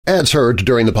Ads heard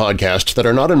during the podcast that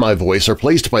are not in my voice are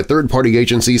placed by third-party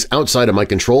agencies outside of my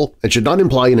control and should not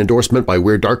imply an endorsement by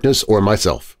Weird Darkness or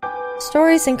myself.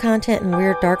 Stories and content in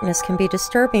Weird Darkness can be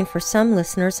disturbing for some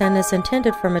listeners and is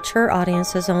intended for mature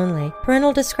audiences only.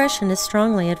 Parental discretion is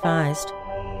strongly advised.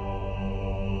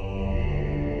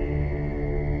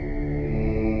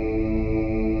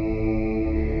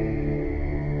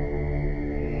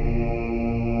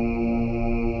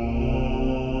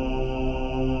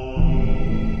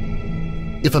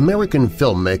 If American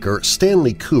filmmaker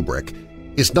Stanley Kubrick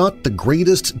is not the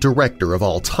greatest director of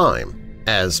all time,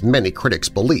 as many critics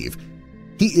believe,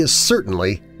 he is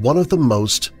certainly one of the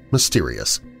most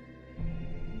mysterious.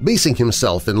 Basing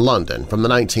himself in London from the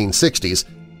 1960s,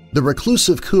 the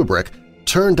reclusive Kubrick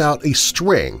turned out a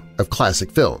string of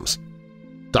classic films: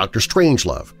 Dr.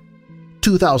 Strangelove,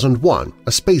 2001: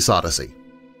 A Space Odyssey,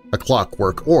 A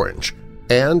Clockwork Orange,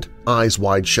 and Eyes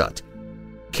Wide Shut,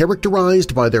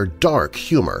 characterized by their dark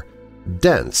humor,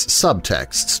 dense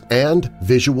subtexts, and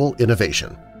visual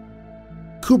innovation.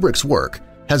 Kubrick's work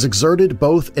has exerted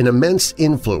both an immense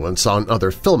influence on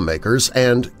other filmmakers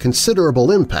and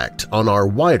considerable impact on our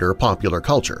wider popular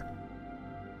culture.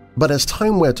 But as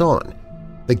time went on,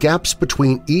 the gaps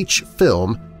between each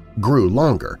film grew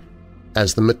longer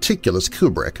as the meticulous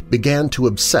Kubrick began to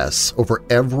obsess over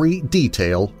every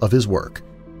detail of his work.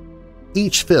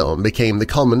 Each film became the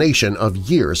culmination of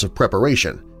years of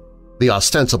preparation, the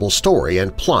ostensible story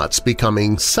and plots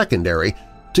becoming secondary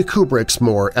to Kubrick's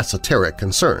more esoteric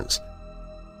concerns.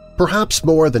 Perhaps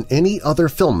more than any other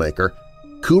filmmaker,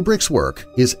 Kubrick's work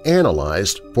is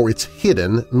analyzed for its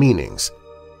hidden meanings.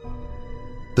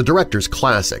 The director's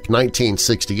classic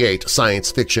 1968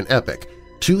 science fiction epic,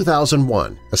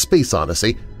 2001: A Space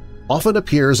Odyssey, often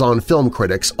appears on film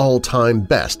critics' all-time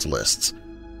best lists.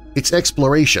 Its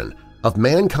exploration of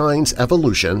mankind's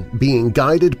evolution being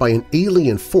guided by an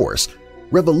alien force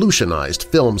revolutionized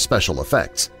film special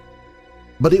effects.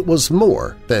 But it was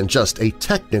more than just a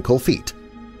technical feat.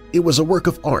 It was a work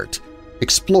of art,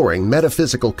 exploring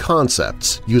metaphysical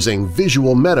concepts using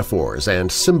visual metaphors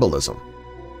and symbolism.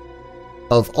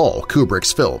 Of all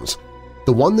Kubrick's films,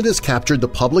 the one that has captured the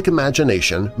public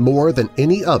imagination more than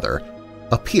any other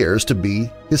appears to be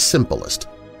his simplest.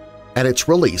 At its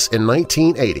release in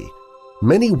 1980,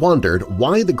 many wondered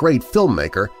why the great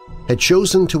filmmaker had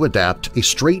chosen to adapt a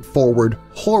straightforward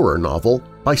horror novel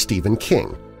by Stephen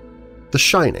King, The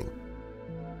Shining.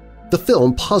 The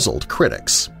film puzzled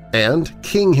critics, and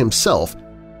King himself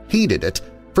hated it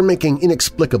for making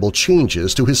inexplicable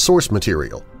changes to his source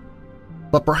material.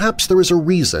 But perhaps there is a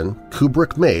reason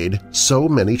Kubrick made so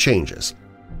many changes,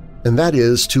 and that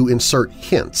is to insert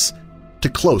hints to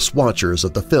close watchers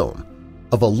of the film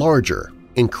of a larger,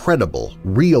 incredible,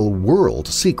 real-world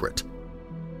secret.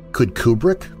 Could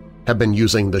Kubrick have been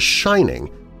using The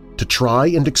Shining to try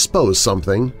and expose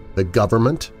something the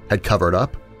government had covered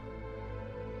up?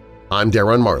 I'm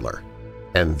Darren Marlar,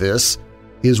 and this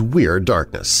is Weird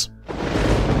Darkness.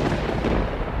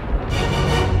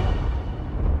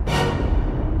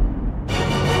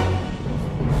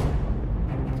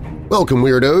 Welcome,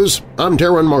 Weirdos! I'm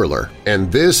Darren Marlar,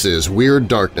 and this is Weird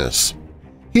Darkness.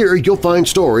 Here you'll find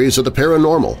stories of the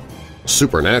paranormal,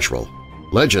 supernatural,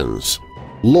 legends,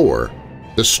 lore,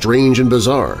 the strange and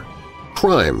bizarre,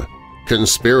 crime,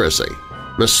 conspiracy,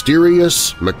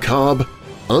 mysterious, macabre,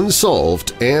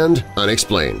 unsolved, and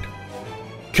unexplained.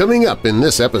 Coming up in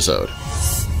this episode,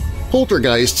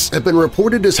 poltergeists have been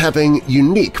reported as having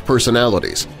unique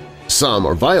personalities. Some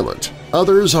are violent,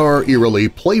 others are eerily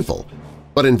playful,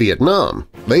 but in Vietnam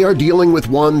they are dealing with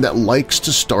one that likes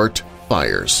to start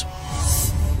fires.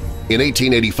 In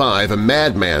 1885, a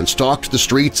madman stalked the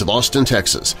streets of Austin,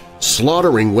 Texas,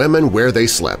 slaughtering women where they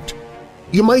slept.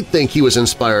 You might think he was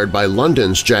inspired by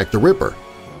London's Jack the Ripper,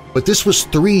 but this was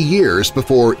 3 years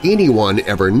before anyone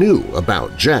ever knew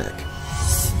about Jack.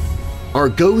 Are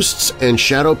ghosts and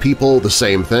shadow people the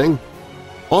same thing?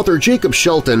 Author Jacob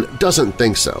Shelton doesn't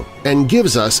think so and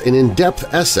gives us an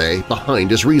in-depth essay behind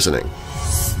his reasoning.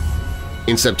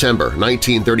 In September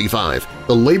 1935,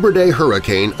 the Labor Day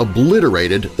hurricane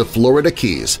obliterated the Florida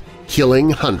Keys, killing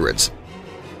hundreds.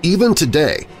 Even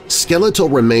today, skeletal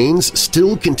remains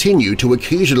still continue to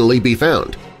occasionally be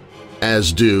found,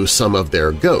 as do some of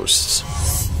their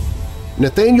ghosts.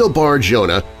 Nathaniel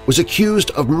Bar-Jonah was accused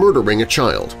of murdering a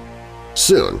child.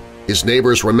 Soon, his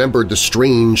neighbors remembered the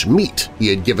strange meat he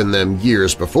had given them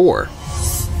years before.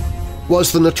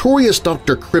 Was the notorious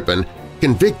Dr. Crippen,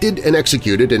 convicted and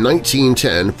executed in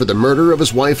 1910 for the murder of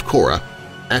his wife Cora,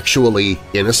 actually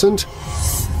innocent?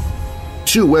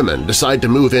 Two women decide to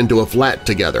move into a flat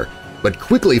together, but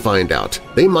quickly find out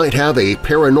they might have a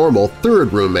paranormal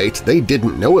third roommate they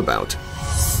didn't know about.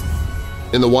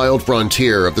 In the wild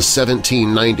frontier of the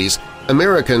 1790s,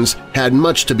 Americans had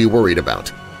much to be worried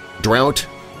about. Drought,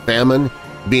 famine,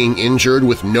 being injured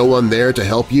with no one there to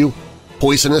help you,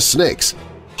 poisonous snakes,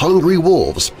 hungry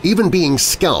wolves, even being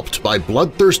scalped by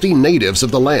bloodthirsty natives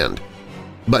of the land.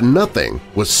 But nothing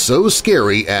was so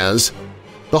scary as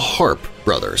the Harpe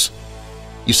brothers.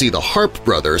 You see, the Harpe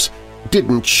brothers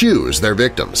didn't choose their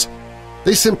victims.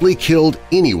 They simply killed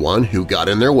anyone who got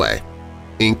in their way,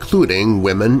 including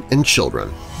women and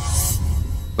children.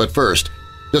 But first,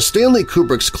 does Stanley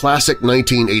Kubrick's classic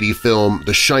 1980 film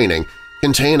The Shining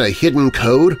contain a hidden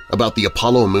code about the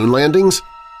Apollo moon landings?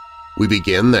 We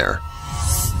begin there.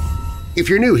 If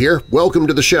you're new here, welcome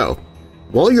to the show.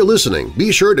 While you're listening,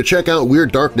 be sure to check out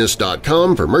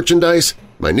WeirdDarkness.com for merchandise,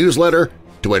 my newsletter,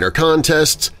 to enter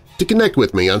contests, to connect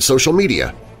with me on social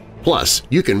media. Plus,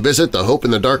 you can visit the Hope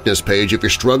in the Darkness page if you're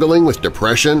struggling with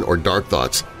depression or dark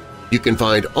thoughts. You can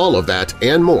find all of that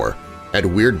and more at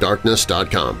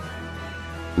WeirdDarkness.com.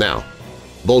 Now,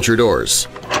 bolt your doors,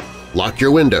 lock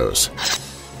your windows,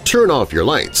 turn off your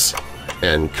lights,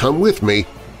 and come with me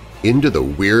into the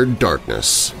Weird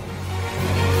Darkness.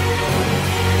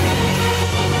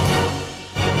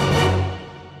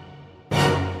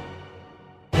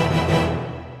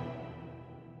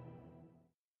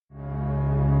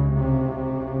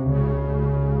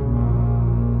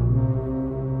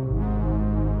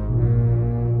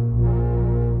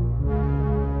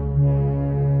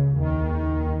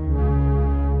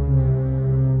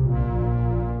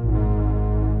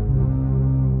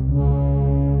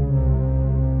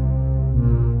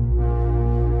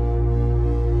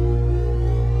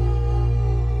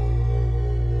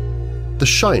 The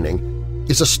Shining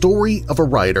is a story of a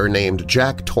writer named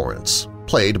Jack Torrance,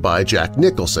 played by Jack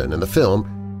Nicholson in the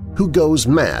film, who goes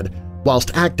mad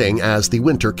whilst acting as the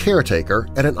winter caretaker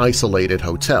at an isolated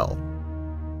hotel.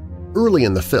 Early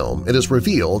in the film, it is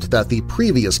revealed that the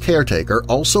previous caretaker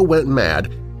also went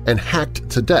mad and hacked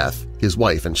to death his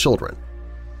wife and children.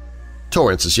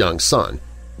 Torrance's young son,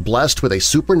 blessed with a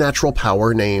supernatural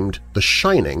power named The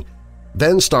Shining,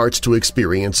 then starts to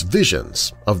experience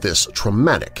visions of this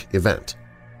traumatic event.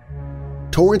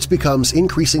 Torrance becomes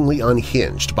increasingly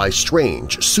unhinged by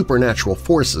strange supernatural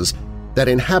forces that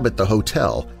inhabit the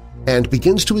hotel and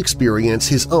begins to experience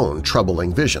his own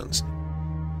troubling visions.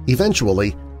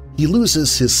 Eventually, he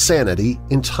loses his sanity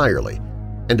entirely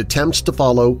and attempts to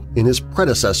follow in his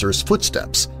predecessor's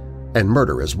footsteps and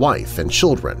murder his wife and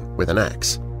children with an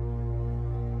axe.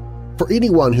 For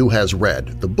anyone who has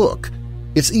read the book,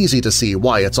 it's easy to see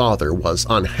why its author was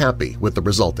unhappy with the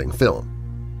resulting film.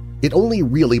 It only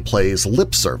really plays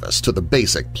lip service to the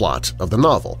basic plot of the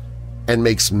novel and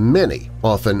makes many,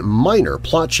 often minor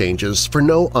plot changes for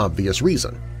no obvious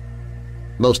reason.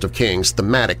 Most of King's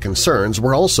thematic concerns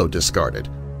were also discarded,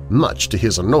 much to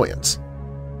his annoyance.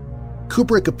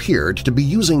 Kubrick appeared to be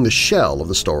using the shell of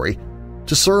the story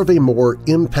to serve a more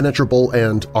impenetrable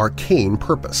and arcane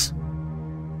purpose.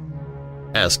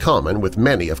 As common with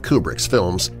many of Kubrick's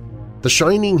films, The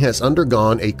Shining has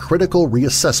undergone a critical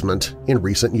reassessment in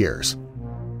recent years.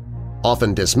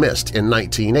 Often dismissed in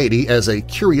 1980 as a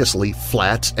curiously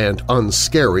flat and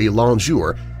unscary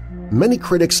longueur, many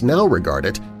critics now regard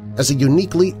it as a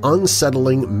uniquely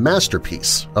unsettling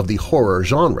masterpiece of the horror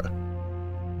genre.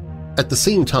 At the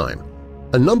same time,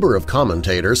 a number of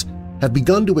commentators have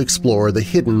begun to explore the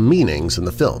hidden meanings in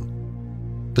the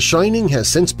film. The Shining has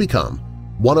since become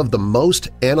one of the most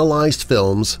analyzed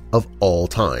films of all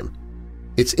time,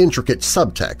 its intricate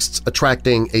subtexts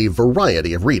attracting a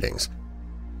variety of readings.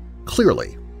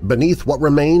 Clearly, beneath what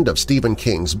remained of Stephen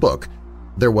King's book,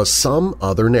 there was some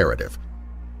other narrative.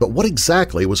 But what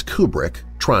exactly was Kubrick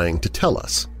trying to tell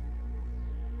us?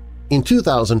 In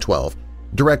 2012,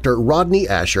 director Rodney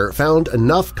Asher found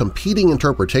enough competing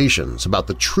interpretations about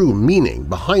the true meaning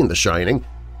behind The Shining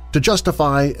to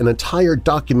justify an entire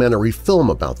documentary film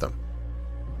about them.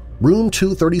 Room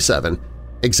 237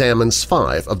 examines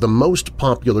 5 of the most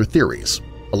popular theories,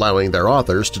 allowing their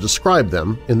authors to describe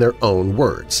them in their own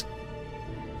words.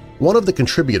 One of the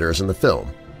contributors in the film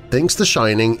thinks The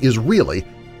Shining is really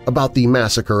about the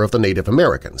massacre of the Native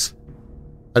Americans,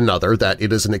 another that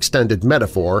it is an extended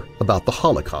metaphor about the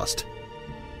Holocaust.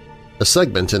 A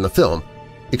segment in the film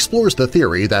explores the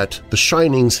theory that The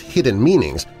Shining's hidden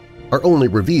meanings are only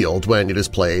revealed when it is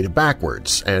played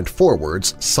backwards and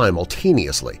forwards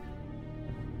simultaneously.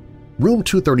 Room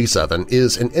 237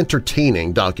 is an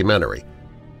entertaining documentary,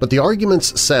 but the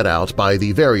arguments set out by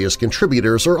the various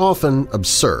contributors are often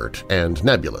absurd and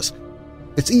nebulous.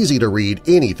 It's easy to read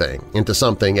anything into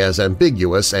something as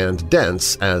ambiguous and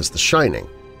dense as The Shining.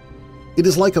 It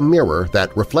is like a mirror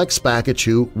that reflects back at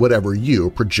you whatever you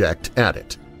project at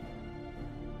it.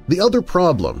 The other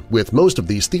problem with most of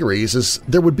these theories is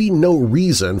there would be no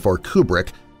reason for Kubrick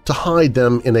to hide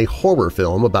them in a horror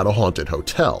film about a haunted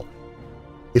hotel.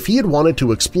 If he had wanted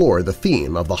to explore the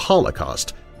theme of the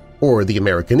Holocaust or the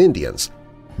American Indians,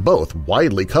 both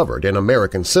widely covered in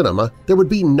American cinema, there would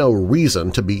be no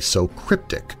reason to be so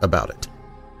cryptic about it.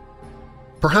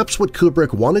 Perhaps what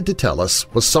Kubrick wanted to tell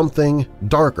us was something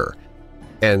darker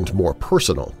and more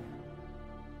personal,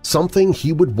 something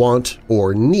he would want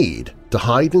or need to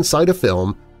hide inside a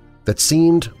film that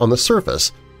seemed, on the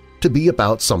surface, to be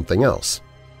about something else.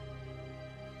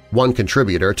 One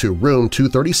contributor to Room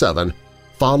 237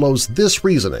 follows this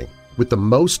reasoning with the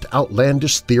most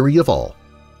outlandish theory of all.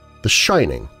 The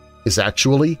Shining is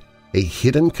actually a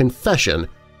hidden confession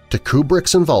to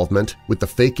Kubrick's involvement with the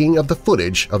faking of the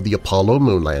footage of the Apollo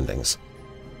moon landings.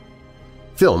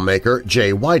 Filmmaker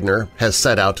Jay Weidner has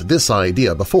set out this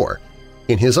idea before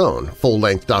in his own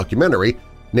full-length documentary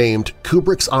named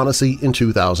Kubrick's Odyssey in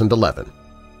 2011.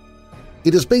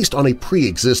 It is based on a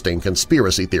pre-existing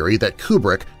conspiracy theory that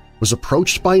Kubrick was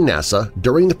approached by NASA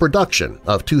during the production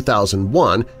of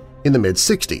 2001 in the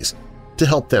mid-60s to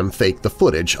help them fake the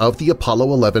footage of the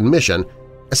Apollo 11 mission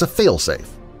as a failsafe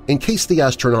in case the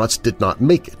astronauts did not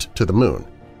make it to the moon.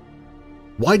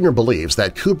 Weidner believes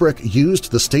that Kubrick used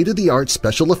the state-of-the-art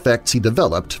special effects he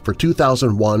developed for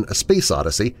 2001 A Space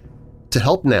Odyssey to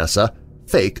help NASA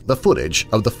fake the footage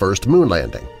of the first moon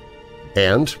landing,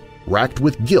 and, racked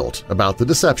with guilt about the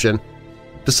deception,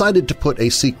 decided to put a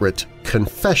secret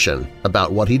confession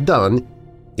about what he'd done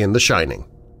in The Shining.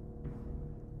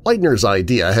 Weidner's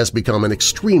idea has become an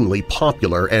extremely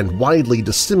popular and widely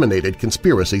disseminated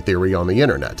conspiracy theory on the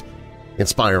Internet,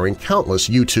 inspiring countless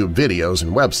YouTube videos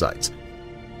and websites.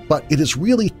 But it is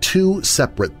really two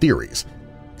separate theories,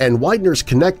 and Weidner's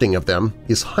connecting of them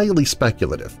is highly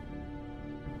speculative.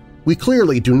 We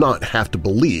clearly do not have to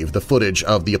believe the footage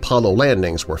of the Apollo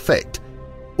landings were faked,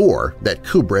 or that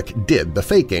Kubrick did the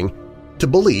faking, to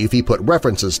believe he put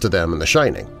references to them in The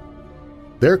Shining.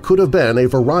 There could have been a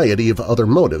variety of other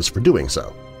motives for doing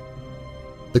so.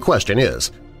 The question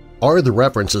is, are the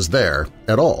references there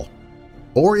at all?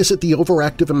 Or is it the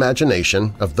overactive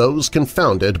imagination of those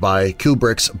confounded by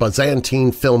Kubrick's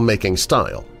Byzantine filmmaking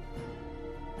style?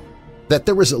 That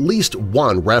there is at least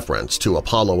one reference to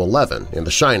Apollo 11 in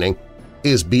The Shining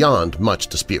is beyond much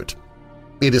dispute.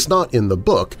 It is not in the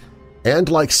book, and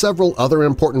like several other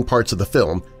important parts of the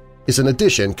film, is an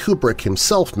addition Kubrick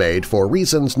himself made for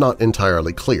reasons not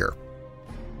entirely clear.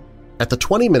 At the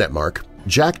 20-minute mark,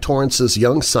 Jack Torrance's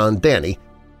young son Danny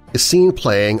is seen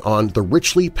playing on the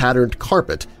richly patterned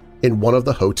carpet in one of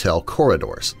the hotel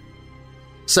corridors.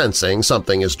 Sensing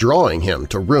something is drawing him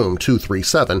to room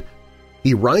 237,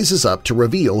 he rises up to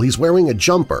reveal he's wearing a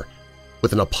jumper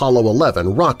with an Apollo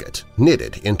 11 rocket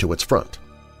knitted into its front.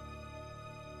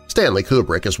 Stanley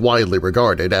Kubrick is widely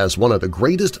regarded as one of the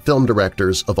greatest film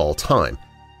directors of all time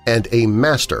and a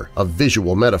master of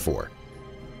visual metaphor.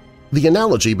 The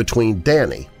analogy between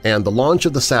Danny and the launch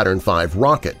of the Saturn V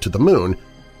rocket to the moon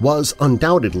was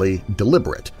undoubtedly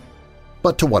deliberate,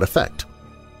 but to what effect?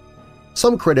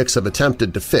 Some critics have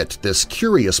attempted to fit this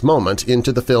curious moment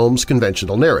into the film's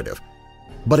conventional narrative,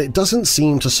 but it doesn't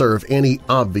seem to serve any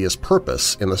obvious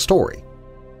purpose in the story.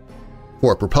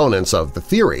 For proponents of the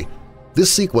theory,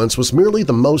 this sequence was merely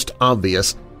the most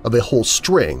obvious of a whole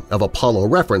string of Apollo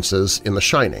references in The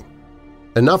Shining,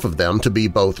 enough of them to be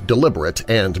both deliberate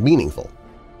and meaningful.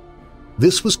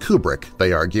 This was Kubrick,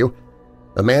 they argue,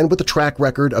 a man with a track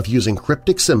record of using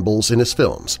cryptic symbols in his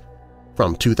films,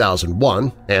 from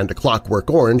 2001 and A Clockwork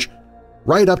Orange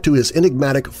right up to his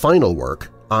enigmatic final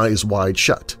work, Eyes Wide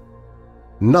Shut.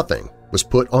 Nothing was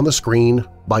put on the screen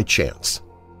by chance.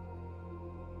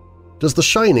 Does The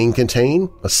Shining contain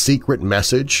a secret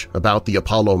message about the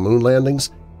Apollo moon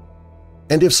landings?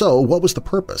 And if so, what was the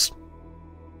purpose?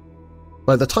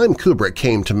 By the time Kubrick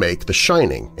came to make The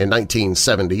Shining in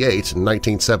 1978 and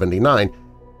 1979,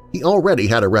 he already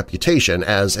had a reputation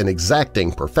as an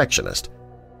exacting perfectionist.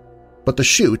 But the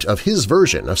shoot of his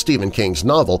version of Stephen King's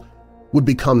novel would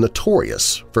become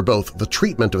notorious for both the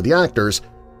treatment of the actors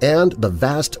and the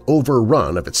vast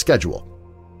overrun of its schedule.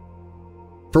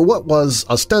 For what was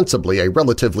ostensibly a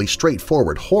relatively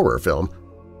straightforward horror film,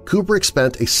 Kubrick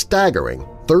spent a staggering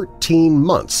 13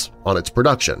 months on its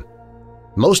production,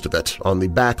 most of it on the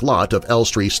back lot of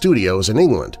Elstree Studios in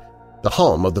England, the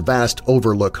home of the vast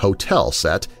Overlook Hotel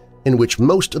set in which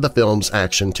most of the film's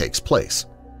action takes place.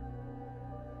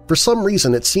 For some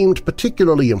reason, it seemed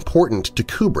particularly important to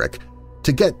Kubrick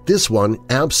to get this one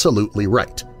absolutely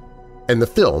right, and the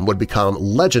film would become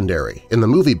legendary in the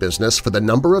movie business for the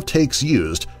number of takes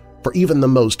used for even the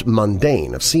most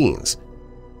mundane of scenes.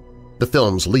 The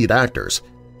film's lead actors,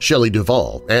 Shelley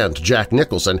Duvall and Jack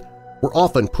Nicholson, were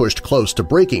often pushed close to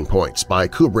breaking points by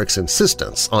Kubrick's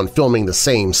insistence on filming the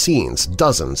same scenes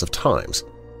dozens of times.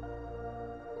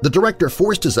 The director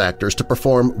forced his actors to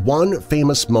perform one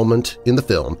famous moment in the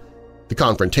film, the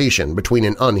confrontation between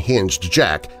an unhinged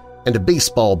Jack and a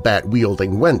baseball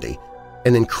bat-wielding Wendy,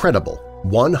 an incredible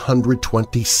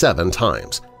 127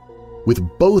 times, with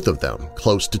both of them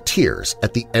close to tears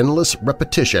at the endless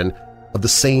repetition of the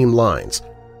same lines,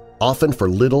 often for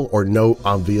little or no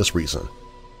obvious reason.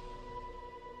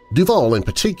 Duvall in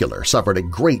particular suffered a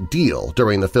great deal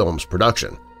during the film's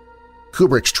production.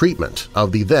 Kubrick's treatment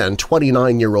of the then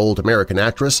 29-year-old American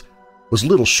actress was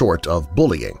little short of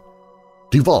bullying.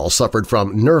 Duvall suffered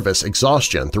from nervous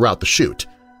exhaustion throughout the shoot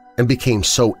and became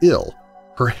so ill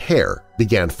her hair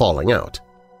began falling out.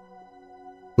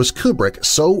 Was Kubrick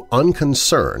so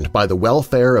unconcerned by the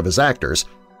welfare of his actors,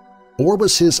 or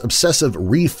was his obsessive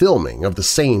refilming of the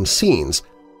same scenes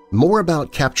more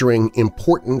about capturing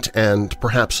important and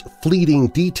perhaps fleeting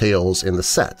details in the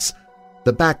sets,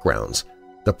 the backgrounds,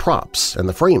 the props, and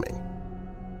the framing?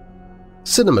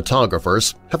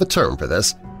 Cinematographers have a term for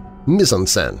this,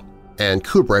 mise-en-scène, and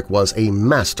Kubrick was a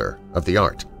master of the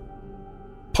art.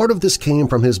 Part of this came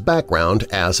from his background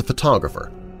as a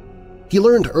photographer. He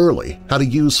learned early how to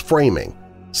use framing,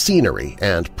 scenery,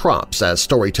 and props as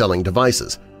storytelling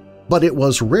devices, but it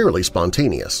was rarely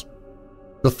spontaneous.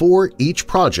 Before each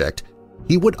project,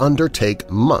 he would undertake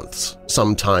months,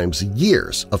 sometimes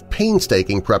years, of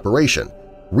painstaking preparation,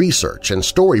 research, and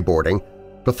storyboarding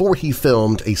before he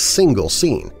filmed a single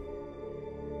scene.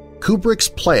 Kubrick's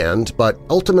planned but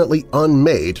ultimately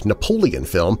unmade Napoleon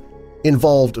film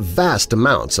involved vast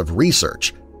amounts of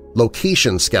research,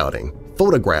 location scouting,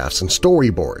 photographs, and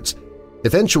storyboards,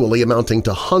 eventually amounting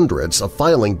to hundreds of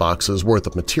filing boxes worth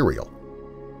of material.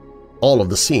 All of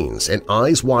the scenes in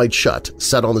Eyes Wide Shut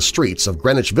set on the streets of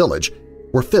Greenwich Village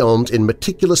were filmed in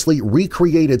meticulously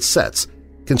recreated sets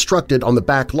constructed on the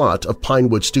back lot of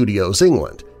Pinewood Studios,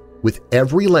 England, with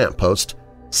every lamppost,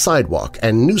 sidewalk,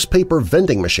 and newspaper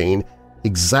vending machine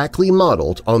exactly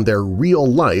modeled on their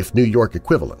real-life New York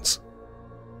equivalents.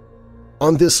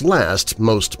 On this last,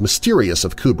 most mysterious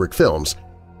of Kubrick films,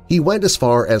 he went as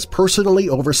far as personally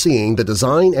overseeing the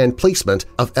design and placement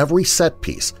of every set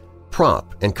piece,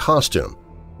 prop, and costume,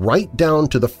 right down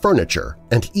to the furniture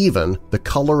and even the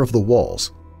color of the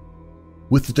walls.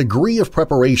 With the degree of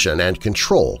preparation and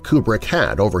control Kubrick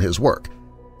had over his work,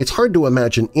 it's hard to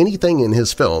imagine anything in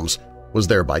his films was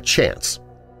there by chance.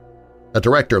 A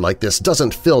director like this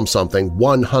doesn't film something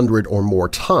 100 or more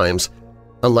times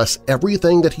unless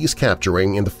everything that he's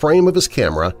capturing in the frame of his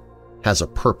camera has a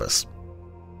purpose.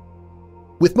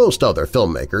 With most other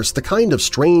filmmakers, the kind of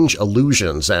strange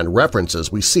allusions and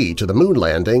references we see to the moon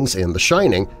landings in The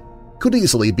Shining could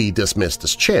easily be dismissed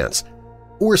as chance,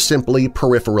 or simply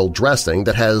peripheral dressing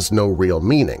that has no real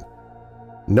meaning.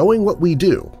 Knowing what we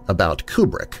do about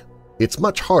Kubrick, it's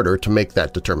much harder to make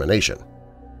that determination.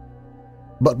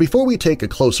 But before we take a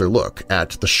closer look at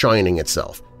The Shining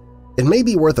itself, it may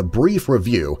be worth a brief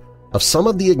review of some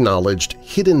of the acknowledged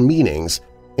hidden meanings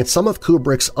in some of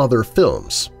Kubrick's other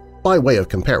films, by way of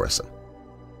comparison.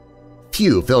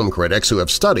 Few film critics who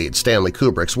have studied Stanley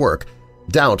Kubrick's work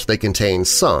doubt they contain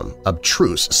some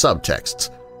abstruse subtexts,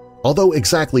 although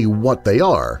exactly what they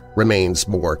are remains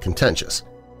more contentious.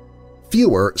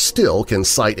 Fewer still can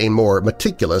cite a more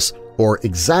meticulous or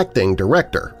exacting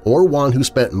director or one who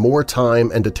spent more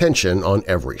time and attention on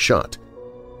every shot.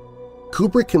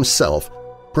 Kubrick himself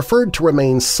preferred to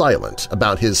remain silent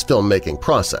about his filmmaking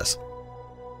process.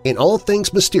 "In all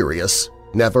things mysterious,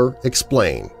 never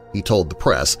explain," he told the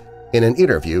press in an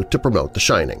interview to promote The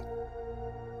Shining.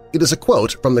 It is a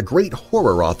quote from the great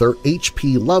horror author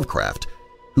H.P. Lovecraft,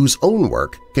 whose own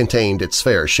work contained its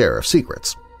fair share of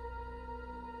secrets.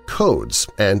 Codes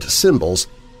and symbols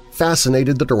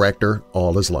fascinated the director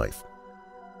all his life.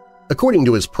 According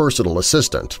to his personal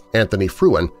assistant, Anthony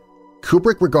Fruin,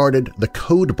 Kubrick regarded The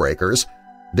Code Breakers,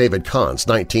 David Kahn's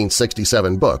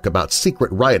 1967 book about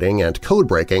secret writing and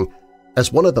code-breaking,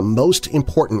 as one of the most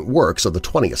important works of the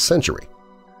 20th century.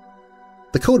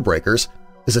 The Code Breakers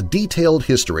is a detailed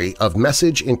history of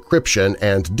message encryption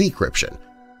and decryption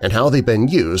and how they've been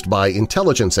used by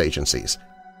intelligence agencies,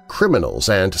 criminals,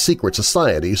 and secret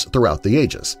societies throughout the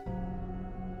ages.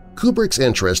 Kubrick's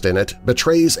interest in it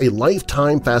betrays a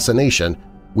lifetime fascination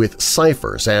with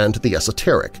ciphers and the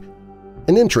esoteric,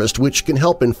 an interest which can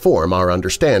help inform our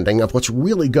understanding of what's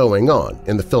really going on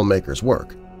in the filmmaker's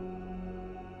work.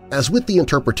 As with the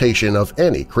interpretation of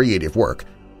any creative work,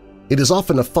 it is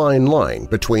often a fine line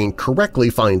between correctly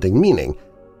finding meaning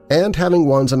and having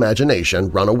one's imagination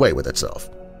run away with itself.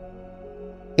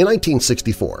 In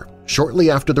 1964, shortly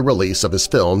after the release of his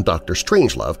film Dr.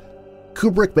 Strangelove,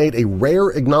 Kubrick made a rare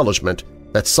acknowledgement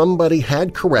that somebody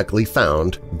had correctly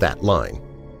found that line.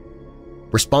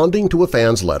 Responding to a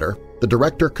fan's letter, the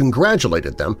director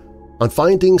congratulated them on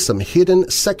finding some hidden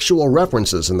sexual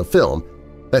references in the film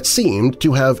that seemed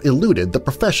to have eluded the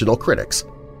professional critics.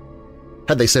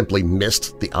 Had they simply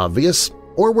missed the obvious,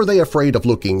 or were they afraid of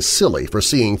looking silly for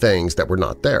seeing things that were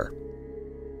not there?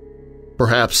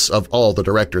 Perhaps of all the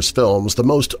director's films, the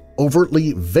most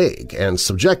overtly vague and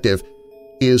subjective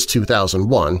is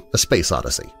 2001: A Space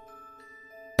Odyssey.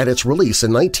 At its release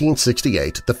in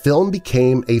 1968, the film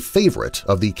became a favorite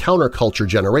of the counterculture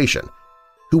generation,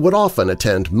 who would often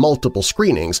attend multiple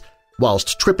screenings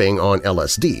whilst tripping on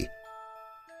LSD.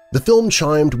 The film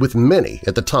chimed with many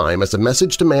at the time as a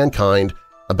message to mankind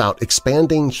about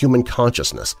expanding human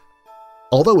consciousness,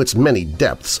 although its many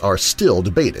depths are still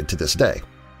debated to this day.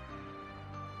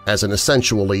 As an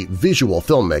essentially visual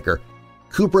filmmaker,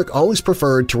 Kubrick always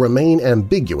preferred to remain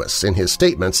ambiguous in his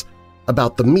statements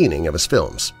about the meaning of his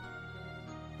films.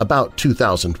 About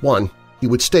 2001, he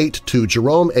would state to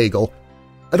Jerome Agel,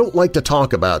 "I don't like to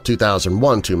talk about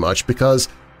 2001 too much because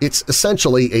it's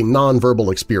essentially a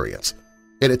nonverbal experience.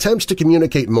 It attempts to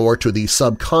communicate more to the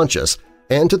subconscious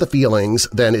and to the feelings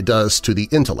than it does to the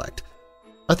intellect.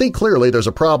 I think clearly there's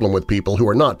a problem with people who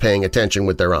are not paying attention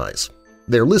with their eyes.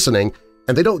 They're listening,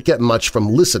 and they don't get much from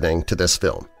listening to this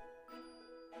film."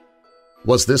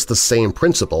 Was this the same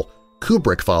principle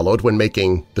Kubrick followed when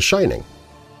making The Shining?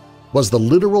 Was the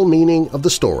literal meaning of the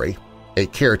story, a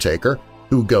caretaker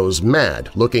who goes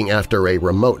mad looking after a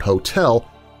remote hotel,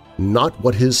 not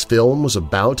what his film was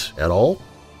about at all?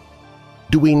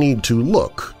 Do we need to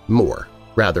look more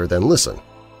rather than listen?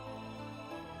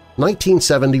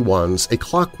 1971's A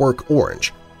Clockwork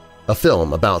Orange, a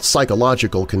film about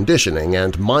psychological conditioning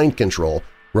and mind control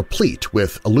replete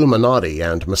with Illuminati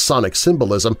and Masonic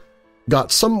symbolism,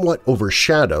 got somewhat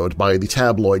overshadowed by the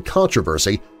tabloid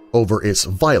controversy over its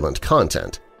violent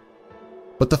content.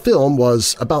 But the film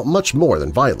was about much more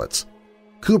than violence.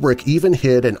 Kubrick even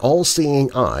hid an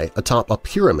all-seeing eye atop a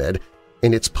pyramid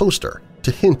in its poster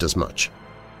to hint as much.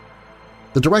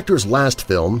 The director's last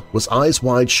film was Eyes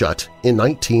Wide Shut in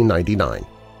 1999,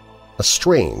 a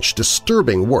strange,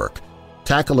 disturbing work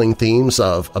tackling themes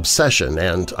of obsession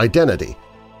and identity,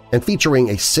 and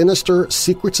featuring a sinister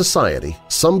secret society.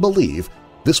 Some believe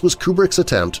this was Kubrick's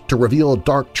attempt to reveal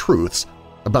dark truths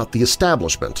about the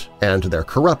establishment and their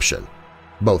corruption,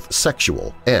 both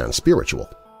sexual and spiritual.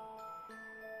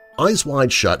 Eyes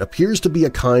Wide Shut appears to be a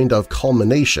kind of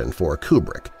culmination for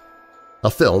Kubrick, a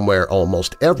film where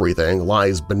almost everything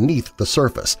lies beneath the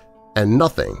surface and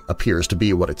nothing appears to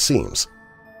be what it seems.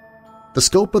 The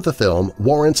scope of the film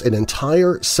warrants an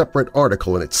entire separate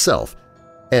article in itself,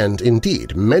 and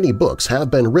indeed many books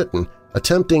have been written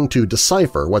attempting to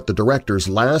decipher what the director's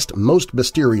last, most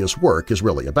mysterious work is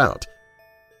really about.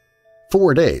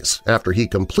 4 days after he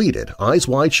completed Eyes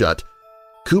Wide Shut,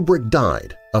 Kubrick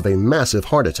died of a massive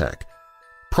heart attack,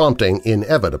 prompting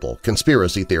inevitable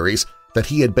conspiracy theories that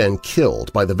he had been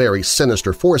killed by the very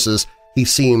sinister forces he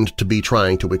seemed to be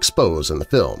trying to expose in the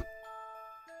film.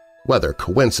 Whether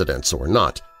coincidence or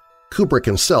not, Kubrick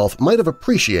himself might have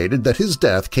appreciated that his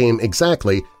death came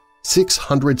exactly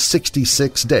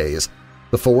 666 days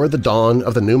before the dawn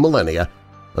of the new millennia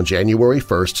on January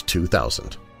 1,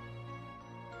 2000.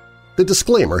 The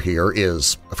disclaimer here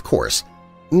is, of course,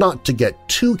 not to get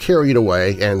too carried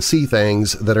away and see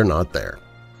things that are not there.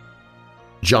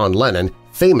 John Lennon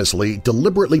famously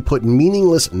deliberately put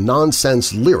meaningless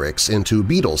nonsense lyrics into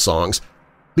Beatles songs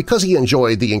because he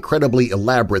enjoyed the incredibly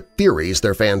elaborate theories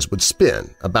their fans would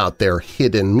spin about their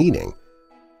hidden meaning.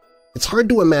 It's hard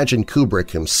to imagine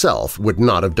Kubrick himself would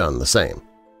not have done the same.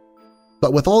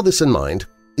 But with all this in mind,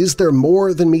 is there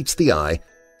more than meets the eye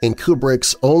in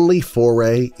Kubrick's only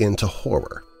foray into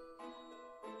horror?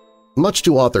 Much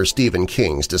to author Stephen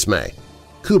King's dismay,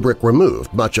 Kubrick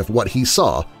removed much of what he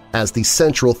saw as the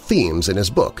central themes in his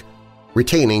book,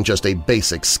 retaining just a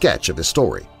basic sketch of his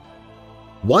story.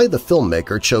 Why the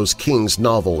filmmaker chose King's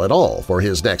novel at all for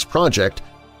his next project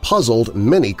puzzled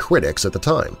many critics at the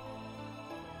time.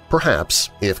 Perhaps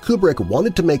if Kubrick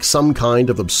wanted to make some kind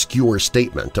of obscure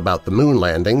statement about the moon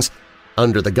landings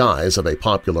under the guise of a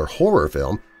popular horror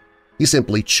film, he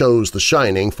simply chose The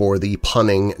Shining for the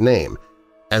punning name,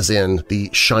 as in The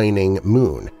Shining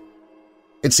Moon.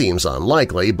 It seems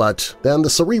unlikely, but then the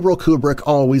cerebral Kubrick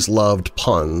always loved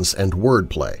puns and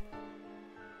wordplay.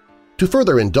 To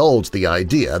further indulge the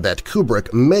idea that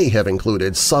Kubrick may have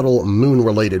included subtle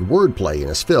moon-related wordplay in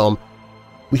his film,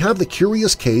 we have the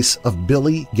curious case of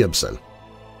Billy Gibson.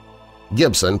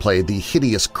 Gibson played the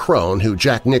hideous crone who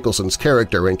Jack Nicholson's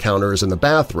character encounters in the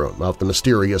bathroom of the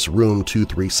mysterious Room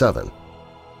 237.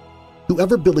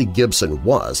 Whoever Billy Gibson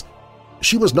was,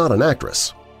 she was not an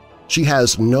actress. She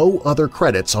has no other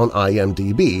credits on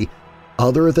IMDb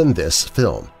other than this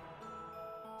film.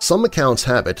 Some accounts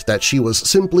have it that she was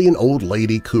simply an old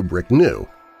lady Kubrick knew,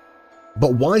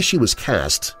 but why she was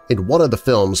cast in one of the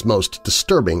film's most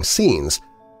disturbing scenes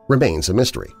remains a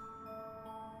mystery.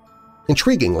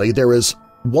 Intriguingly, there is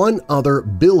one other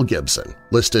Bill Gibson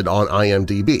listed on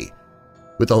IMDb,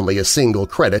 with only a single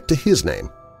credit to his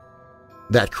name.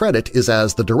 That credit is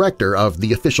as the director of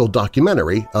the official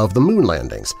documentary of the moon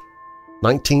landings,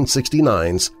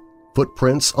 1969's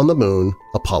Footprints on the Moon,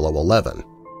 Apollo 11.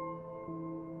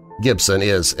 Gibson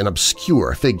is an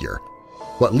obscure figure.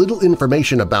 What little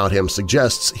information about him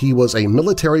suggests he was a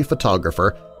military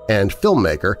photographer and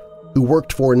filmmaker who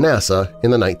worked for NASA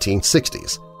in the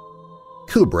 1960s.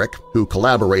 Kubrick, who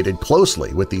collaborated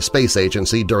closely with the space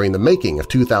agency during the making of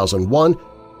 2001,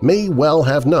 may well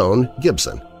have known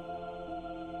Gibson.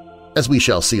 As we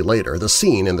shall see later, the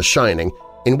scene in The Shining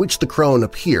in which the crone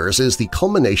appears is the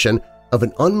culmination of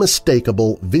an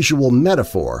unmistakable visual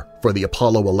metaphor for the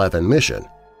Apollo 11 mission.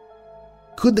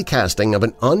 Could the casting of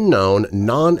an unknown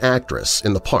non-actress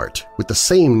in the part with the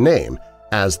same name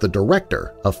as the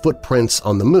director of Footprints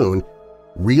on the Moon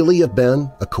really have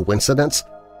been a coincidence,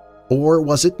 or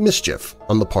was it mischief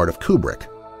on the part of Kubrick?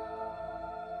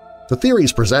 The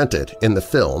theories presented in the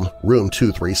film Room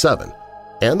 237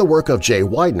 and the work of Jay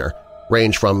Weidner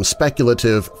range from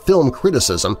speculative film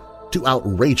criticism to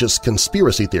outrageous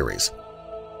conspiracy theories.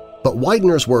 But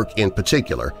Weidner's work in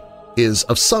particular is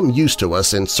of some use to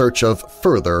us in search of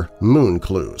further moon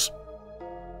clues.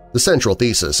 The central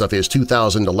thesis of his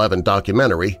 2011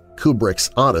 documentary,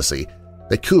 Kubrick's Odyssey,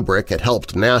 that Kubrick had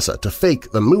helped NASA to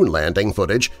fake the moon landing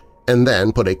footage and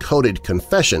then put a coded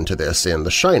confession to this in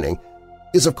The Shining,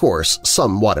 is of course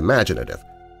somewhat imaginative.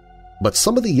 But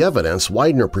some of the evidence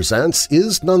Weidner presents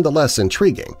is nonetheless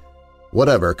intriguing,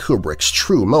 whatever Kubrick's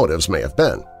true motives may have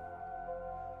been.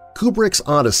 Kubrick's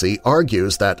Odyssey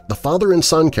argues that the father and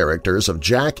son characters of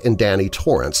Jack and Danny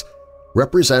Torrance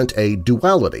represent a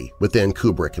duality within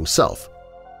Kubrick himself.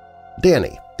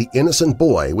 Danny, the innocent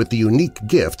boy with the unique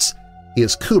gifts,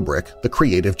 is Kubrick, the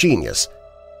creative genius,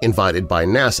 invited by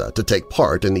NASA to take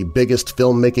part in the biggest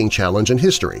filmmaking challenge in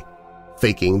history,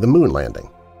 faking the moon landing.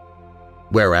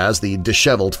 Whereas the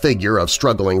disheveled figure of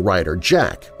struggling writer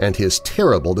Jack and his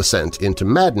terrible descent into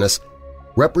madness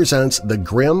represents the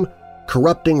grim,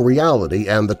 corrupting reality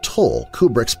and the toll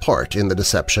Kubrick's part in the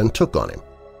deception took on him.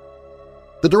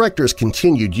 The director's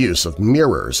continued use of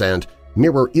mirrors and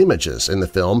mirror images in the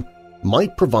film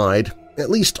might provide, at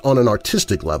least on an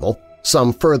artistic level,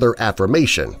 some further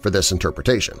affirmation for this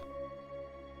interpretation.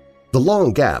 The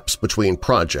long gaps between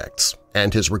projects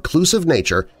and his reclusive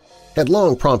nature had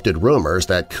long prompted rumors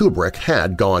that Kubrick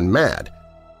had gone mad.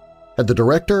 Had the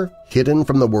director hidden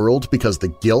from the world because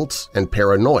the guilt and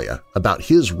paranoia about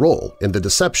his role in the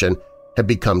deception had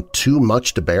become too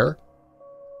much to bear?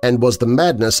 And was the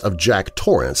madness of Jack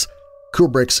Torrance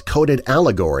Kubrick's coded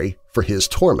allegory for his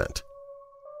torment?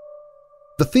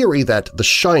 The theory that The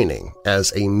Shining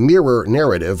as a mirror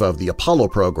narrative of the Apollo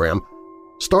program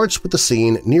starts with the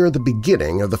scene near the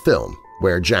beginning of the film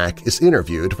where Jack is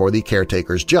interviewed for the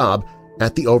caretaker's job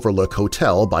at the Overlook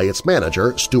Hotel by its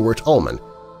manager Stuart Ullman,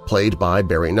 played by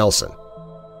Barry Nelson.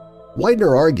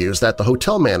 Weidner argues that the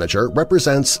hotel manager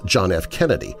represents John F.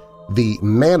 Kennedy, the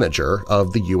manager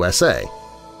of the USA,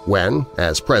 when,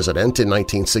 as president in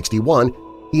 1961,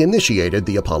 he initiated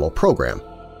the Apollo program.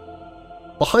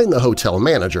 Behind the hotel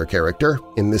manager character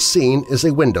in this scene is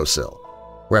a windowsill,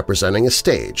 representing a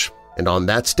stage, and on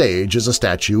that stage is a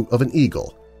statue of an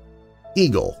eagle.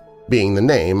 Eagle being the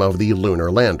name of the lunar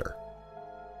lander.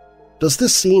 Does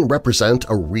this scene represent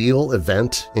a real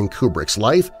event in Kubrick's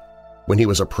life when he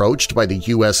was approached by the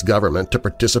U.S. government to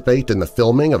participate in the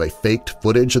filming of a faked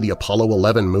footage of the Apollo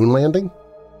 11 moon landing?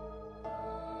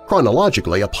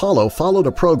 Chronologically, Apollo followed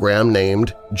a program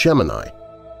named Gemini.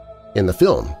 In the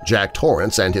film, Jack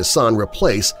Torrance and his son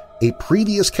replace a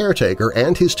previous caretaker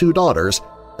and his two daughters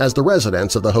as the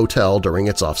residents of the hotel during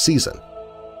its off-season.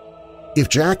 If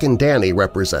Jack and Danny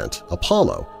represent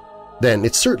Apollo, then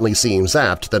it certainly seems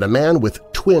apt that a man with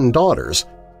twin daughters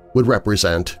would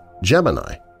represent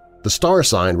Gemini, the star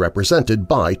sign represented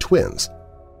by twins.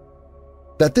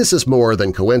 That this is more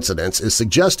than coincidence is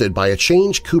suggested by a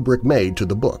change Kubrick made to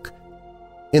the book.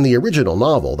 In the original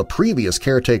novel, the previous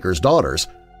caretaker's daughters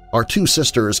are two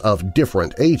sisters of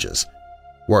different ages,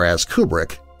 whereas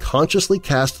Kubrick consciously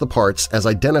cast the parts as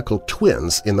identical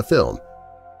twins in the film,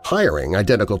 hiring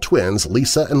identical twins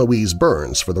Lisa and Louise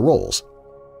Burns for the roles.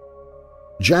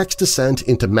 Jack's descent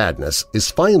into madness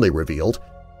is finally revealed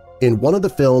in one of the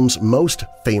film's most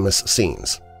famous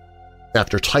scenes.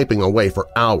 After typing away for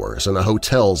hours in a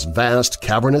hotel's vast,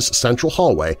 cavernous central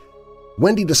hallway,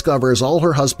 Wendy discovers all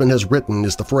her husband has written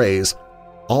is the phrase,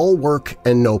 "All work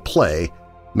and no play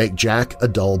make Jack a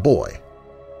dull boy,"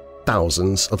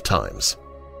 thousands of times.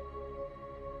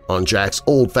 On Jack's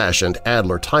old-fashioned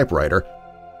Adler typewriter,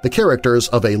 the characters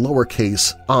of a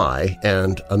lowercase I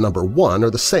and a number 1 are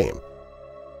the same.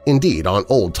 Indeed, on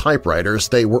old typewriters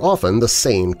they were often the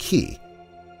same key.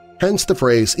 Hence the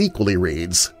phrase equally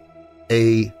reads,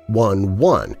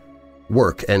 A11,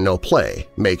 work and no play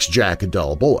makes Jack a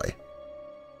dull boy.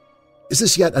 Is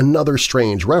this yet another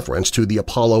strange reference to the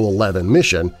Apollo 11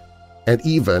 mission and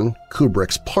even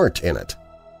Kubrick's part in it?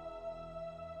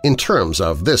 In terms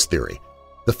of this theory,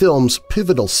 the film's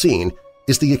pivotal scene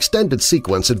is the extended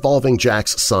sequence involving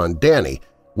Jack's son Danny,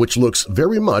 which looks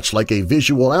very much like a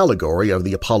visual allegory of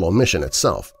the Apollo mission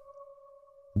itself.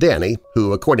 Danny,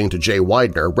 who according to Jay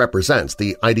Weidner represents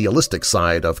the idealistic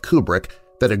side of Kubrick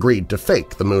that agreed to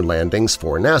fake the moon landings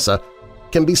for NASA,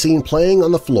 can be seen playing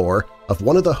on the floor of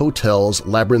one of the hotel's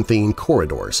labyrinthine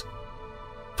corridors.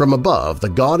 From above, the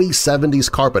gaudy 70s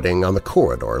carpeting on the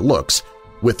corridor looks,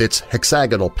 with its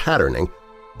hexagonal patterning,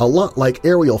 a lot like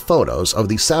aerial photos of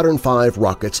the Saturn V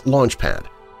rocket's launch pad.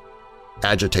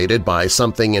 Agitated by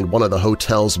something in one of the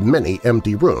hotel's many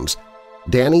empty rooms,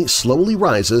 Danny slowly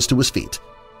rises to his feet,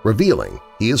 revealing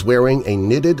he is wearing a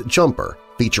knitted jumper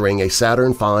featuring a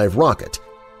Saturn V rocket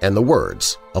and the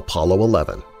words Apollo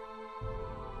 11.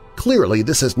 Clearly,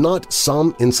 this is not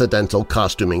some incidental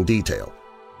costuming detail.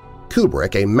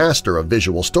 Kubrick, a master of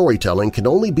visual storytelling, can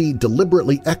only be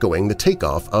deliberately echoing the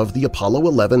takeoff of the Apollo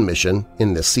 11 mission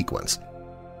in this sequence.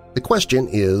 The question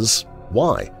is,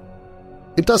 why?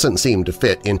 It doesn't seem to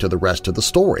fit into the rest of the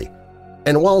story,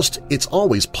 and whilst it's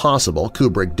always possible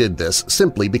Kubrick did this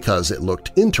simply because it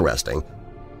looked interesting,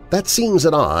 that seems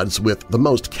at odds with the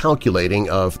most calculating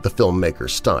of the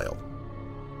filmmaker's style.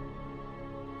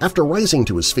 After rising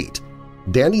to his feet,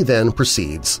 Danny then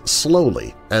proceeds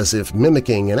slowly, as if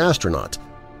mimicking an astronaut,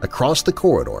 across the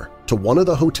corridor to one of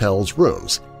the hotel's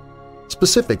rooms,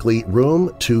 specifically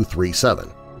room 237.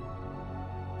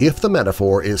 If the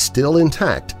metaphor is still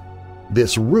intact,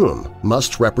 this room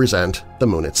must represent the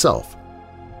moon itself.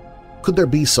 Could there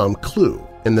be some clue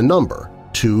in the number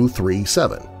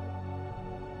 237?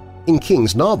 In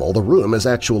King's novel, the room is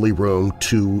actually room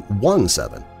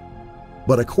 217.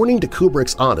 But according to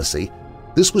Kubrick's Odyssey,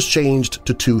 this was changed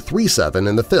to 237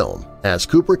 in the film, as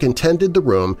Kubrick intended the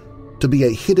room to be a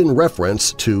hidden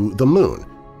reference to the Moon,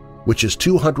 which is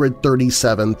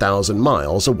 237,000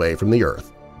 miles away from the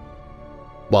Earth.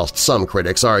 Whilst some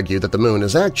critics argue that the Moon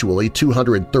is actually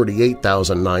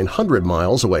 238,900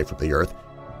 miles away from the Earth,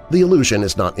 the illusion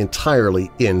is not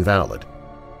entirely invalid.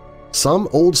 Some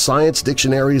old science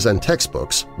dictionaries and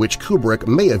textbooks, which Kubrick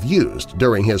may have used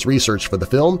during his research for the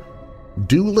film,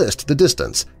 do list the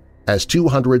distance as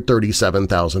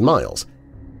 237,000 miles,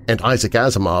 and Isaac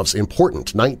Asimov's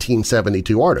important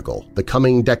 1972 article, The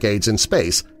Coming Decades in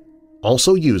Space,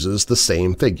 also uses the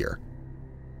same figure.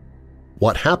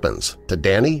 What happens to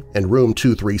Danny and room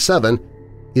 237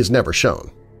 is never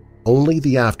shown, only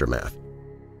the aftermath.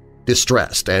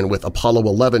 Distressed and with Apollo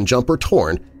 11 jumper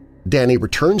torn, Danny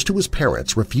returns to his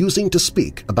parents, refusing to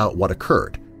speak about what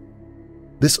occurred.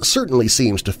 This certainly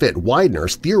seems to fit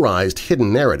Weidner's theorized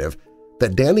hidden narrative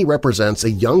that Danny represents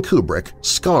a young Kubrick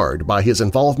scarred by his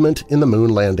involvement in the moon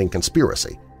landing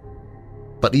conspiracy.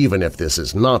 But even if this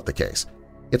is not the case,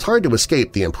 it's hard to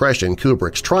escape the impression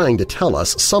Kubrick's trying to tell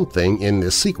us something in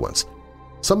this sequence.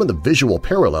 Some of the visual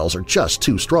parallels are just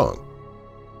too strong.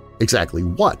 Exactly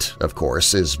what, of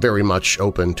course, is very much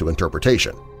open to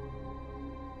interpretation.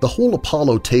 The whole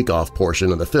Apollo takeoff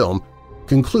portion of the film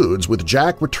concludes with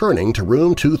Jack returning to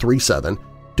room 237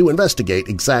 to investigate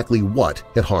exactly what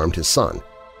had harmed his son.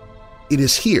 It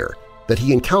is here that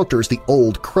he encounters the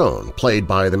old crone played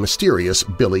by the mysterious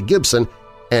Billy Gibson,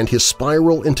 and his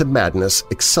spiral into madness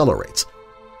accelerates,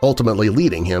 ultimately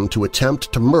leading him to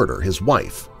attempt to murder his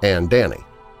wife and Danny.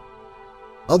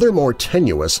 Other more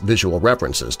tenuous visual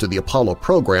references to the Apollo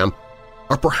program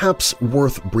are perhaps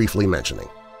worth briefly mentioning.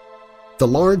 The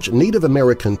large Native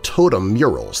American totem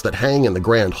murals that hang in the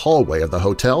grand hallway of the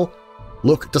hotel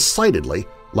look decidedly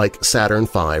like Saturn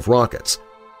V rockets,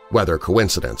 whether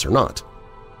coincidence or not.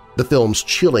 The film's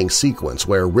chilling sequence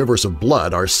where rivers of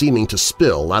blood are seeming to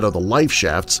spill out of the life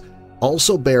shafts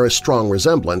also bear a strong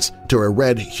resemblance to a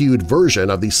red-hued version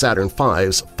of the Saturn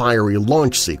V's fiery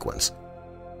launch sequence.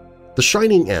 The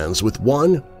Shining ends with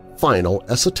one final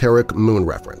esoteric moon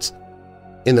reference.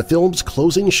 In the film's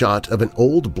closing shot of an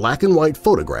old black-and-white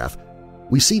photograph,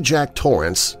 we see Jack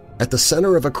Torrance at the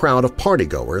center of a crowd of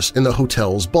partygoers in the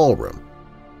hotel's ballroom.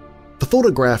 The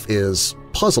photograph is,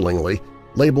 puzzlingly,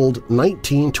 labeled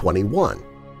 1921,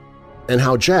 and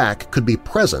how Jack could be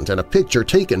present in a picture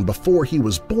taken before he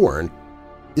was born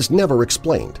is never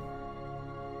explained.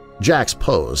 Jack's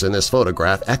pose in this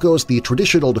photograph echoes the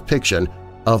traditional depiction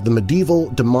of the medieval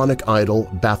demonic idol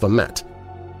Baphomet,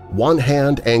 one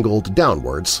hand angled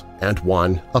downwards and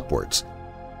one upwards.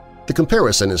 The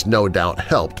comparison is no doubt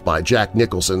helped by Jack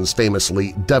Nicholson's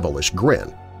famously devilish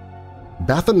grin.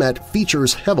 Baphomet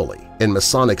features heavily in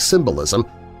Masonic symbolism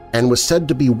and was said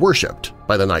to be worshipped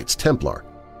by the Knights Templar.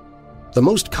 The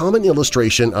most common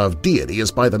illustration of deity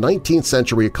is by the 19th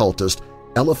century occultist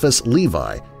Eliphas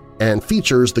Levi and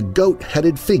features the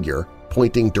goat-headed figure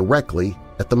pointing directly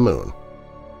at the moon.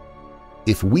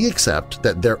 If we accept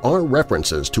that there are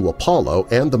references to Apollo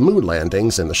and the moon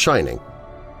landings in The Shining,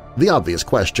 the obvious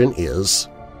question is,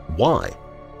 why?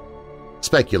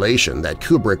 Speculation that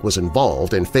Kubrick was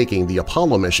involved in faking the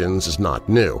Apollo missions is not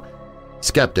new.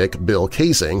 Skeptic Bill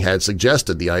Kaysing had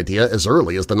suggested the idea as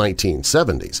early as the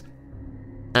 1970s.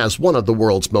 As one of the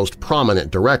world's most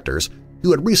prominent directors,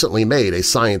 who had recently made a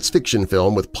science fiction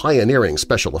film with pioneering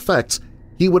special effects,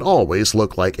 he would always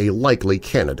look like a likely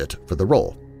candidate for the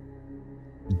role.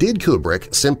 Did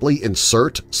Kubrick simply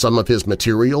insert some of his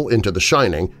material into The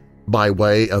Shining by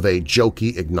way of a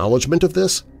jokey acknowledgement of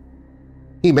this?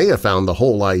 He may have found the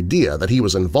whole idea that he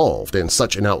was involved in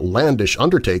such an outlandish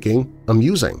undertaking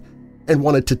amusing and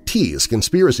wanted to tease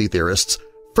conspiracy theorists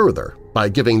further by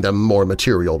giving them more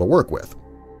material to work with.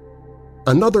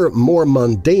 Another more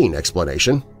mundane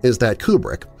explanation is that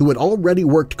Kubrick, who had already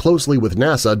worked closely with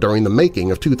NASA during the making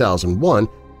of 2001,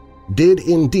 did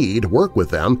indeed work with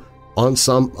them on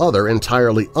some other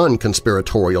entirely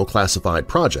unconspiratorial classified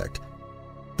project.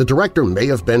 The director may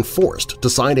have been forced to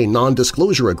sign a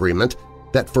non-disclosure agreement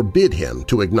that forbid him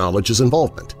to acknowledge his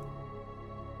involvement.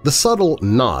 The subtle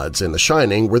nods in The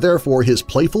Shining were therefore his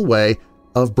playful way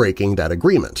of breaking that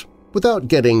agreement, without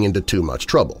getting into too much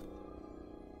trouble.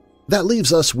 That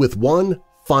leaves us with one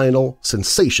final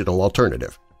sensational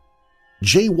alternative.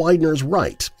 Jay Weidner's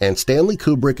right, and Stanley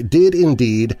Kubrick did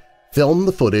indeed film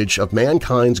the footage of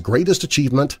mankind's greatest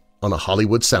achievement on a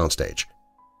Hollywood soundstage.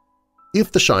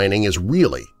 If The Shining is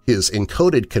really his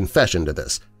encoded confession to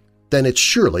this, then it's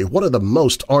surely one of the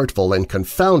most artful and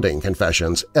confounding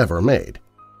confessions ever made.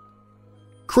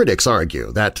 Critics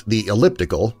argue that the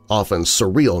elliptical, often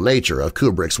surreal nature of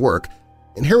Kubrick's work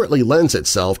inherently lends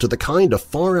itself to the kind of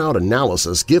far-out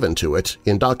analysis given to it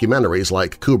in documentaries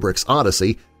like Kubrick's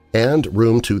Odyssey and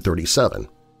Room 237.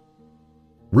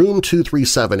 Room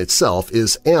 237 itself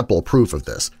is ample proof of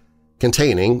this,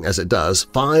 containing, as it does,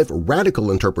 5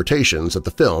 radical interpretations of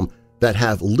the film that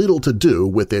have little to do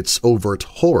with its overt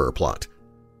horror plot.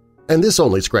 And this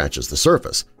only scratches the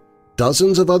surface.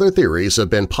 Dozens of other theories have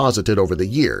been posited over the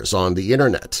years on the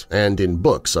internet and in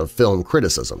books of film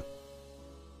criticism.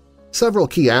 Several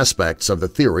key aspects of the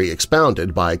theory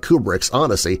expounded by Kubrick's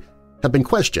Odyssey have been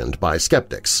questioned by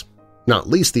skeptics, not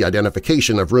least the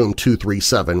identification of Room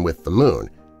 237 with the moon.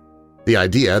 The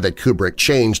idea that Kubrick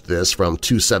changed this from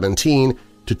 217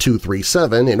 to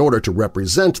 237 in order to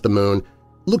represent the moon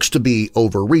looks to be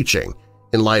overreaching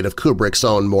in light of Kubrick's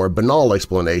own more banal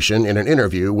explanation in an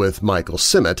interview with Michael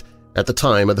Simmet at the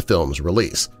time of the film's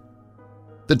release.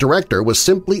 The director was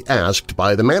simply asked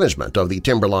by the management of the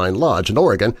Timberline Lodge in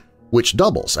Oregon, which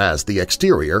doubles as the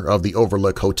exterior of the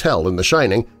Overlook Hotel in The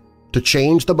Shining, to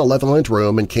change the malevolent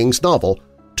room in King's novel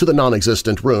to the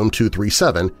non-existent Room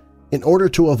 237 in order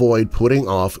to avoid putting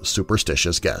off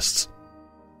superstitious guests.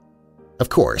 Of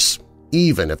course,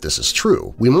 even if this is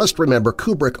true, we must remember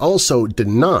Kubrick also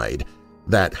denied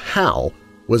that HAL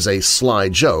was a sly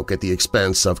joke at the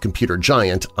expense of computer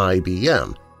giant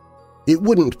IBM. It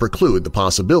wouldn't preclude the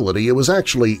possibility it was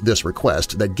actually this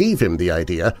request that gave him the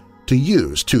idea to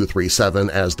use 237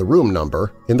 as the room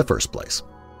number in the first place.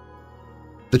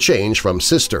 The change from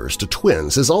sisters to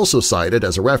twins is also cited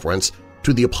as a reference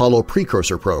to the Apollo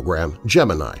precursor program,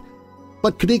 Gemini,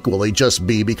 but could equally just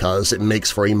be because it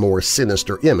makes for a more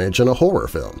sinister image in a horror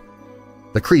film.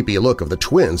 The creepy look of the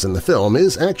twins in the film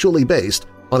is actually based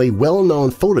on a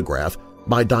well-known photograph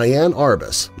by Diane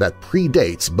Arbus that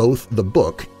predates both the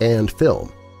book and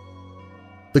film.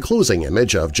 The closing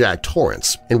image of Jack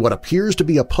Torrance in what appears to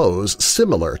be a pose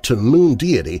similar to moon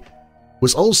deity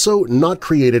was also not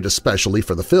created especially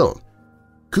for the film.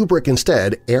 Kubrick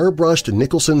instead airbrushed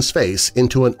Nicholson's face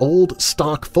into an old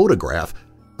stock photograph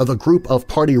of a group of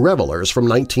party revelers from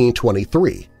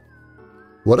 1923.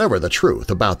 Whatever the truth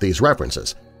about these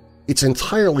references, it's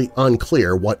entirely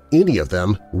unclear what any of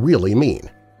them really mean.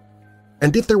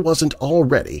 And if there wasn't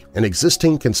already an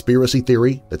existing conspiracy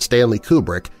theory that Stanley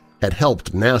Kubrick had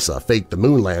helped NASA fake the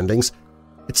moon landings,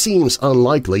 it seems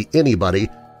unlikely anybody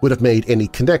would have made any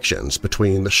connections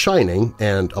between The Shining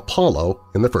and Apollo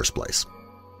in the first place.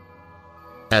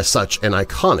 As such an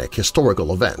iconic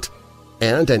historical event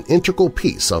and an integral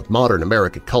piece of modern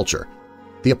American culture,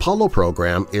 the Apollo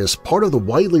program is part of the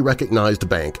widely recognized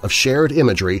bank of shared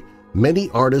imagery many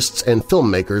artists and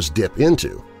filmmakers dip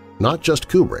into, not just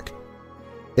Kubrick.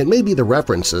 It may be the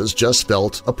references just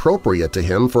felt appropriate to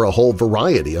him for a whole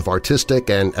variety of artistic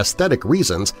and aesthetic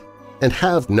reasons and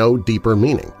have no deeper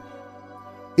meaning.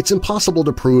 It's impossible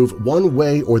to prove one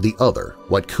way or the other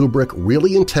what Kubrick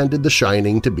really intended The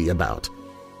Shining to be about –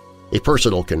 a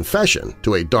personal confession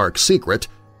to a dark secret,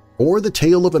 or the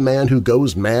tale of a man who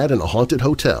goes mad in a haunted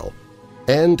hotel,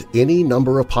 and any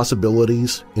number of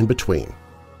possibilities in between.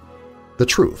 The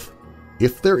truth,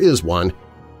 if there is one,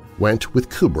 went with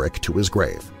Kubrick to his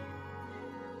grave.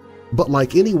 But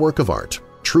like any work of art,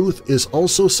 truth is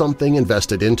also something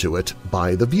invested into it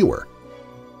by the viewer.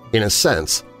 In a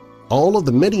sense, all of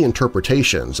the many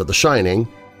interpretations of The Shining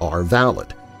are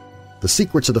valid, the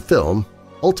secrets of the film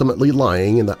ultimately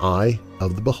lying in the eye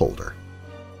of the beholder.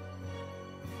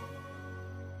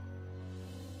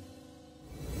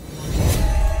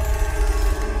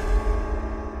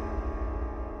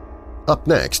 Up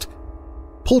next,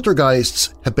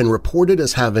 poltergeists have been reported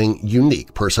as having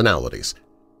unique personalities.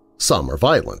 Some are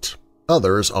violent,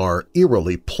 others are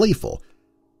eerily playful,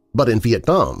 but in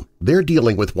Vietnam they're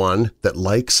dealing with one that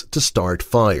likes to start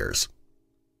fires.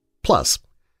 Plus,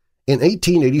 in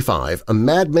 1885, a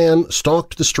madman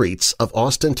stalked the streets of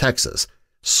Austin, Texas,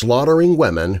 slaughtering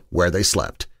women where they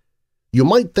slept. You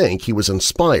might think he was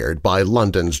inspired by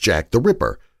London's Jack the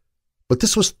Ripper, but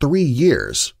this was 3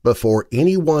 years before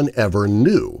anyone ever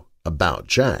knew about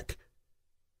Jack.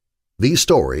 These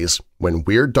stories when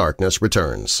Weird Darkness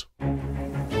returns.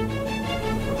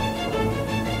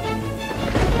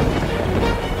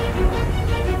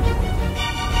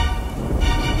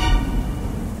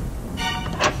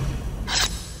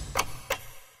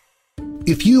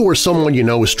 If you or someone you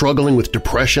know is struggling with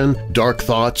depression, dark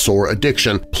thoughts, or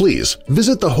addiction, please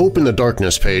visit the Hope in the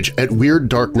Darkness page at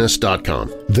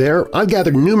WeirdDarkness.com. There, I've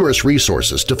gathered numerous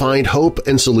resources to find hope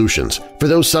and solutions. For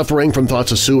those suffering from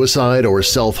thoughts of suicide or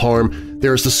self-harm,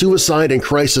 there's the Suicide and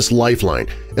Crisis Lifeline,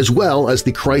 as well as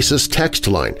the Crisis Text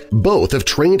Line. Both have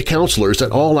trained counselors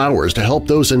at all hours to help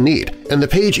those in need, and the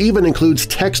page even includes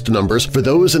text numbers for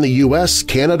those in the U.S.,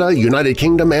 Canada, United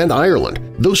Kingdom, and Ireland.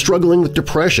 Those struggling with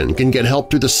depression can get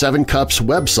help through the Seven Cups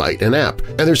website and app,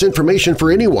 and there's information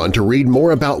for anyone to read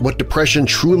more about what depression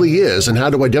truly is and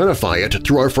how to identify it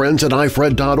through our friends at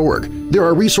ifred.org. There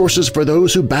are resources for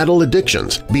those who battle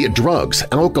addictions, be it drugs,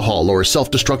 alcohol, or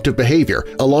self-destructive behavior,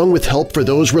 along with help for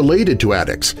those related to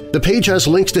addicts. The page has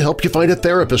links to help you find a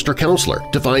therapist or counselor,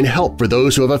 to find help for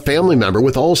those who have a family member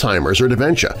with Alzheimer's or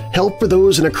dementia, help for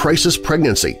those in a crisis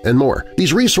pregnancy, and more.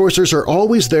 These resources are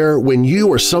always there when you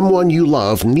or someone you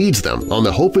love needs them on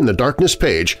the Hope in the Darkness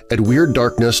page at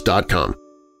WeirdDarkness.com.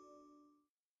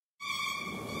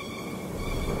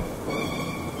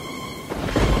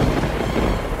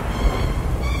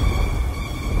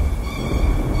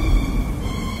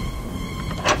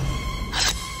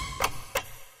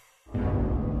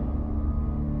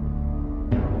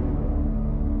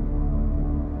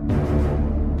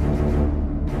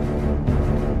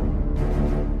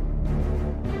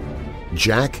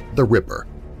 Jack the Ripper.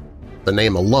 The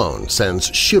name alone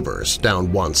sends shivers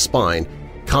down one's spine,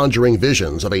 conjuring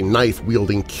visions of a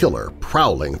knife-wielding killer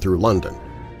prowling through London.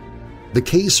 The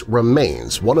case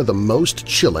remains one of the most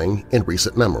chilling in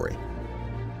recent memory.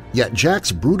 Yet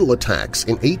Jack's brutal attacks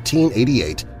in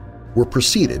 1888 were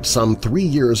preceded some 3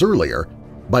 years earlier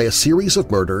by a series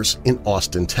of murders in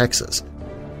Austin, Texas,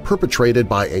 perpetrated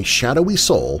by a shadowy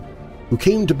soul who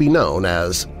came to be known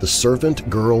as the Servant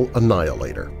Girl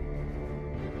Annihilator.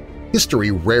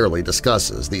 History rarely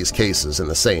discusses these cases in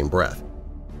the same breath,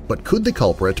 but could the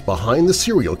culprit behind the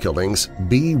serial killings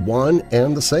be one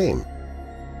and the same?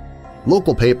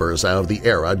 Local papers of the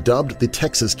era dubbed the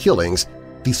Texas killings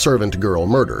the Servant Girl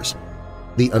Murders.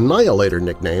 The Annihilator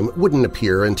nickname wouldn't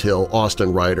appear until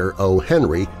Austin writer O.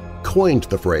 Henry coined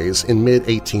the phrase in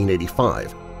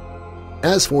mid-1885.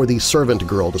 As for the Servant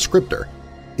Girl descriptor,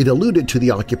 it alluded to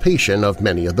the occupation of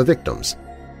many of the victims.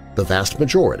 The vast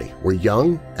majority were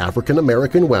young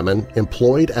African-American women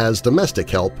employed as domestic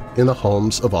help in the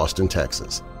homes of Austin,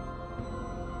 Texas.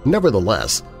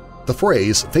 Nevertheless, the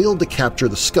phrase failed to capture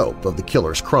the scope of the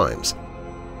killer's crimes.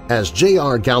 As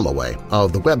J.R. Galloway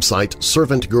of the website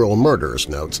Servant Girl Murders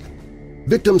notes,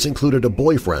 victims included a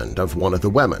boyfriend of one of the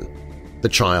women, the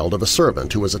child of a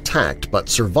servant who was attacked but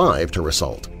survived her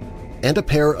assault, and a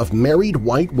pair of married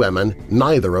white women,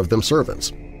 neither of them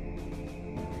servants.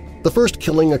 The first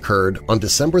killing occurred on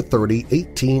December 30,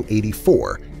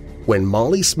 1884, when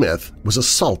Molly Smith was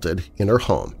assaulted in her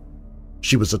home.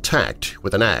 She was attacked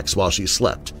with an axe while she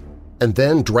slept, and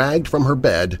then dragged from her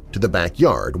bed to the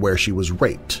backyard where she was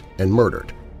raped and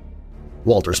murdered.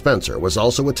 Walter Spencer was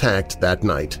also attacked that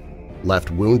night,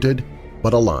 left wounded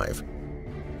but alive.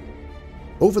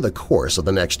 Over the course of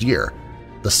the next year,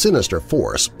 the sinister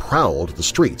force prowled the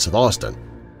streets of Austin,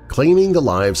 claiming the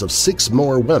lives of 6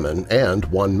 more women and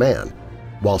 1 man,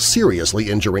 while seriously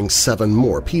injuring 7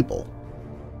 more people.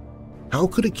 How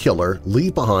could a killer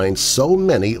leave behind so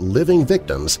many living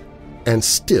victims and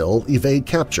still evade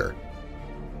capture?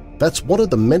 That's one of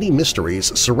the many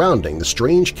mysteries surrounding the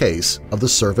strange case of the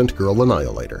Servant Girl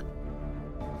Annihilator.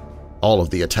 All of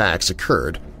the attacks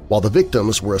occurred while the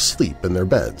victims were asleep in their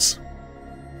beds.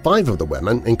 5 of the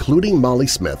women, including Molly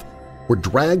Smith, were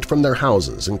dragged from their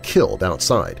houses and killed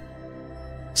outside.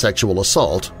 Sexual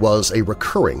assault was a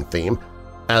recurring theme,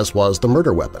 as was the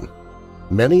murder weapon.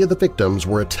 Many of the victims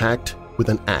were attacked with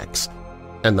an axe,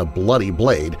 and the bloody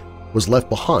blade was left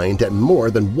behind at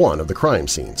more than one of the crime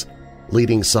scenes,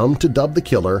 leading some to dub the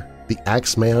killer the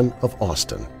Axeman of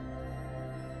Austin.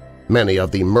 Many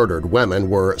of the murdered women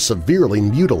were severely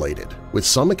mutilated, with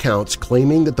some accounts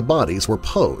claiming that the bodies were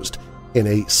posed in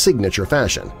a signature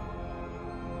fashion.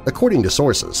 According to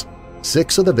sources,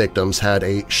 6 of the victims had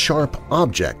a sharp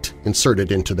object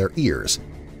inserted into their ears.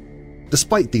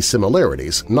 Despite these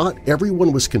similarities, not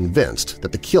everyone was convinced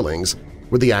that the killings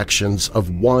were the actions of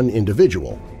one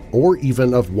individual or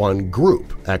even of one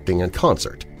group acting in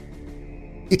concert.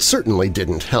 It certainly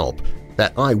didn't help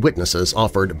that eyewitnesses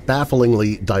offered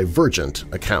bafflingly divergent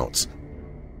accounts.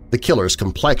 The killer's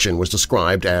complexion was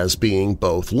described as being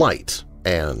both light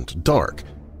and dark,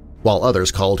 while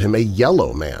others called him a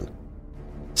yellow man.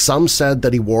 Some said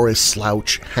that he wore a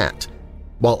slouch hat,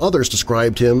 while others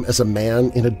described him as a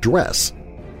man in a dress.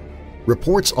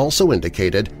 Reports also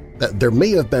indicated that there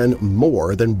may have been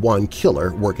more than one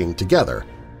killer working together,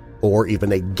 or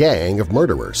even a gang of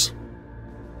murderers.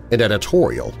 An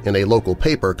editorial in a local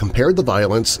paper compared the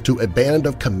violence to a band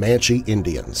of Comanche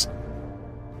Indians.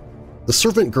 The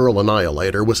Servant Girl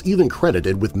Annihilator was even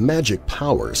credited with magic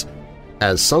powers,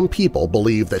 as some people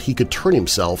believed that he could turn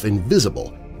himself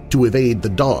invisible to evade the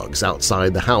dogs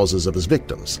outside the houses of his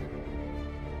victims.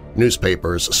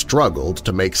 Newspapers struggled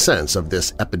to make sense of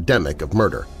this epidemic of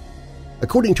murder.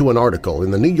 According to an article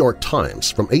in the New York Times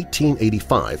from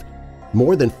 1885,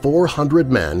 more than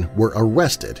 400 men were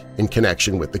arrested in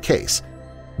connection with the case,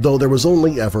 though there was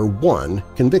only ever one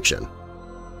conviction.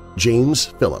 James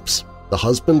Phillips, the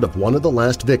husband of one of the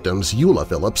last victims, Eula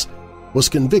Phillips, was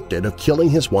convicted of killing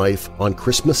his wife on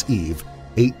Christmas Eve,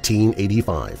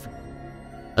 1885.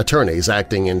 Attorneys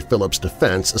acting in Phillips'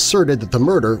 defense asserted that the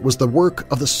murder was the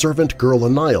work of the Servant Girl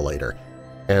Annihilator,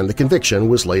 and the conviction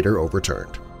was later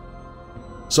overturned.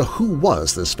 So who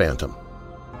was this phantom?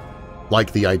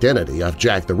 Like the identity of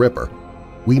Jack the Ripper,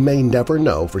 we may never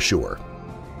know for sure.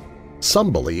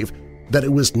 Some believe that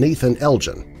it was Nathan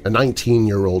Elgin, a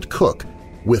 19-year-old cook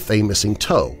with a missing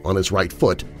toe on his right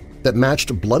foot that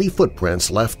matched bloody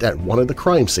footprints left at one of the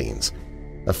crime scenes,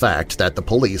 a fact that the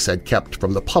police had kept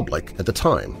from the public at the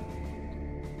time.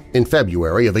 In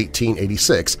February of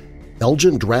 1886,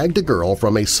 Elgin dragged a girl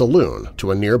from a saloon to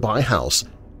a nearby house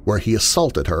where he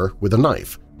assaulted her with a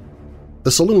knife.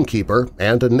 The saloon keeper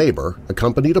and a neighbor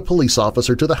accompanied a police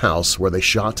officer to the house where they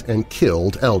shot and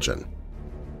killed Elgin.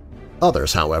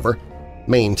 Others, however,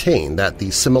 maintain that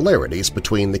the similarities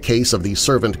between the case of the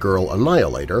Servant Girl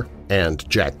Annihilator and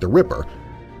Jack the Ripper,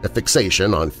 a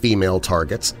fixation on female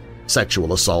targets,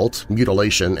 sexual assault,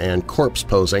 mutilation, and corpse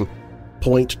posing,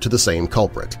 point to the same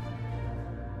culprit.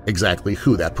 Exactly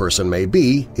who that person may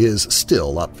be is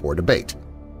still up for debate.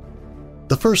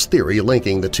 The first theory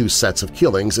linking the two sets of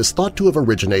killings is thought to have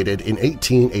originated in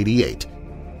 1888.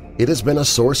 It has been a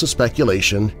source of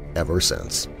speculation ever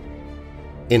since.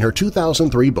 In her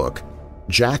 2003 book,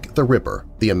 Jack the Ripper,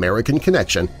 The American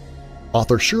Connection,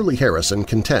 author Shirley Harrison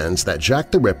contends that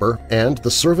Jack the Ripper and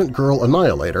the Servant Girl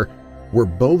Annihilator were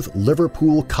both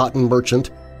Liverpool cotton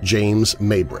merchant James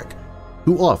Maybrick,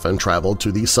 who often traveled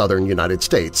to the southern United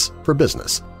States for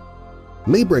business.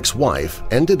 Maybrick's wife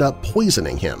ended up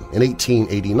poisoning him in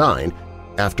 1889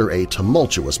 after a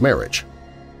tumultuous marriage.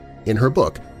 In her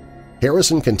book,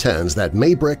 Harrison contends that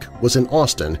Maybrick was in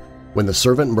Austin when the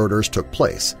servant murders took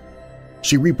place.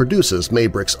 She reproduces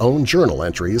Maybrick's own journal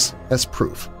entries as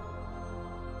proof.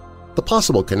 The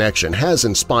possible connection has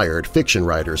inspired fiction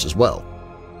writers as well.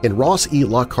 In Ross E.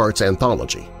 Lockhart's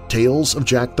anthology, Tales of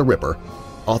Jack the Ripper,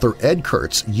 author Ed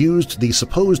Kurtz used the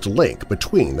supposed link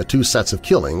between the two sets of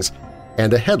killings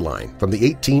and a headline from the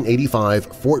 1885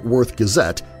 Fort Worth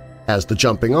Gazette as the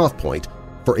jumping-off point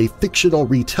for a fictional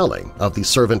retelling of the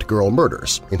servant girl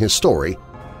murders in his story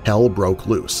Hell Broke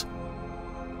Loose.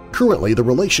 Currently, the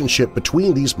relationship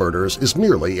between these murders is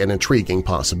merely an intriguing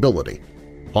possibility,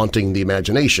 haunting the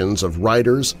imaginations of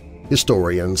writers,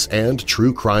 historians, and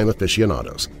true crime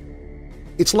aficionados.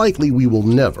 It's likely we will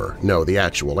never know the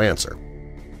actual answer.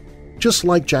 Just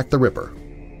like Jack the Ripper,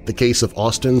 the case of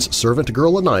Austin's servant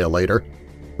girl annihilator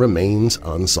remains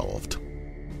unsolved.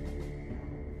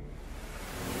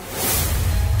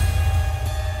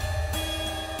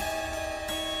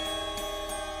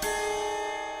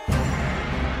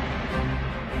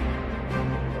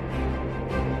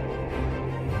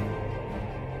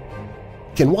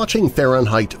 Can watching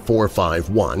Fahrenheit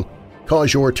 451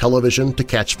 cause your television to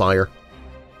catch fire?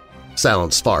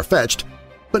 Sounds far-fetched,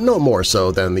 but no more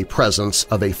so than the presence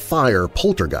of a fire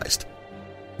poltergeist.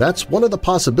 That's one of the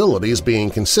possibilities being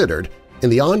considered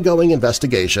in the ongoing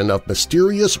investigation of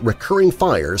mysterious recurring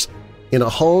fires in a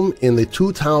home in the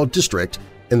Tu Thao district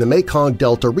in the Mekong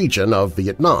Delta region of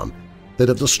Vietnam that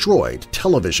have destroyed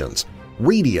televisions,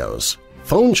 radios,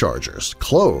 phone chargers,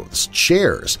 clothes,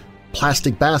 chairs,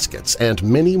 plastic baskets, and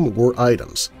many more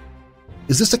items.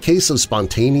 Is this a case of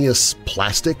spontaneous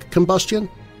plastic combustion?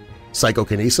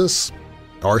 Psychokinesis?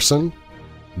 Arson?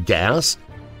 Gas?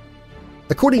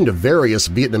 According to various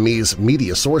Vietnamese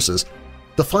media sources,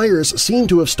 the fires seem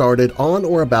to have started on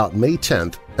or about May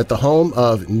 10th at the home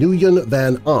of Nguyen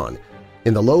Van An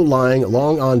in the low-lying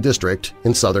Long An district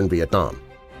in southern Vietnam.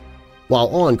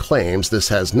 While An claims this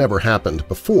has never happened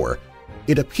before,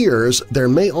 it appears there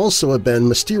may also have been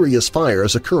mysterious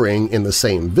fires occurring in the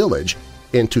same village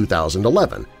in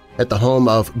 2011 at the home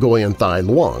of Nguyen Thai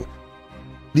Luong.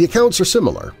 The accounts are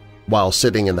similar. While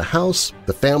sitting in the house,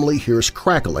 the family hears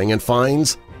crackling and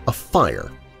finds a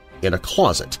fire in a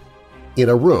closet, in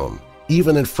a room,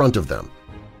 even in front of them.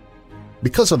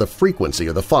 Because of the frequency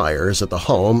of the fires at the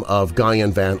home of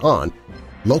Nguyen Van An,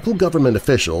 local government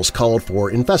officials called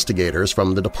for investigators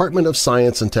from the Department of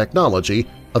Science and Technology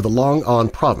of the Long An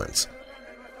province.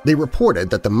 They reported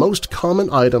that the most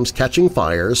common items catching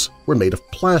fires were made of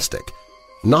plastic,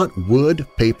 not wood,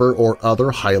 paper, or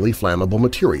other highly flammable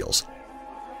materials.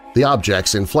 The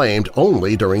objects inflamed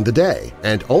only during the day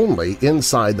and only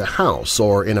inside the house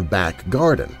or in a back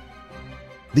garden.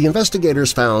 The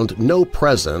investigators found no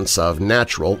presence of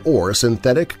natural or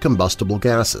synthetic combustible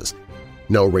gases,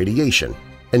 no radiation,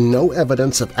 and no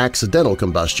evidence of accidental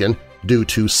combustion due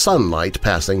to sunlight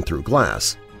passing through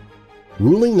glass.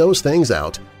 Ruling those things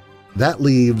out, that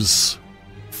leaves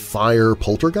fire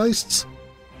poltergeists?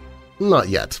 Not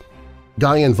yet.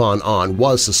 Nguyen Van An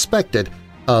was suspected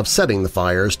of setting the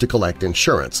fires to collect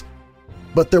insurance,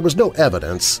 but there was no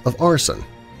evidence of arson.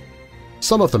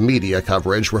 Some of the media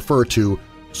coverage refer to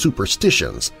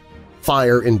superstitions,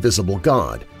 fire invisible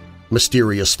god,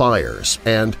 mysterious fires,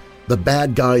 and the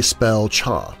bad guy spell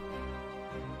Cha.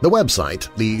 The website,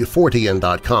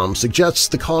 the40an.com, suggests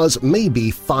the cause may be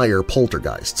fire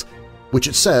poltergeists, which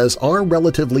it says are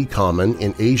relatively common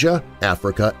in Asia,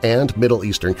 Africa, and Middle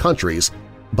Eastern countries,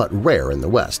 but rare in the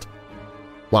West.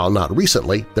 While not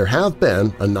recently, there have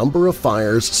been a number of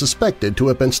fires suspected to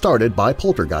have been started by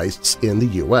poltergeists in the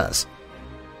U.S.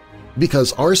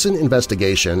 Because arson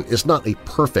investigation is not a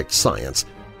perfect science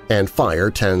and fire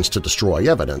tends to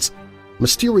destroy evidence,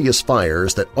 mysterious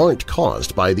fires that aren't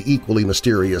caused by the equally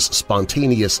mysterious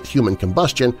spontaneous human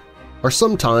combustion are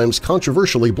sometimes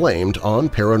controversially blamed on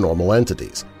paranormal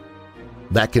entities.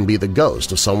 That can be the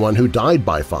ghost of someone who died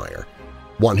by fire,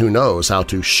 one who knows how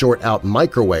to short out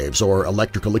microwaves or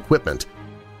electrical equipment,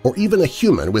 or even a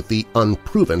human with the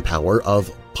unproven power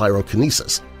of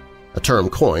pyrokinesis, a term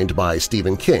coined by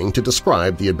Stephen King to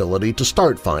describe the ability to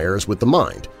start fires with the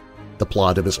mind, the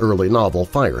plot of his early novel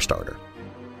Firestarter.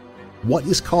 What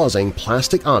is causing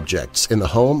plastic objects in the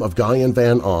home of Nguyen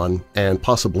Van An and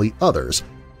possibly others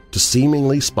to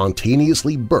seemingly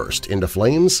spontaneously burst into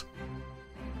flames?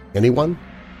 Anyone?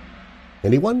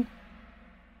 Anyone?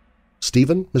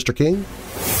 Stephen, Mr. King?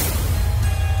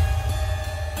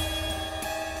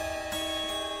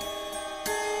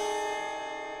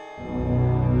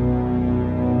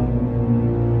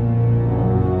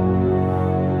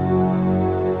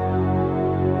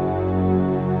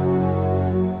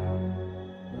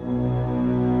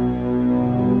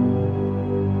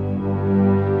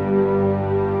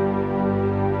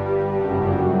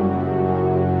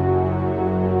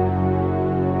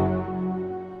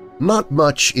 Not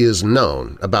much is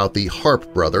known about the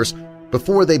Harpe brothers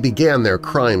before they began their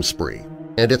crime spree,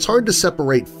 and it's hard to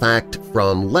separate fact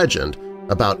from legend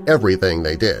about everything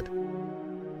they did.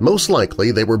 Most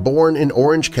likely they were born in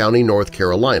Orange County, North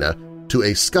Carolina, to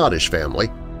a Scottish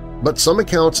family, but some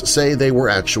accounts say they were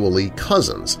actually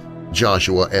cousins,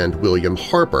 Joshua and William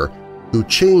Harper, who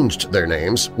changed their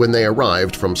names when they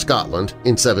arrived from Scotland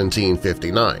in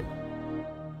 1759.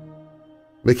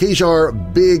 Micajar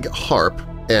Big Harpe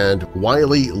and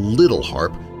Wiley Little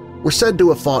Harpe were said to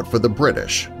have fought for the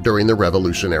British during the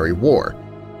Revolutionary War.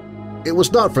 It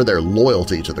was not for their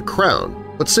loyalty to the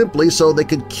crown, but simply so they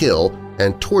could kill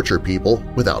and torture people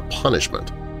without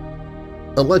punishment.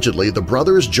 Allegedly, the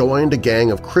brothers joined a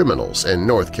gang of criminals in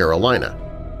North Carolina,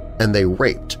 and they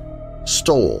raped,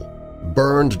 stole,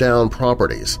 burned down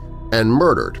properties, and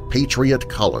murdered Patriot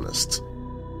colonists.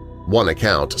 One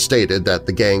account stated that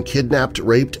the gang kidnapped,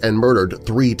 raped, and murdered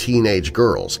 3 teenage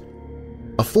girls.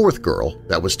 A 4th girl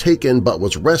that was taken but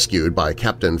was rescued by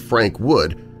Captain Frank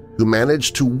Wood, who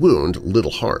managed to wound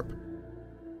Little Harpe.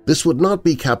 This would not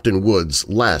be Captain Wood's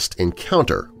last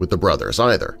encounter with the brothers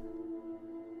either.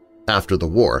 After the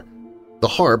war, the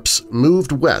Harpes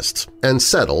moved west and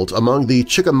settled among the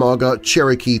Chickamauga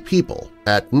Cherokee people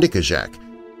at Nickajack,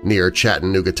 near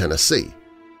Chattanooga, Tennessee.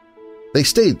 They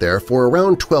stayed there for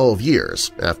around 12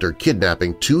 years after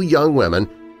kidnapping 2 young women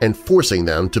and forcing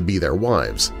them to be their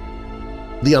wives.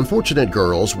 The unfortunate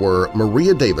girls were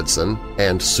Maria Davidson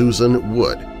and Susan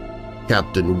Wood,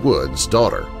 Captain Wood's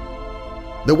daughter.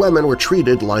 The women were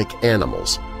treated like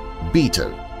animals,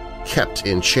 beaten, kept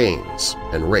in chains,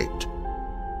 and raped.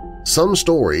 Some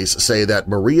stories say that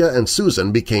Maria and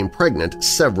Susan became pregnant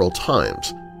several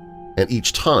times, and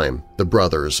each time the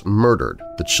brothers murdered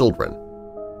the children.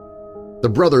 The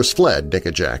brothers fled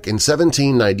Nickajack in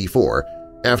 1794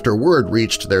 after word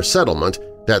reached their settlement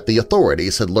that the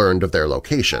authorities had learned of their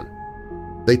location.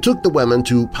 They took the women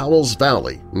to Powell's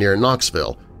Valley near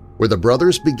Knoxville, where the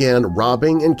brothers began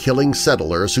robbing and killing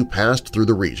settlers who passed through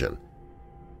the region.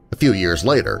 A few years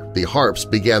later, the Harpes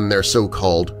began their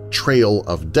so-called Trail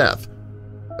of Death,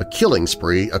 a killing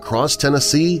spree across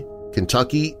Tennessee,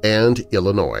 Kentucky, and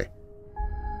Illinois.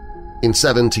 In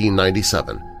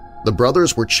 1797, the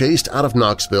brothers were chased out of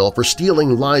Knoxville for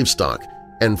stealing livestock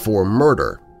and for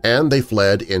murder, and they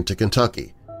fled into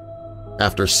Kentucky.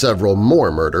 After several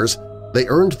more murders, they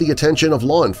earned the attention of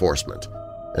law enforcement,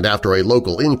 and after a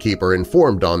local innkeeper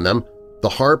informed on them, the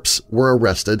Harpes were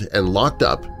arrested and locked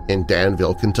up in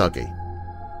Danville, Kentucky.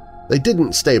 They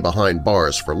didn't stay behind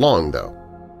bars for long, though.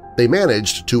 They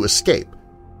managed to escape,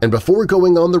 and before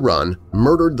going on the run,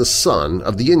 murdered the son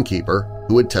of the innkeeper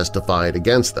who had testified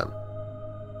against them.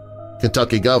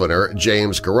 Kentucky Governor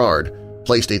James Garrard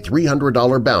placed a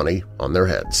 $300 bounty on their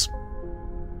heads.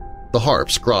 The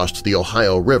Harpes crossed the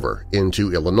Ohio River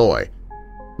into Illinois,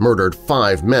 murdered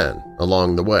 5 men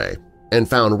along the way, and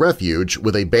found refuge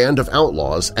with a band of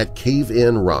outlaws at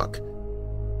Cave-In Rock.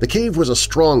 The cave was a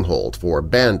stronghold for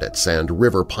bandits and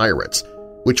river pirates,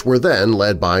 which were then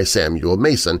led by Samuel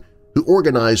Mason, who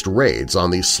organized raids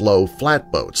on the slow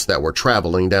flatboats that were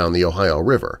traveling down the Ohio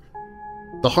River.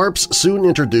 The Harpes soon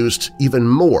introduced even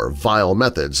more vile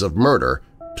methods of murder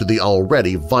to the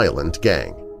already violent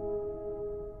gang.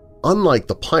 Unlike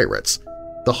the pirates,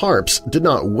 the Harpes did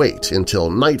not wait until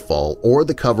nightfall or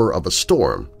the cover of a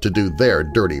storm to do their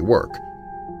dirty work.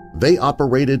 They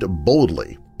operated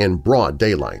boldly in broad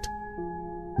daylight.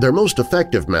 Their most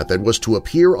effective method was to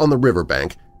appear on the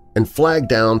riverbank and flag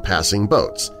down passing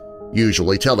boats,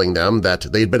 usually telling them that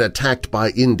they'd been attacked by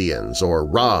Indians or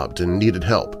robbed and needed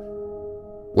help.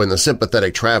 When the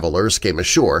sympathetic travelers came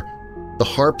ashore, the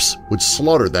Harpes would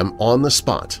slaughter them on the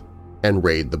spot and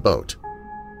raid the boat.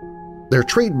 Their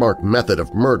trademark method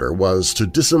of murder was to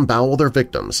disembowel their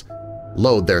victims,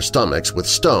 load their stomachs with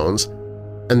stones,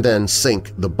 and then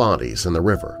sink the bodies in the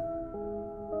river.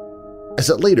 As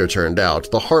it later turned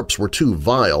out, the Harpes were too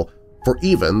vile for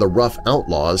even the rough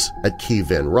outlaws at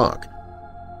Cave-In Rock.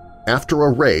 After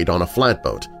a raid on a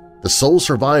flatboat, the sole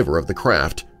survivor of the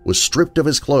craft was stripped of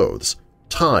his clothes,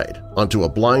 tied onto a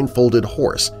blindfolded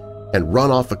horse, and run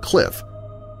off a cliff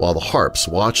while the Harpes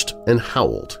watched and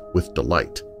howled with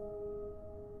delight.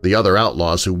 The other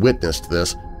outlaws who witnessed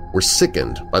this were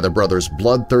sickened by the brothers'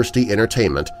 bloodthirsty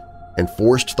entertainment and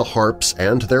forced the Harpes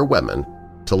and their women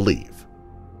to leave.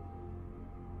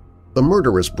 The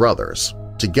murderous brothers,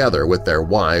 together with their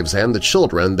wives and the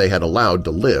children they had allowed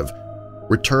to live,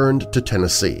 returned to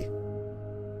Tennessee.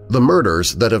 The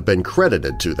murders that have been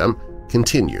credited to them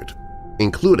continued,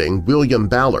 including William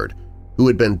Ballard, who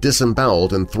had been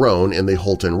disemboweled and thrown in the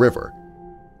Holton River,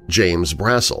 James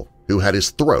Brassel, who had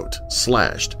his throat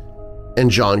slashed, and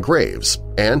John Graves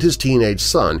and his teenage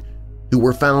son, who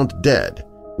were found dead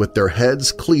with their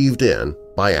heads cleaved in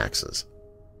by axes.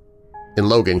 In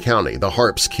Logan County, the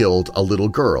Harpes killed a little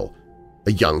girl,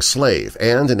 a young slave,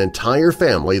 and an entire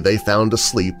family they found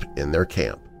asleep in their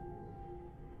camp.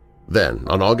 Then,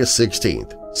 on August 16,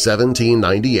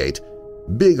 1798,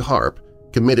 Big Harpe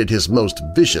committed his most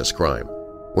vicious crime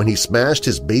when he smashed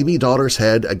his baby daughter's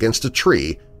head against a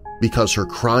tree because her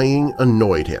crying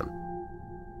annoyed him.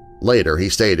 Later, he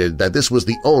stated that this was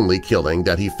the only killing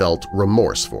that he felt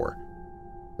remorse for.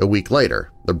 A week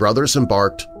later, the brothers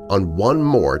embarked on one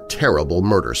more terrible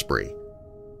murder spree.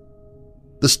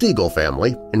 The Stiegel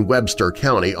family in Webster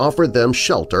County offered them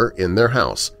shelter in their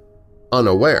house,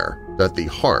 unaware that the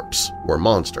Harpes were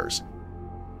monsters.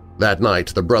 That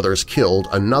night, the brothers killed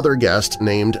another guest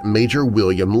named Major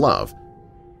William Love,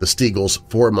 the Stiegel's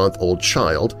 4-month-old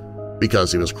child,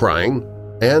 because he was crying,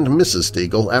 and Mrs.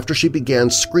 Stiegel after she began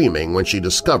screaming when she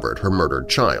discovered her murdered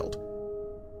child.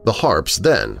 The Harpes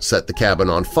then set the cabin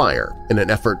on fire in an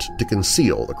effort to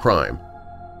conceal the crime.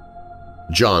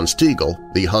 John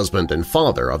Stiegel, the husband and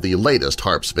father of the latest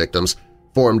Harpes victims,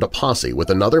 formed a posse with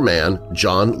another man,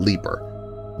 John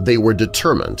Leeper. They were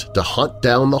determined to hunt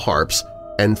down the Harpes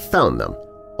and found them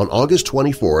on August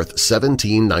 24,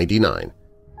 1799.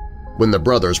 When the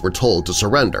brothers were told to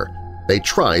surrender, they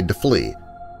tried to flee.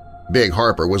 Big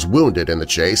Harpe was wounded in the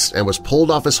chase and was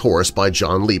pulled off his horse by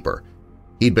John Leeper.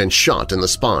 He'd been shot in the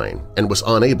spine and was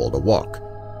unable to walk.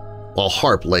 While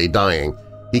Harpe lay dying,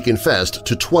 he confessed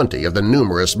to 20 of the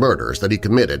numerous murders that he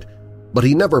committed, but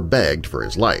he never begged for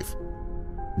his life.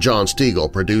 John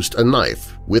Stiegel produced a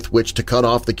knife with which to cut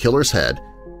off the killer's head,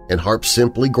 and Harpe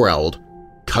simply growled,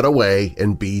 "Cut away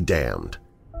and be damned."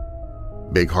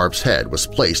 Big Harpe's head was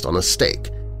placed on a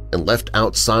stake and left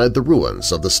outside the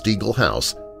ruins of the Stiegel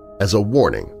house as a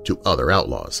warning to other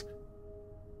outlaws.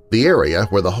 The area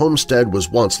where the homestead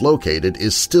was once located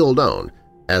is still known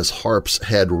as Harpe's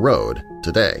Head Road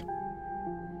today.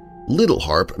 Little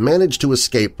Harpe managed to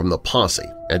escape from the posse,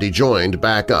 and he joined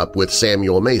back up with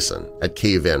Samuel Mason at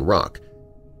Cave-In Rock.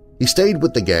 He stayed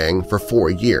with the gang for 4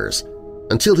 years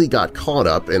until he got caught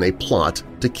up in a plot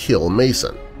to kill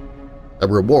Mason. A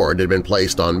reward had been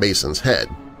placed on Mason's head,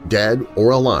 dead or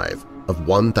alive, of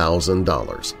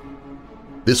 $1,000.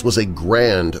 This was a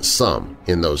grand sum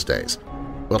in those days,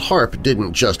 but Harpe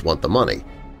didn't just want the money.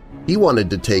 He wanted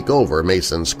to take over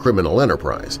Mason's criminal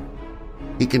enterprise.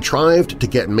 He contrived to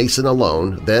get Mason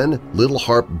alone, then Little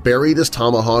Harpe buried his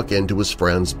tomahawk into his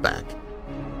friend's back.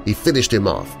 He finished him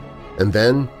off and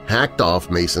then hacked off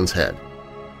Mason's head.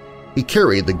 He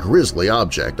carried the grisly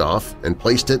object off and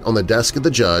placed it on the desk of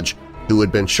the judge who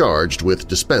had been charged with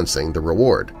dispensing the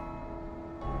reward.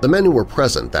 The men who were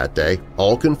present that day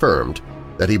all confirmed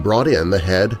that he brought in the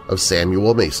head of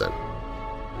Samuel Mason.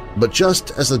 But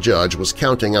just as the judge was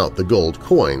counting out the gold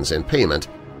coins in payment,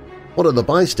 one of the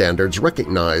bystanders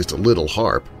recognized Little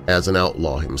Harpe as an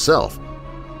outlaw himself.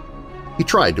 He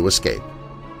tried to escape,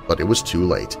 but it was too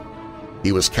late.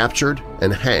 He was captured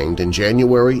and hanged in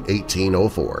January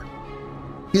 1804.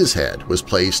 His head was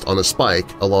placed on a spike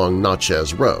along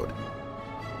Natchez Road.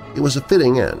 It was a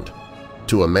fitting end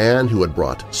to a man who had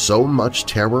brought so much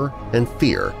terror and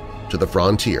fear to the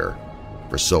frontier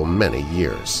for so many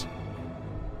years.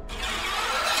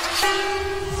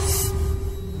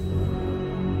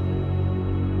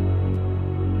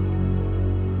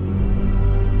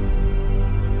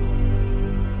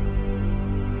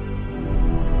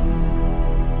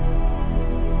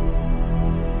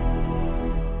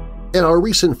 In our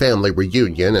recent family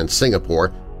reunion in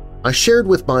Singapore, I shared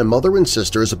with my mother and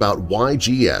sisters about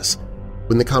YGS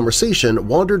when the conversation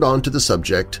wandered on to the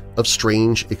subject of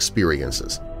strange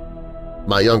experiences.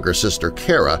 My younger sister,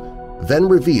 Cora, then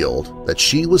revealed that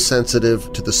she was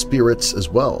sensitive to the spirits as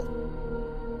well.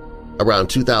 Around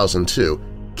 2002,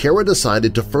 Cora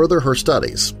decided to further her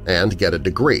studies and get a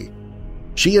degree.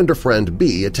 She and her friend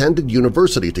B attended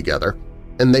university together,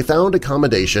 and they found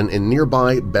accommodation in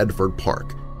nearby Bedford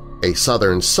Park, a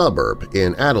southern suburb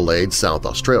in Adelaide, South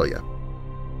Australia.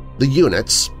 The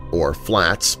units, or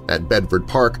flats, at Bedford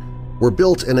Park were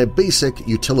built in a basic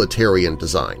utilitarian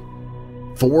design.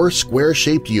 4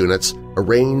 square-shaped units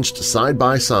arranged side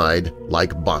by side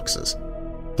like boxes,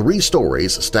 3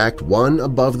 stories stacked one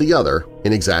above the other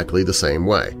in exactly the same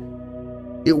way.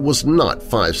 It was not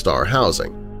 5-star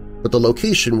housing, but the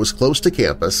location was close to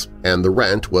campus and the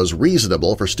rent was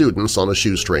reasonable for students on a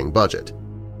shoestring budget.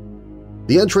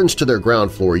 The entrance to their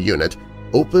ground floor unit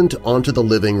opened onto the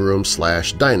living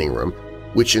room/dining room,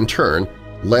 which in turn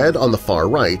led on the far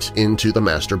right into the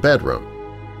master bedroom.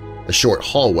 A short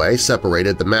hallway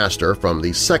separated the master from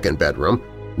the second bedroom,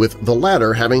 with the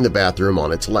latter having the bathroom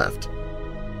on its left.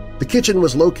 The kitchen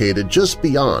was located just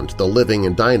beyond the living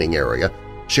and dining area,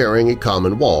 sharing a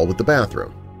common wall with the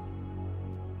bathroom.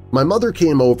 My mother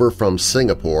came over from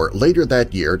Singapore later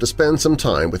that year to spend some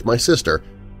time with my sister,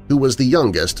 who was the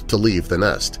youngest to leave the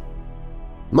nest.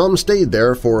 Mom stayed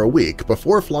there for a week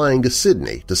before flying to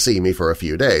Sydney to see me for a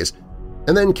few days,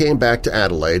 and then came back to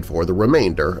Adelaide for the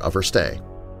remainder of her stay.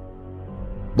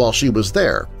 While she was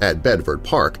there at Bedford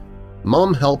Park,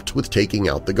 Mom helped with taking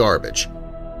out the garbage.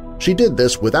 She did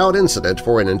this without incident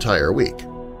for an entire week.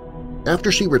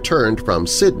 After she returned from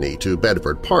Sydney to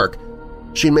Bedford Park,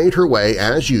 she made her way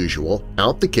as usual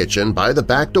out the kitchen by the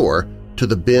back door to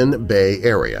the bin bay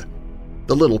area.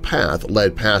 The little path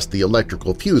led past the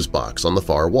electrical fuse box on the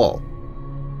far wall.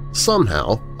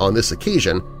 Somehow, on this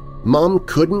occasion, Mom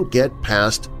couldn't get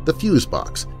past the fuse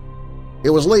box. It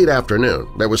was late afternoon,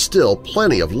 there was still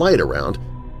plenty of light around.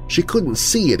 She couldn't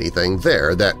see anything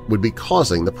there that would be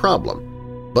causing the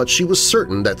problem, but she was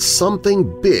certain that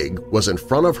something big was in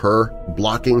front of her,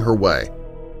 blocking her way.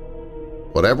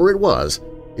 Whatever it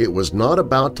was not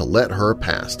about to let her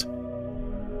past.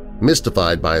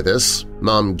 Mystified by this,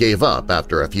 Mom gave up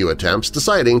after a few attempts,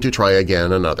 deciding to try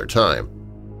again another time.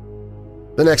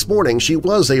 The next morning, she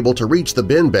was able to reach the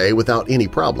bin bay without any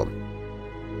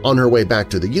problem. On her way back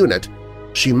to the unit,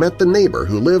 she met the neighbor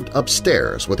who lived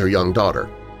upstairs with her young daughter.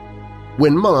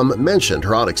 When Mom mentioned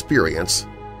her odd experience,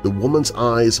 the woman's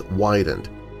eyes widened.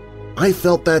 "I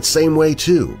felt that same way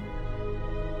too."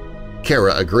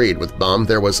 Cora agreed with Mom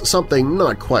there was something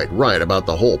not quite right about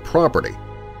the whole property,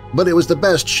 but it was the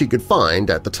best she could find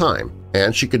at the time,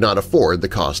 and she could not afford the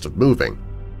cost of moving.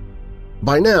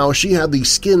 By now, she had the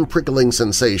skin-prickling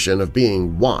sensation of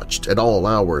being watched at all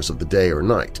hours of the day or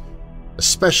night,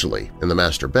 especially in the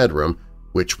master bedroom,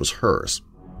 which was hers.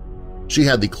 She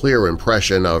had the clear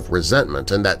impression of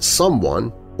resentment and that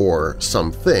someone or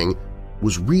something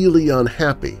was really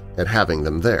unhappy at having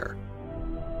them there.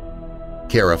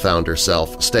 Cora found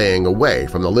herself staying away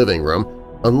from the living room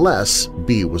unless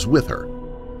Bea was with her.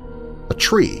 A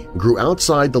tree grew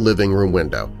outside the living room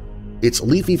window. Its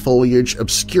leafy foliage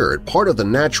obscured part of the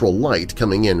natural light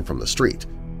coming in from the street.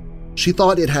 She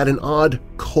thought it had an odd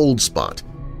cold spot.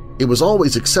 It was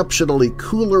always exceptionally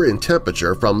cooler in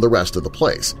temperature from the rest of the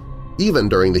place, even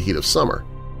during the heat of summer.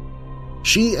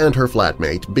 She and her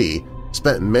flatmate, Bea,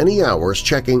 spent many hours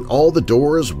checking all the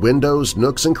doors, windows,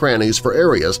 nooks, and crannies for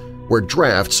areas where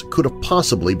drafts could have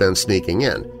possibly been sneaking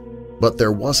in, but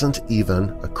there wasn't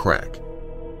even a crack.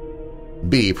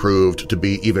 Bea proved to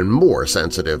be even more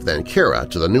sensitive than Cora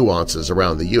to the nuances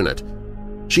around the unit.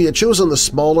 She had chosen the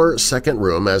smaller second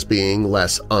room as being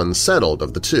less unsettled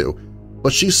of the two,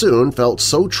 but she soon felt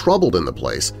so troubled in the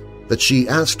place that she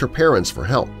asked her parents for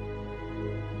help.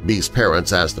 Bea's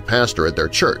parents asked the pastor at their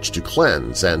church to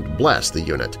cleanse and bless the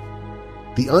unit.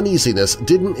 The uneasiness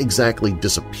didn't exactly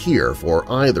disappear for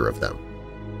either of them,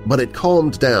 but it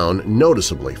calmed down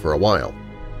noticeably for a while.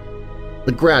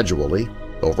 But gradually,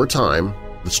 over time,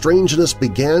 the strangeness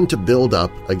began to build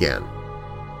up again.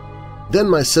 Then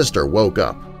my sister woke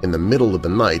up in the middle of the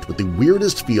night with the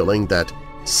weirdest feeling that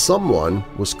someone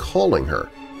was calling her.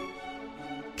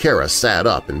 Cora sat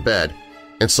up in bed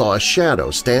and saw a shadow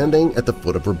standing at the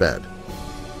foot of her bed.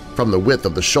 From the width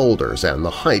of the shoulders and the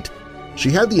height,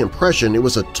 she had the impression it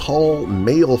was a tall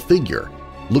male figure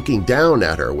looking down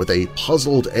at her with a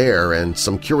puzzled air and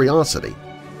some curiosity.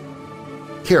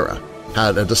 Cora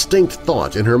had a distinct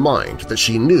thought in her mind that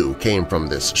she knew came from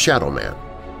this shadow man.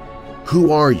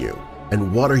 "Who are you,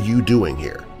 and what are you doing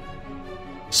here?"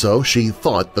 So she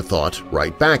thought the thought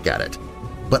right back at it,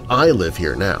 "But I live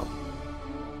here now."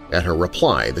 At her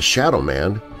reply, the shadow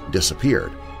man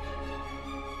disappeared.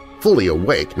 Fully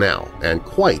awake now and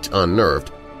quite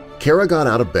unnerved, Cora got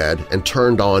out of bed and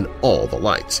turned on all the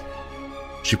lights.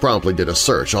 She promptly did a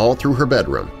search all through her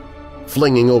bedroom,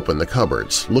 flinging open the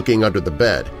cupboards, looking under the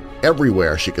bed,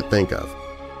 everywhere she could think of,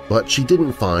 but she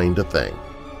didn't find a thing.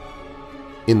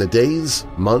 In the days,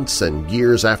 months, and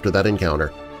years after that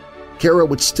encounter, Cora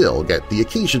would still get the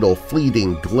occasional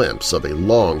fleeting glimpse of a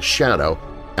long shadow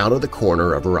out of the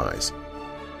corner of her eyes.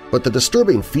 But the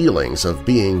disturbing feelings of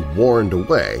being warned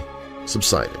away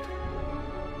subsided.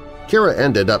 Cora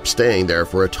ended up staying there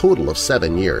for a total of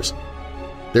 7 years.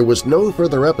 There was no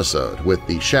further episode with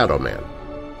the Shadow Man.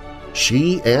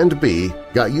 She and Bea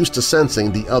got used to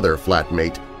sensing the other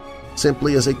flatmate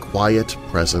simply as a quiet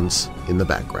presence in the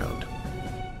background.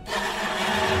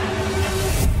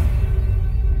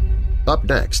 Up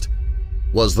next,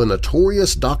 was the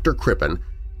notorious Dr. Crippen,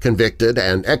 convicted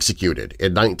and executed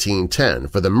in 1910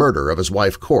 for the murder of his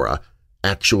wife Cora,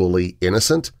 actually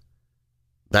innocent?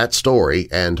 That story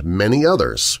and many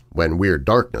others when Weird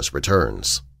Darkness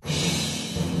returns.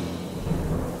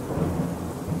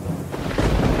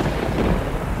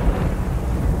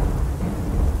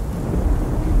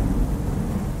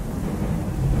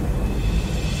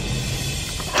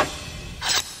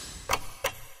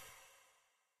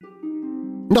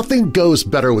 Nothing goes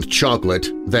better with chocolate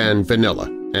than vanilla,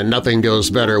 and nothing goes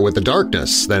better with the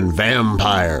darkness than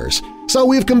vampires. So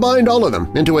we've combined all of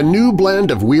them into a new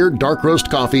blend of weird dark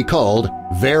roast coffee called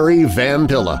Very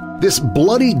Vampilla. This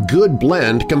bloody good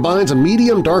blend combines a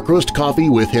medium dark roast coffee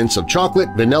with hints of chocolate,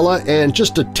 vanilla, and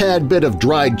just a tad bit of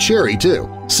dried cherry, too.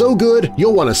 So good,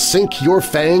 you'll want to sink your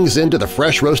fangs into the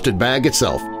fresh roasted bag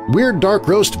itself. Weird Dark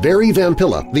Roast Very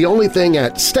Vampilla, the only thing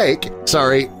at stake –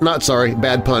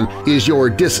 bad pun – is your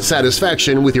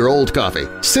dissatisfaction with your old coffee.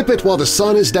 Sip it while the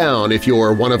sun is down if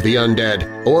you're one of the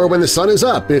undead, or when the sun is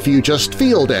up if you just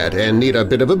feel dead and need a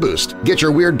bit of a boost. Get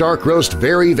your Weird Dark Roast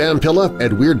Very Vampilla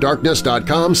at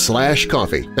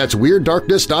WeirdDarkness.com/coffee. That's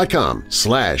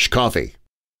WeirdDarkness.com/coffee.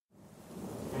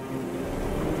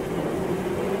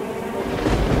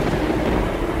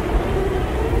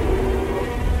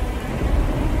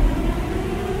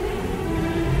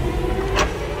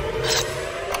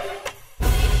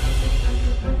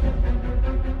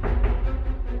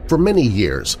 For many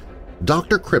years,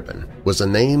 Dr. Crippen was a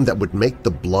name that would make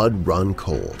the blood run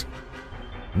cold.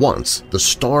 Once the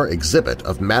star exhibit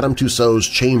of Madame Tussauds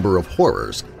Chamber of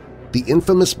Horrors, the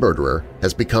infamous murderer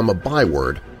has become a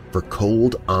byword for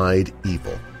cold-eyed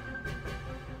evil.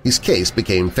 His case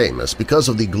became famous because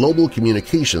of the global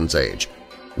communications age,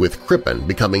 with Crippen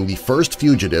becoming the first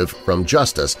fugitive from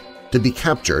justice to be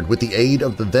captured with the aid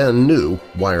of the then-new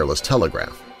wireless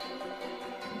telegraph.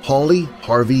 Hawley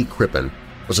Harvey Crippen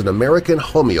was an American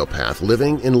homeopath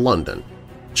living in London,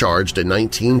 charged in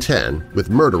 1910 with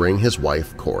murdering his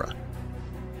wife Cora.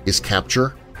 His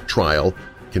capture, trial,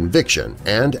 conviction,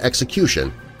 and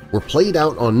execution were played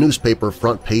out on newspaper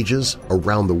front pages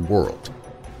around the world.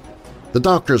 The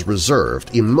doctor's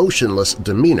reserved, emotionless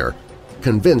demeanor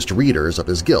convinced readers of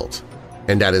his guilt,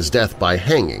 and at his death by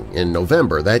hanging in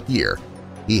November that year,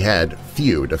 he had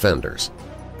few defenders.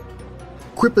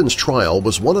 Crippen's trial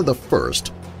was one of the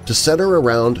first to center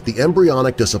around the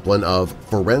embryonic discipline of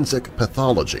forensic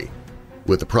pathology,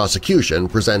 with the prosecution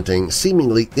presenting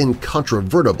seemingly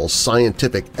incontrovertible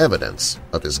scientific evidence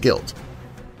of his guilt.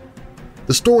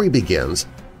 The story begins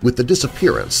with the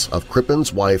disappearance of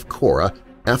Crippen's wife Cora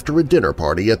after a dinner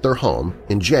party at their home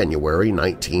in January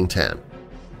 1910.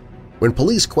 When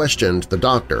police questioned the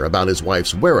doctor about his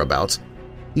wife's whereabouts,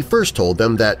 he first told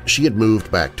them that she had moved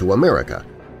back to America,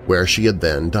 where she had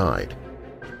then died.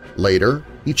 Later,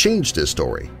 he changed his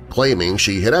story, claiming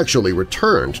she had actually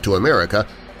returned to America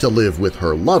to live with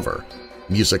her lover,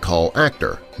 music hall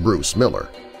actor Bruce Miller.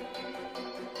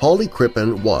 Hawley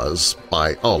Crippen was,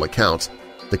 by all accounts,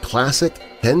 the classic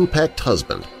henpecked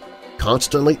husband,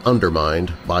 constantly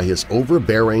undermined by his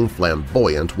overbearing,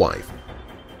 flamboyant wife.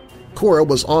 Cora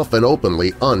was often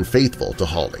openly unfaithful to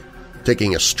Hawley,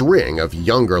 taking a string of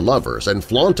younger lovers and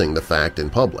flaunting the fact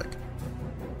in public.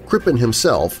 Crippen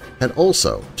himself had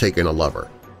also taken a lover,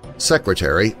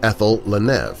 Secretary Ethel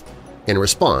Leneve, in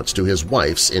response to his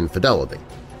wife's infidelity.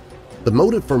 The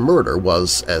motive for murder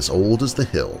was as old as the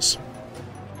hills.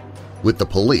 With the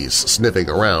police sniffing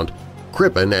around,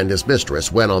 Crippen and his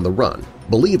mistress went on the run,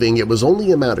 believing it was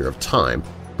only a matter of time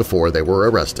before they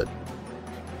were arrested.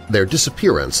 Their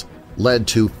disappearance led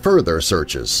to further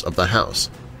searches of the house,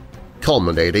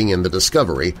 culminating in the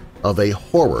discovery of a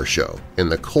horror show in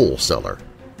the coal cellar,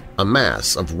 a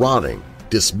mass of rotting,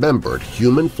 dismembered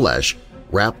human flesh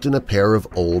wrapped in a pair of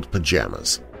old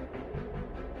pajamas.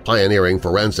 Pioneering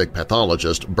forensic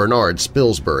pathologist Bernard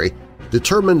Spilsbury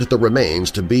determined the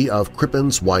remains to be of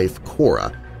Crippen's wife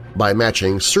Cora by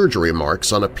matching surgery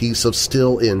marks on a piece of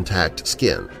still intact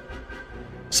skin.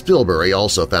 Spilsbury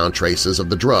also found traces of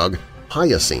the drug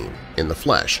hyoscine in the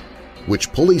flesh,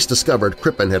 which police discovered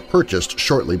Crippen had purchased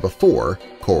shortly before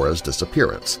Cora's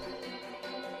disappearance.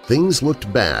 Things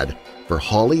looked bad for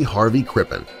Hawley Harvey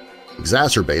Crippen,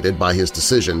 exacerbated by his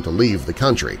decision to leave the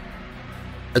country.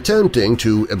 Attempting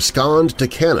to abscond to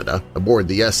Canada aboard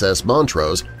the SS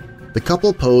Montrose, the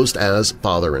couple posed as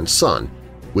father and son,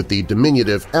 with the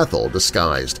diminutive Ethel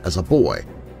disguised as a boy.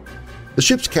 The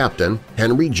ship's captain,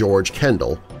 Henry George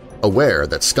Kendall, aware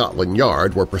that Scotland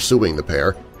Yard were pursuing the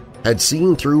pair, had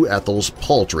seen through Ethel's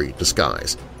paltry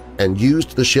disguise and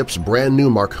used the ship's brand-new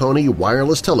Marconi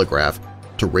wireless telegraph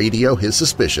to radio his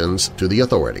suspicions to the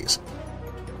authorities.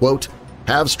 Quote,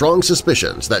 "Have strong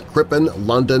suspicions that Crippen,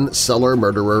 London cellar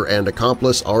murderer and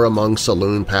accomplice are among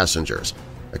saloon passengers.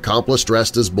 accomplice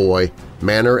dressed as boy,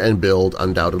 manner and build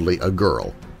undoubtedly a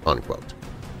girl," unquote.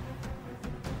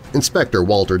 Inspector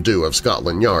Walter Dew of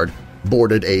Scotland Yard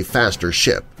boarded a faster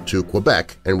ship to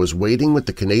Quebec and was waiting with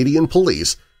the Canadian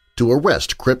police to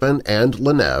arrest Crippen and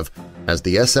Leneve as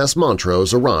the SS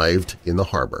Montrose arrived in the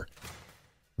harbor.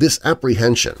 This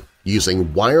apprehension,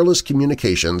 using wireless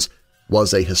communications,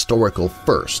 was a historical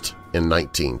first in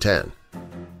 1910.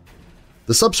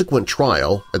 The subsequent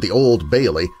trial at the Old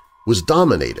Bailey was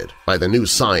dominated by the new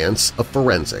science of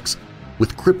forensics,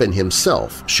 with Crippen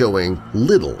himself showing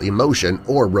little emotion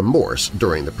or remorse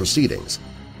during the proceedings.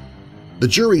 The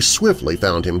jury swiftly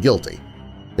found him guilty,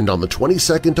 and on the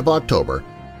 22nd of October,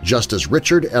 Justice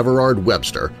Richard Everard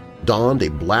Webster donned a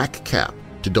black cap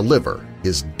to deliver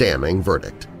his damning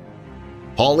verdict.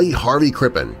 "Hawley Harvey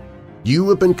Crippen, you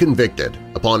have been convicted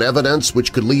upon evidence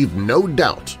which could leave no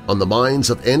doubt on the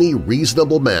minds of any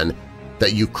reasonable men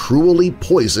that you cruelly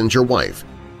poisoned your wife,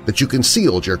 that you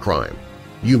concealed your crime,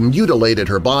 you mutilated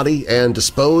her body and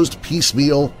disposed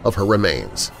piecemeal of her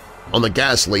remains. On the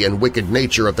ghastly and wicked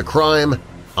nature of the crime,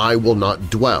 I will not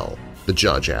dwell," the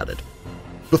judge added,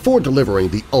 before delivering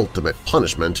the ultimate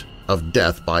punishment of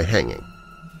death by hanging.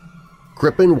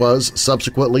 Crippen was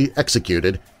subsequently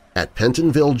executed at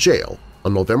Pentonville Jail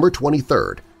on November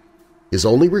 23rd, his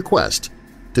only request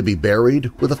to be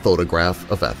buried with a photograph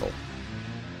of Ethel.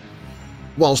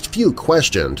 Whilst few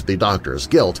questioned the doctor's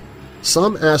guilt,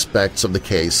 some aspects of the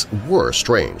case were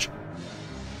strange.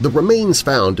 The remains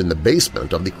found in the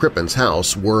basement of the Crippen's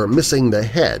house were missing the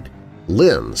head,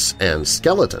 limbs, and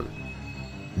skeleton.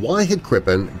 Why had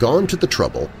Crippen gone to the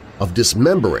trouble of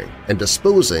dismembering and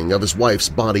disposing of his wife's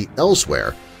body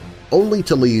elsewhere, only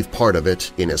to leave part of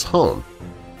it in his home?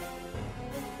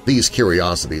 These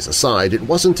curiosities aside, it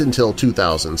wasn't until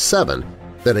 2007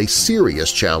 that a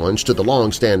serious challenge to the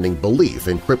long-standing belief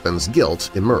in Crippen's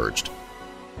guilt emerged.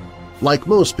 Like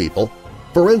most people,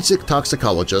 forensic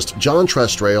toxicologist John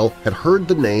Trestrail had heard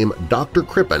the name Dr.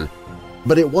 Crippen,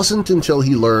 but it wasn't until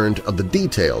he learned of the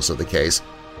details of the case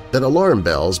that alarm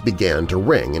bells began to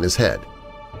ring in his head.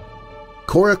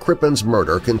 Cora Crippen's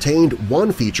murder contained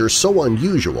one feature so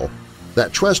unusual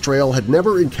that Trestrail had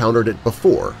never encountered it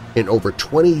before in over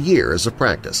 20 years of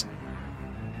practice.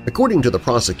 According to the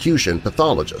prosecution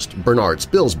pathologist Bernard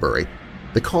Spilsbury,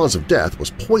 the cause of death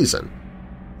was poison,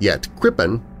 yet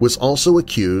Crippen was also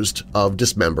accused of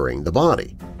dismembering the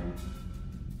body.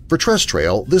 For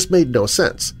Trestrail, this made no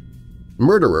sense.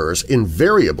 Murderers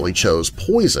invariably chose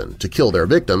poison to kill their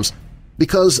victims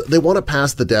because they want to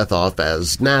pass the death off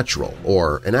as natural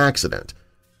or an accident.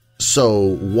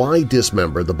 So why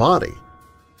dismember the body?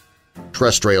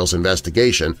 Trestrail's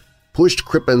investigation pushed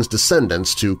Crippen's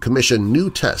descendants to commission new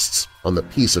tests on the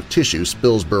piece of tissue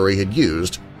Spilsbury had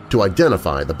used to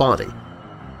identify the body.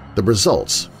 The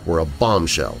results were a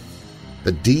bombshell.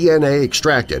 The DNA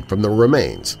extracted from the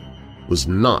remains was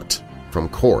not from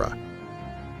Cora.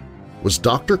 Was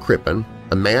Dr. Crippen,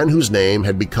 a man whose name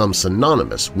had become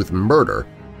synonymous with murder,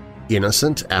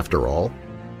 innocent after all?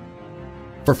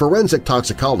 For forensic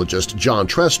toxicologist John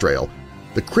Trestrail,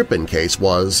 the Crippen case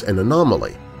was an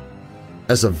anomaly.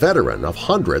 As a veteran of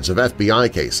hundreds of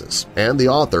FBI cases and the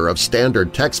author of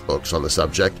standard textbooks on the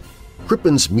subject,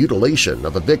 Crippen's mutilation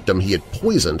of a victim he had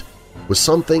poisoned was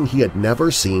something he had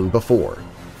never seen before.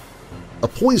 A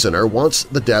poisoner wants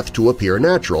the death to appear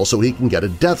natural so he can get a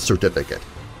death certificate.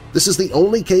 This is the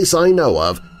only case I know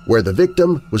of where the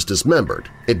victim was dismembered.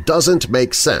 It doesn't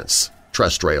make sense,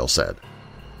 Trestrail said.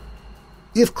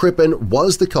 If Crippen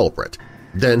was the culprit,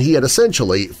 then he had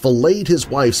essentially filleted his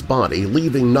wife's body,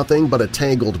 leaving nothing but a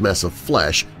tangled mess of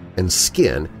flesh and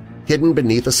skin hidden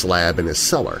beneath a slab in his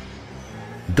cellar.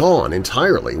 Gone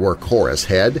entirely were Cora's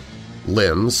head,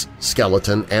 limbs,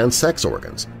 skeleton, and sex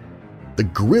organs. The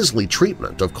grisly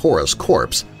treatment of Cora's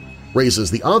corpse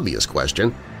raises the obvious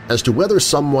question as to whether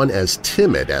someone as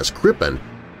timid as Crippen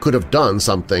could have done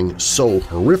something so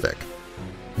horrific.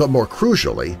 But more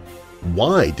crucially,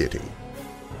 why did he?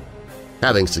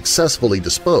 Having successfully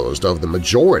disposed of the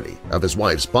majority of his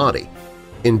wife's body,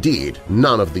 indeed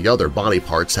none of the other body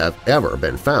parts have ever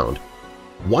been found,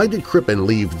 why did Crippen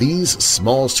leave these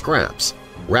small scraps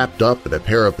wrapped up in a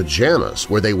pair of pajamas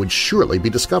where they would surely be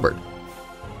discovered?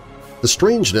 The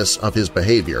strangeness of his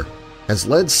behavior has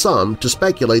led some to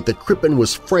speculate that Crippen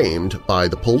was framed by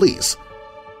the police,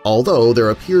 although there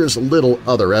appears little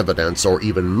other evidence or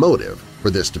even motive for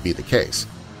this to be the case.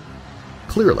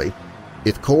 Clearly,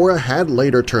 if Cora had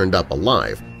later turned up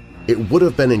alive, it would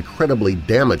have been incredibly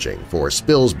damaging for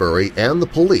Spilsbury and the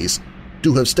police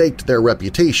to have staked their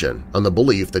reputation on the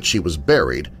belief that she was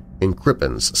buried in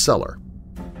Crippen's cellar.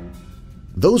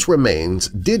 those remains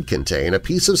did contain a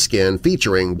piece of skin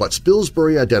featuring what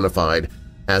Spilsbury identified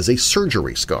as a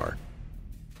surgery scar.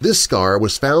 This scar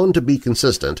was found to be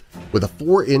consistent with a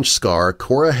 4-inch scar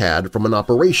Cora had from an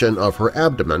operation of her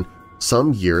abdomen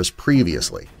some years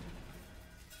previously.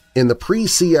 In the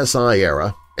pre-CSI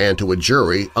era, and to a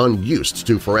jury unused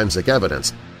to forensic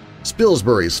evidence,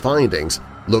 Spilsbury's findings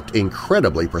looked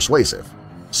incredibly persuasive,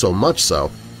 so much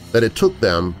so that it took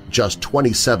them just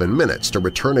 27 minutes to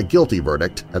return a guilty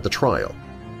verdict at the trial.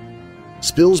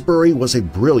 Spilsbury was a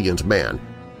brilliant man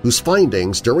whose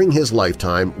findings during his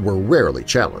lifetime were rarely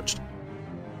challenged.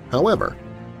 However,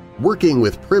 working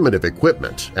with primitive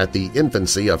equipment at the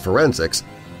infancy of forensics,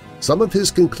 some of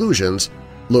his conclusions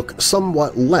look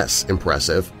somewhat less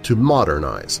impressive to modern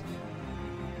eyes.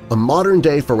 A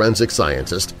modern-day forensic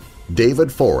scientist, David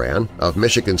Foran of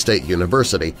Michigan State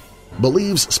University,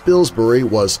 believes Spilsbury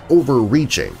was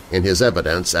overreaching in his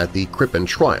evidence at the Crippen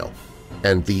trial,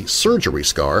 and the surgery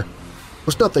scar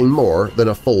was nothing more than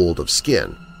a fold of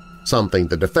skin, something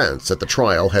the defense at the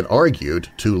trial had argued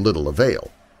to little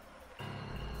avail.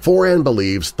 Foran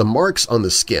believes the marks on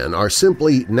the skin are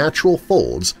simply natural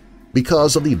folds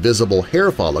because of the visible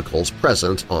hair follicles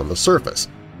present on the surface,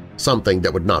 something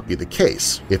that would not be the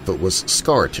case if it was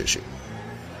scar tissue.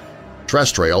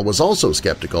 Trestrail was also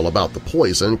skeptical about the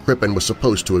poison Crippen was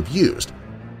supposed to have used,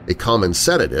 a common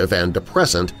sedative and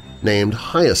depressant named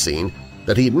hyoscine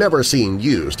that he'd never seen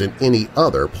used in any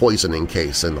other poisoning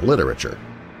case in the literature.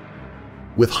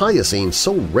 With hyoscine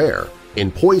so rare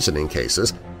in poisoning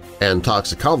cases and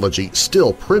toxicology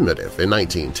still primitive in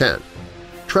 1910,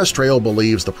 Trestrail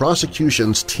believes the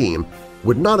prosecution's team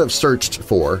would not have searched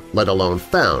for, let alone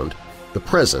found, the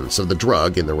presence of the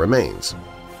drug in the remains.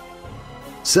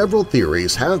 Several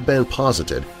theories have been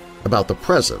posited about the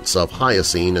presence of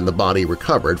hyoscine in the body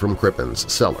recovered from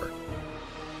Crippen's cellar.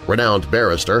 Renowned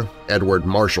barrister Edward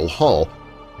Marshall Hall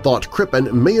thought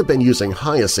Crippen may have been using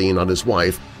hyoscine on his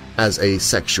wife as a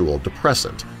sexual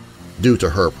depressant due to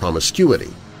her promiscuity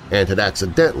and had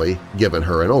accidentally given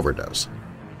her an overdose.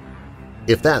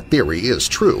 If that theory is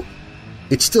true,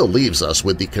 it still leaves us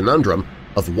with the conundrum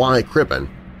of why Crippen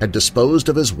had disposed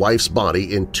of his wife's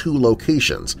body in 2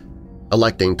 locations,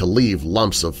 electing to leave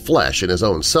lumps of flesh in his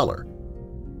own cellar.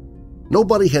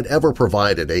 Nobody had ever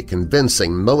provided a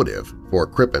convincing motive for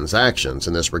Crippen's actions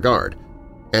in this regard,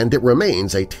 and it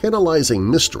remains a tantalizing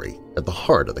mystery at the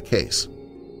heart of the case.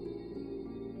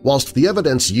 Whilst the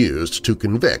evidence used to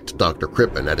convict Dr.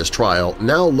 Crippen at his trial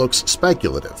now looks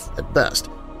speculative at best,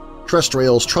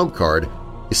 Trestrail's trump card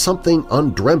is something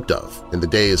undreamt of in the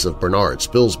days of Bernard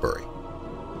Spilsbury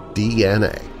 –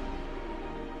 DNA.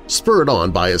 Spurred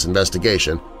on by his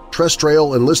investigation,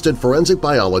 Trestrail enlisted forensic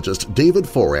biologist David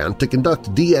Foran to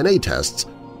conduct DNA tests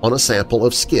on a sample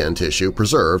of skin tissue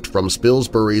preserved from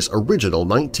Spilsbury's original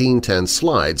 1910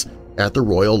 slides at the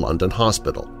Royal London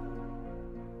Hospital.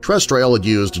 Trestrail had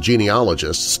used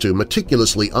genealogists to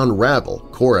meticulously unravel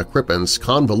Cora Crippen's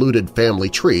convoluted family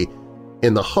tree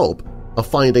in the hope of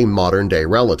finding modern-day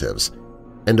relatives,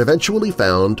 and eventually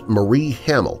found Marie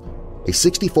Hamill, a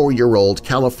 64-year-old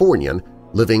Californian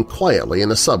living quietly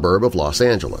in a suburb of Los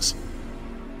Angeles.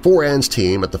 Foran's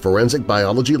team at the Forensic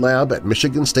Biology Lab at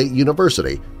Michigan State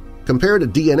University compared a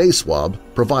DNA swab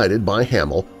provided by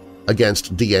Hamill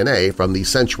against DNA from the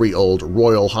century-old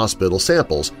Royal Hospital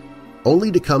samples,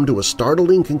 only to come to a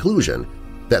startling conclusion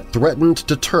that threatened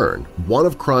to turn one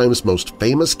of crime's most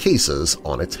famous cases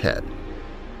on its head.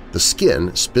 The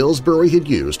skin Spilsbury had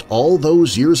used all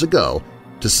those years ago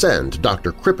to send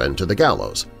Dr. Crippen to the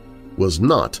gallows was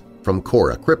not from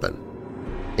Cora Crippen.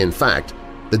 In fact,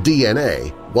 the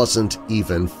DNA wasn't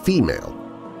even female.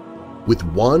 With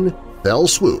one fell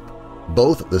swoop,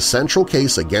 both the central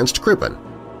case against Crippen,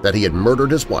 that he had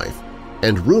murdered his wife,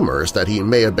 and rumors that he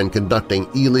may have been conducting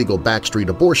illegal backstreet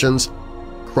abortions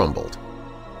crumbled.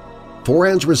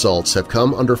 Foran's results have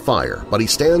come under fire, but he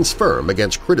stands firm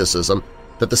against criticism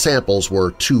that the samples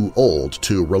were too old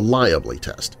to reliably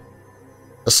test.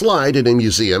 "A slide in a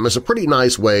museum is a pretty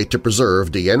nice way to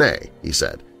preserve DNA," he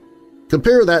said.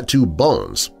 "Compare that to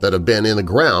bones that have been in the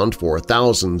ground for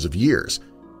thousands of years.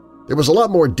 There was a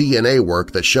lot more DNA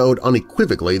work that showed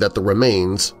unequivocally that the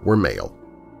remains were male."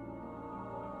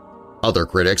 Other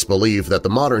critics believe that the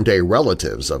modern-day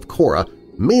relatives of Cora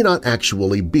may not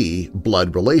actually be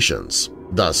blood relations,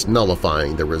 thus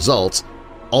nullifying the results,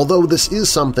 although this is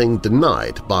something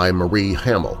denied by Marie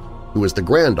Hamill, who is the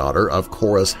granddaughter of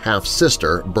Cora's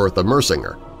half-sister Bertha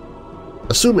Mersinger.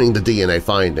 Assuming the DNA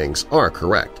findings are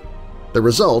correct, the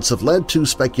results have led to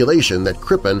speculation that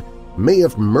Crippen may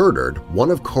have murdered one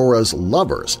of Cora's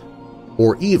lovers,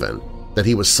 or even that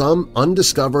he was some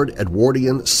undiscovered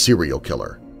Edwardian serial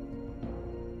killer.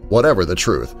 Whatever the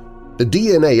truth, the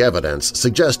DNA evidence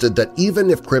suggested that even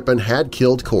if Crippen had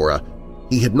killed Cora,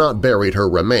 he had not buried her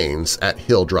remains at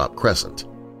Hilltop Crescent.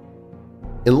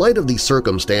 In light of the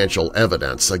circumstantial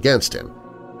evidence against him,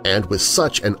 and with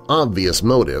such an obvious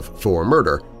motive for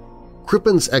murder,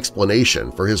 Crippen's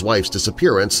explanation for his wife's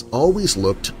disappearance always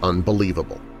looked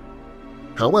unbelievable.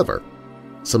 However,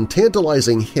 some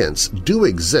tantalizing hints do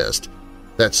exist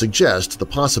that suggest the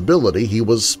possibility he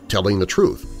was telling the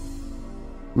truth.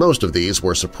 Most of these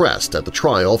were suppressed at the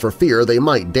trial for fear they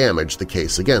might damage the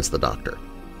case against the doctor,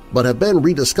 but have been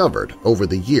rediscovered over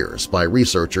the years by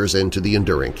researchers into the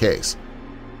enduring case.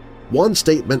 One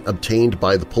statement obtained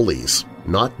by the police,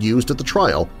 not used at the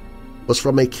trial, was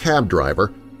from a cab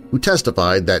driver who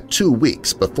testified that 2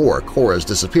 weeks before Cora's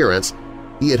disappearance,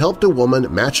 he had helped a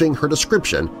woman matching her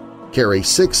description carry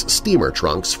 6 steamer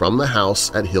trunks from the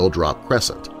house at Hilltop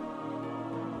Crescent.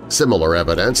 Similar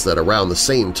evidence that around the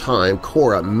same time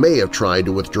Cora may have tried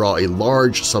to withdraw a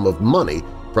large sum of money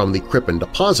from the Crippen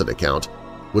deposit account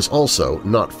was also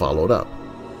not followed up.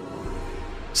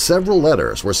 Several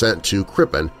letters were sent to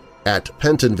Crippen at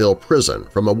Pentonville Prison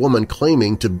from a woman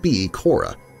claiming to be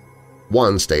Cora,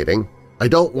 one stating, "I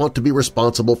don't want to be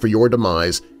responsible for your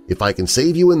demise if I can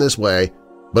save you in this way,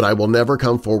 but I will never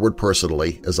come forward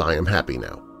personally as I am happy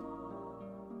now."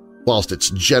 Whilst it's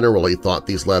generally thought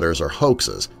these letters are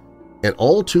hoaxes, an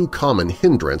all-too common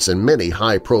hindrance in many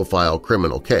high-profile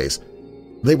criminal cases,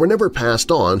 they were never passed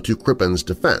on to Crippen's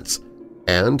defense,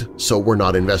 and so were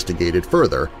not investigated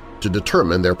further to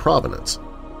determine their provenance.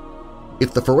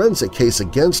 If the forensic case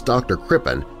against Dr.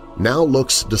 Crippen now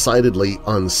looks decidedly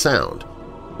unsound,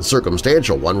 the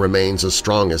circumstantial one remains as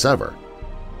strong as ever.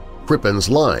 Crippen's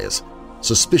lies,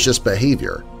 suspicious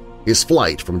behavior, his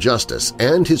flight from justice,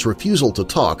 and his refusal to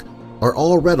talk are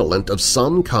all redolent of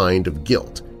some kind of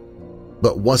guilt.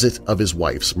 But was it of his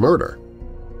wife's murder?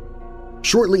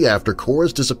 Shortly after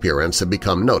Cora's disappearance had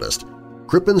become noticed,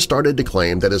 Crippen started to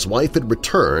claim that his wife had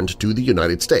returned to the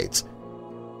United States.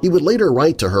 He would later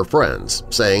write to her friends,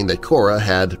 saying that Cora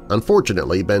had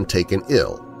unfortunately been taken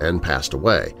ill and passed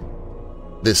away.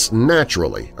 This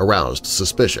naturally aroused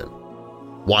suspicion.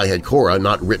 Why had Cora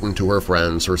not written to her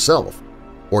friends herself,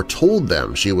 or told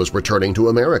them she was returning to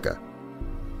America?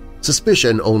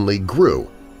 Suspicion only grew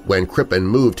when Crippen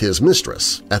moved his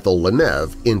mistress, Ethel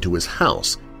Leneve, into his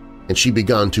house, and she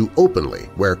began to openly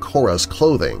wear Cora's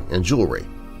clothing and jewelry.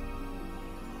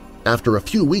 After a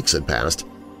few weeks had passed,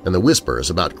 and the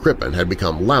whispers about Crippen had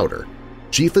become louder,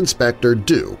 Chief Inspector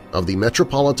Dew of the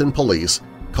Metropolitan Police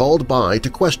called by to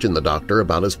question the doctor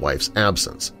about his wife's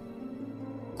absence.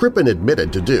 Crippen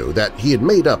admitted to Dew that he had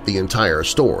made up the entire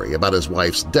story about his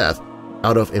wife's death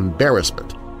out of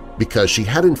embarrassment because she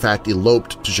had in fact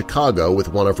eloped to Chicago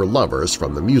with one of her lovers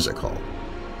from the music hall.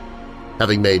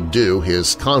 Having made Dew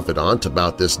his confidant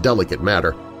about this delicate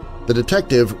matter, the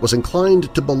detective was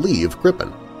inclined to believe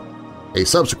Crippen. A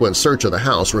subsequent search of the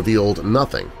house revealed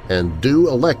nothing, and Dew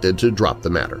elected to drop the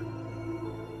matter.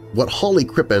 What Holly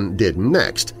Crippen did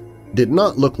next did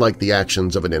not look like the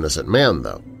actions of an innocent man,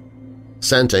 though.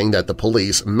 Scenting that the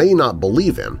police may not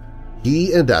believe him,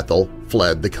 he and Ethel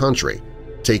fled the country,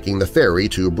 taking the ferry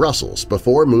to Brussels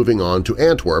before moving on to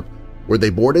Antwerp, where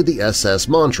they boarded the SS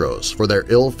Montrose for their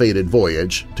ill-fated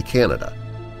voyage to Canada.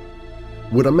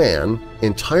 Would a man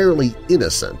entirely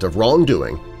innocent of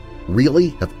wrongdoing really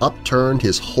have upturned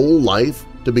his whole life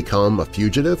to become a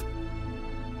fugitive?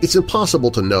 It's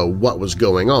impossible to know what was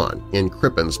going on in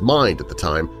Crippen's mind at the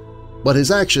time, but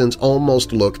his actions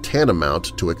almost look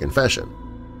tantamount to a confession.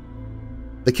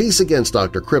 The case against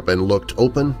Dr. Crippen looked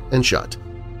open and shut.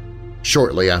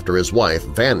 Shortly after his wife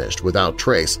vanished without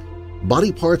trace,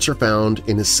 body parts are found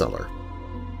in his cellar.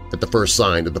 At the first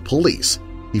sign of the police,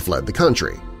 he fled the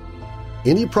country.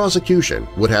 Any prosecution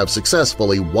would have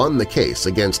successfully won the case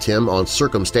against him on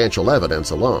circumstantial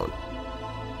evidence alone.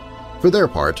 For their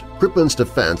part, Crippen's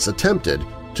defense attempted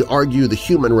to argue the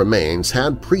human remains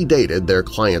had predated their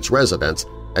client's residence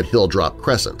at Hilltop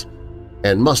Crescent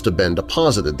and must have been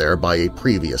deposited there by a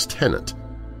previous tenant.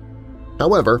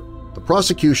 However, the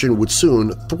prosecution would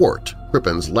soon thwart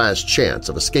Crippen's last chance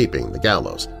of escaping the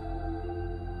gallows.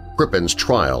 Crippen's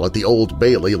trial at the Old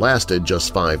Bailey lasted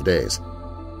just 5 days.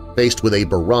 Faced with a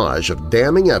barrage of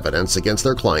damning evidence against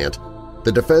their client,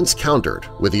 the defense countered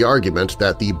with the argument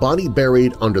that the body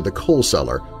buried under the coal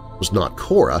cellar was not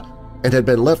Cora and had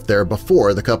been left there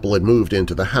before the couple had moved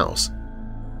into the house.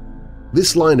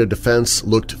 This line of defense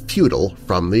looked futile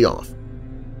from the off.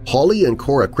 Holly and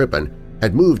Cora Crippen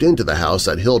had moved into the house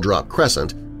at Hilltop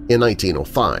Crescent in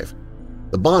 1905.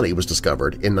 The body was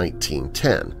discovered in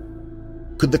 1910.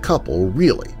 could the couple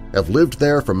really have lived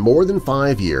there for more than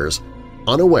 5 years,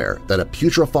 unaware that a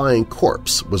putrefying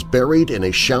corpse was buried in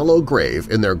a shallow grave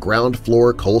in their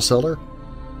ground-floor coal cellar?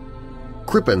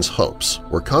 Crippen's hopes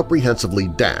were comprehensively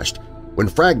dashed when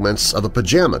fragments of a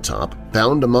pajama top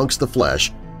found amongst the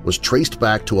flesh was traced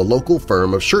back to a local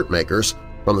firm of shirt makers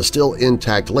from the still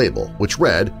intact label, which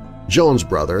read Jones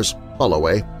Brothers,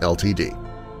 Holloway, Ltd.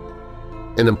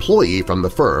 An employee from the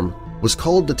firm was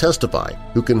called to testify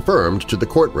who confirmed to the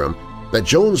courtroom that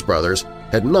Jones Brothers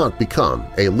had not become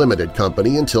a limited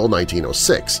company until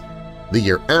 1906, the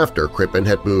year after Crippen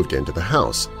had moved into the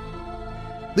house.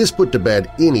 This put to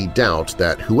bed any doubt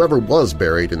that whoever was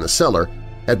buried in the cellar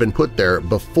had been put there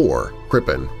before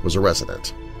Crippen was a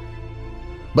resident.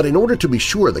 But in order to be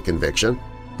sure of the conviction,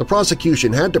 the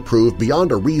prosecution had to prove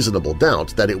beyond a reasonable doubt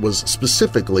that it was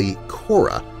specifically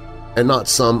Cora and not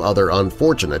some other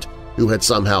unfortunate who had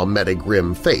somehow met a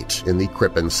grim fate in the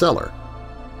Crippen cellar.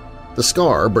 The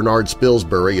scar Bernard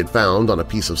Spilsbury had found on a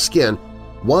piece of skin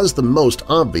was the most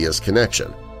obvious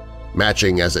connection,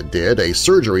 matching as it did a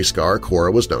surgery scar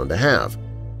Cora was known to have.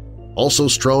 Also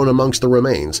strewn amongst the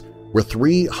remains were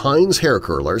 3 Heinz hair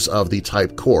curlers of the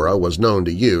type Cora was known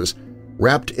to use,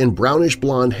 wrapped in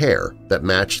brownish-blonde hair that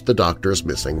matched the doctor's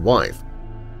missing wife.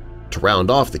 To round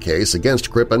off the case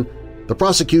against Crippen, the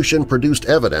prosecution produced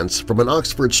evidence from an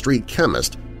Oxford Street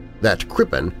chemist that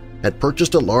Crippen had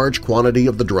purchased a large quantity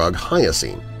of the drug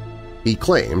hyoscine, he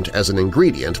claimed as an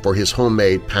ingredient for his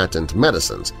homemade patent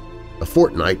medicines, a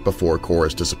fortnight before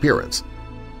Cora's disappearance.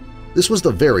 This was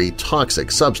the very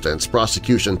toxic substance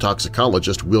prosecution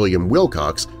toxicologist William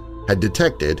Wilcox had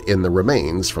detected in the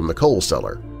remains from the coal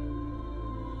cellar.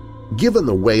 Given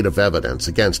the weight of evidence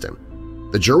against him,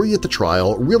 the jury at the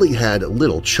trial really had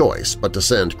little choice but to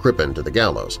send Crippen to the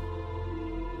gallows.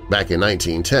 Back in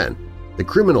 1910, the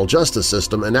criminal justice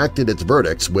system enacted its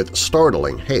verdicts with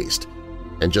startling haste,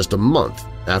 and just a month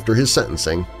after his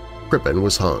sentencing, Crippen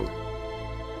was hung.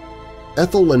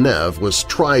 Ethel Leneve was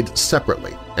tried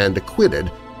separately and acquitted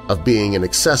of being an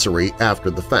accessory after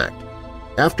the fact,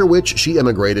 after which she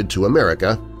immigrated to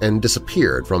America and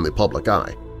disappeared from the public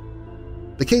eye.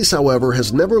 The case, however,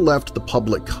 has never left the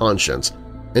public conscience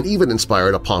and even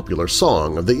inspired a popular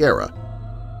song of the era.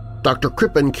 Dr.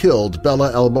 Crippen killed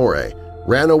Bella Elmore,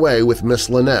 ran away with Miss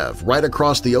Leneve right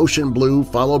across the ocean blue,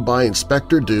 followed by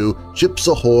Inspector Dew, Chips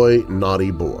Ahoy,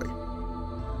 naughty boy.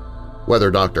 Whether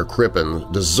Dr.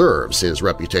 Crippen deserves his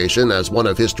reputation as one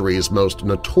of history's most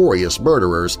notorious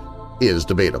murderers is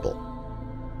debatable.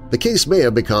 The case may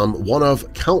have become one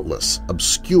of countless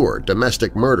obscure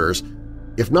domestic murders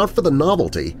if not for the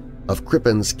novelty of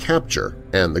Crippen's capture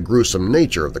and the gruesome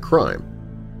nature of the crime.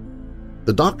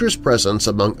 The doctor's presence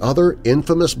among other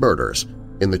infamous murders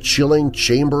in the chilling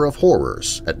Chamber of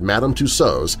Horrors at Madame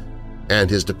Tussauds and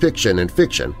his depiction in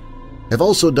fiction have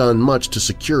also done much to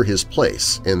secure his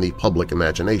place in the public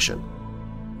imagination.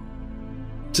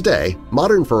 Today,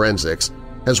 modern forensics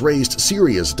has raised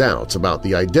serious doubts about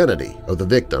the identity of the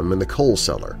victim in the coal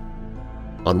cellar.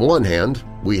 On one hand,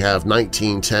 we have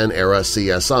 1910-era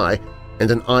CSI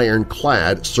and an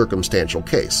ironclad circumstantial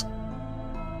case.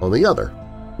 On the other,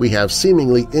 we have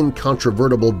seemingly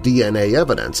incontrovertible DNA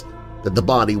evidence that the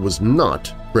body was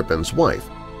not Crippen's wife.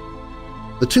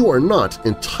 The two are not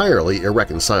entirely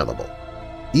irreconcilable.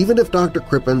 Even if Dr.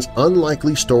 Crippen's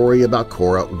unlikely story about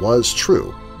Cora was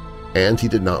true, and he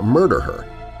did not murder her,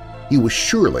 he was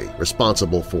surely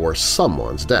responsible for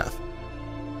someone's death.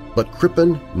 But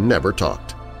Crippen never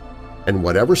talked, and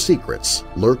whatever secrets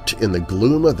lurked in the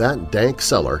gloom of that dank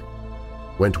cellar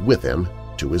went with him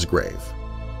to his grave.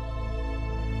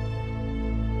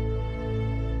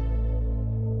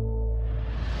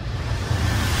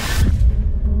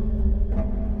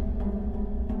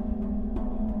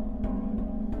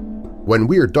 When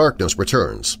Weird Darkness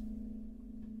returns.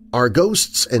 Are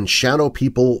ghosts and shadow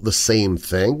people the same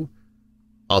thing?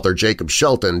 Author Jacob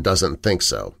Shelton doesn't think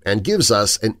so and gives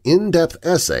us an in-depth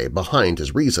essay behind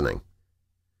his reasoning.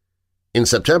 In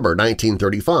September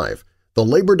 1935, the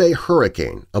Labor Day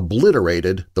hurricane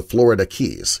obliterated the Florida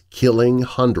Keys, killing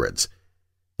hundreds.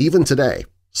 Even today,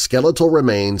 skeletal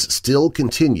remains still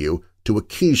continue to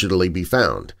occasionally be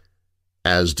found,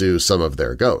 as do some of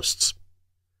their ghosts.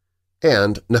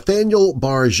 And Nathaniel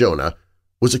Bar-Jonah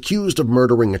was accused of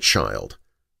murdering a child.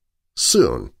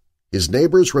 Soon, his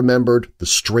neighbors remembered the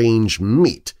strange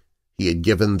meat he had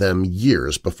given them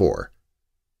years before.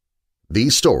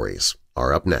 These stories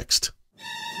are up next.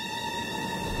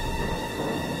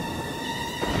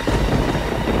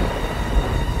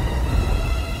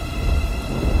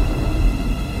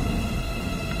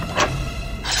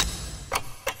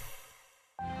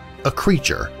 A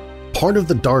creature part of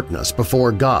the darkness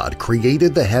before God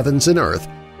created the heavens and earth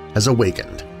has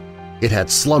awakened. It had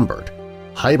slumbered,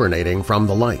 hibernating from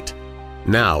the light.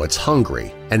 Now it's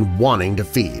hungry and wanting to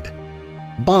feed.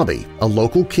 Bobby, a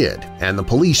local kid, and the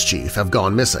police chief have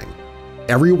gone missing.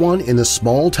 Everyone in the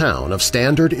small town of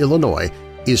Standard, Illinois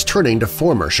is turning to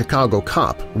former Chicago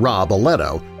cop Rob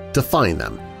Aletto to find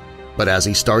them. But as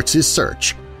he starts his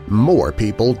search, more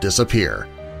people disappear.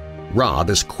 Rob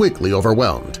is quickly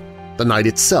overwhelmed. The night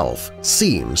itself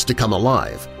seems to come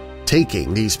alive,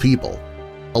 taking these people.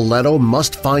 Aletto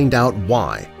must find out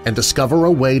why and discover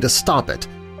a way to stop it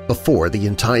before the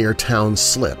entire town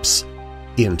slips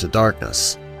into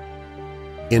darkness.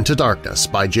 Into Darkness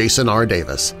by Jason R.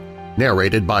 Davis,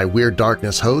 narrated by Weird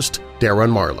Darkness host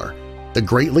Darren Marlar, the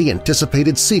greatly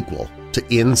anticipated sequel to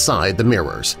Inside the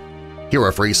Mirrors. Hear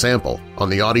a free sample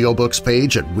on the audiobooks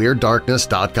page at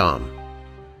WeirdDarkness.com.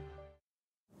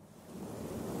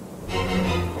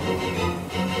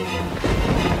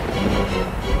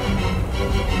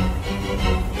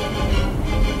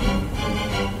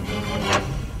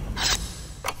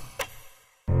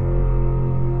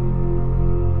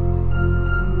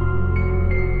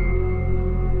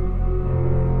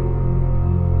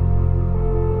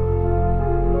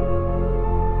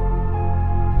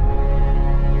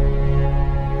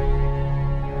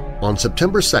 On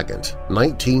September 2,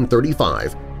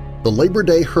 1935, the Labor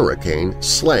Day hurricane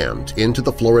slammed into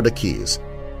the Florida Keys,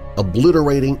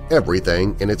 obliterating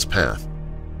everything in its path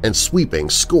and sweeping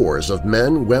scores of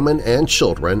men, women, and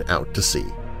children out to sea.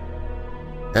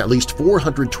 At least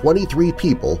 423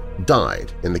 people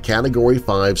died in the Category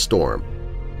 5 storm,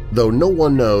 though no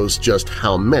one knows just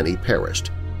how many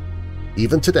perished.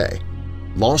 Even today,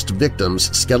 lost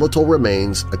victims' skeletal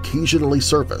remains occasionally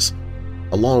surface,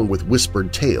 along with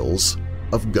whispered tales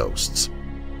of ghosts.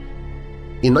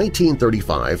 In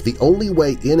 1935, the only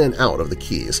way in and out of the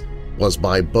Keys was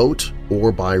by boat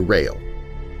or by rail.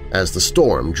 As the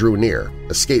storm drew near,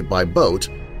 escape by boat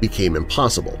became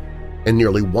impossible, and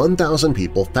nearly 1,000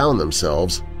 people found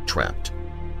themselves trapped.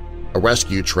 A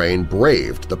rescue train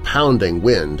braved the pounding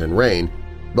wind and rain,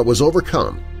 but was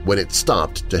overcome when it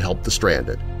stopped to help the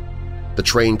stranded. The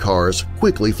train cars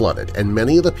quickly flooded, and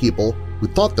many of the people who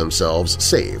thought themselves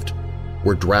saved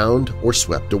were drowned or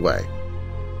swept away.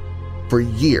 For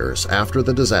years after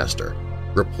the disaster,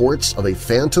 reports of a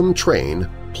phantom train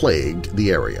plagued the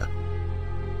area.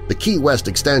 The Key West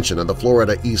extension of the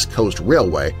Florida East Coast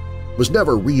Railway was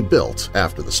never rebuilt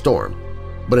after the storm,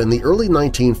 but in the early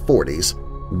 1940s,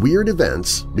 weird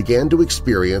events began to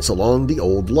experience along the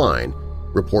old line,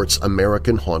 reports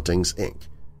American Hauntings, Inc.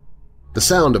 The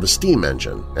sound of a steam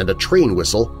engine and a train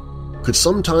whistle could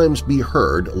sometimes be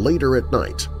heard later at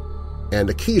night, and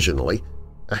occasionally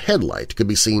a headlight could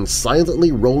be seen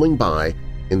silently rolling by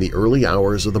in the early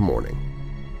hours of the morning.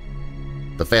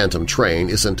 The phantom train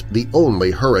isn't the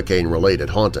only hurricane-related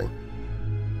haunting.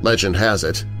 Legend has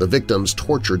it the victims'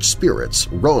 tortured spirits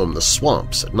roam the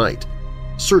swamps at night,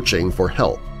 searching for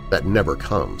help that never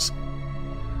comes.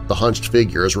 The hunched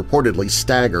figures reportedly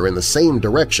stagger in the same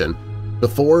direction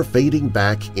before fading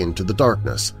back into the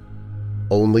darkness,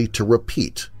 only to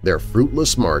repeat their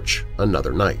fruitless march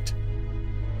another night.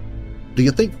 Do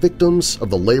you think victims of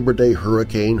the Labor Day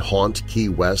hurricane haunt Key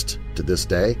West to this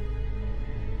day?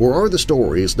 Or are the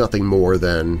stories nothing more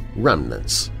than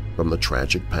remnants from the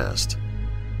tragic past?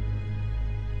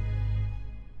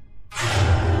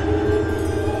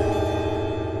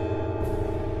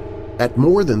 At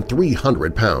more than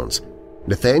 300 pounds,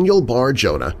 Nathaniel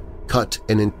Bar-Jonah cut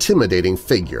an intimidating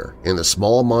figure in the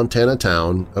small Montana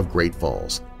town of Great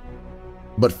Falls.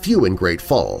 But few in Great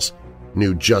Falls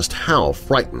knew just how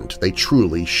frightened they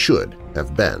truly should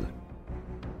have been.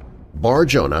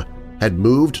 Bar-Jonah had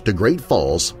moved to Great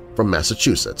Falls from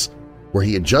Massachusetts, where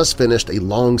he had just finished a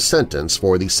long sentence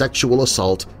for the sexual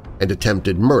assault and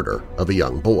attempted murder of a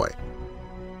young boy.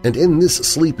 And in this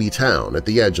sleepy town at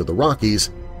the edge of the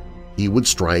Rockies, he would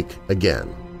strike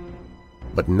again.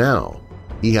 But now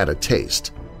he had a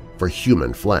taste for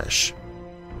human flesh.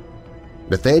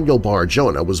 Nathaniel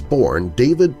Bar-Jonah was born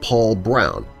David Paul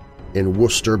Brown in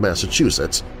Worcester,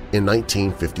 Massachusetts in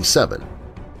 1957,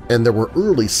 and there were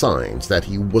early signs that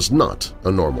he was not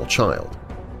a normal child.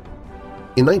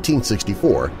 In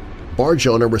 1964,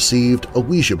 Bar-Jonah received a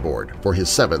Ouija board for his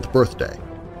 7th birthday.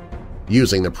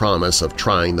 Using the promise of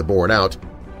trying the board out,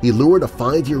 he lured a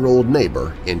 5-year-old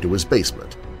neighbor into his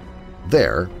basement.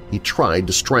 There, he tried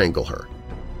to strangle her.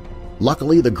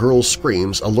 Luckily, the girl's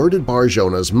screams alerted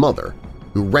Bar-Jonah's mother,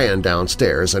 who ran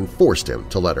downstairs and forced him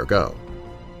to let her go.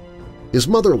 His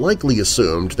mother likely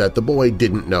assumed that the boy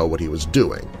didn't know what he was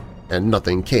doing, and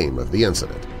nothing came of the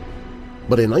incident.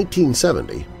 But in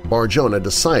 1970, Bar-Jonah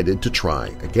decided to try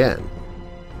again.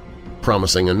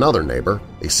 Promising another neighbor,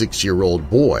 a 6-year-old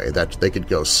boy, that they could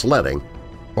go sledding,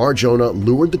 Bar-Jonah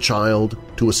lured the child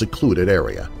to a secluded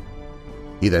area.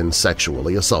 He then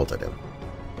sexually assaulted him.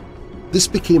 This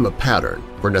became a pattern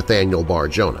for Nathaniel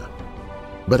Bar-Jonah,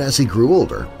 but as he grew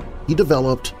older, he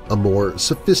developed a more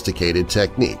sophisticated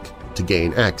technique to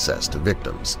gain access to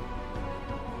victims.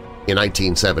 In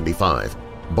 1975,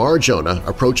 Bar-Jonah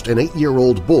approached an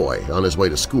 8-year-old boy on his way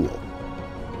to school.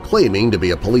 Claiming to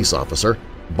be a police officer,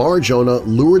 Bar-Jonah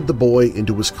lured the boy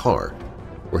into his car,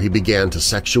 where he began to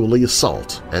sexually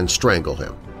assault and strangle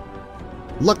him.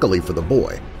 Luckily for the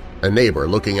boy, a neighbor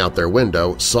looking out their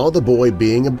window saw the boy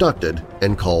being abducted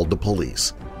and called the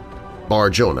police.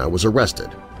 Bar-Jonah was arrested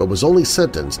but was only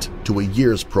sentenced to a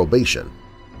year's probation.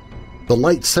 The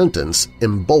light sentence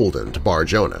emboldened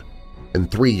Bar-Jonah,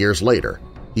 and 3 years later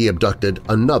he abducted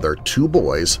another 2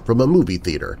 boys from a movie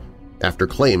theater after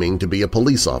claiming to be a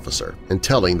police officer and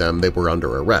telling them they were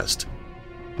under arrest.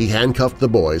 He handcuffed the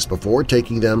boys before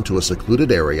taking them to a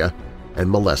secluded area and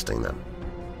molesting them.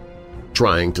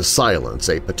 Trying to silence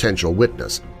a potential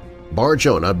witness,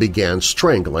 Bar-Jonah began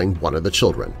strangling one of the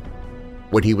children.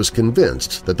 When he was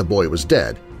convinced that the boy was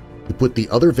dead, he put the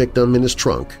other victim in his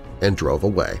trunk and drove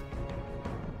away.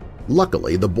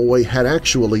 Luckily, the boy had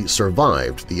actually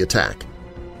survived the attack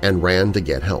and ran to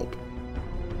get help.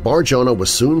 Bar-Jonah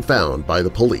was soon found by the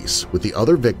police with the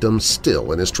other victims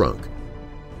still in his trunk.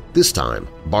 This time,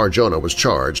 Bar-Jonah was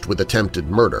charged with attempted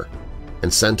murder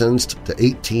and sentenced to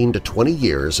 18 to 20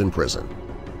 years in prison.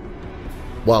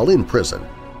 While in prison,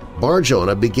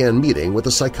 Bar-Jonah began meeting with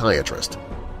a psychiatrist.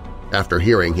 After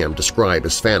hearing him describe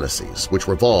his fantasies, which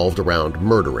revolved around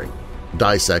murdering,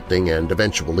 dissecting, and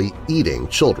eventually eating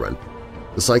children,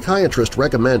 the psychiatrist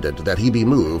recommended that he be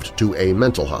moved to a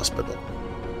mental hospital.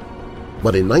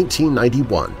 But in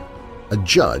 1991, a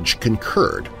judge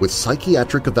concurred with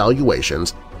psychiatric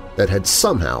evaluations that had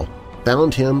somehow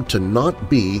found him to not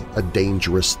be a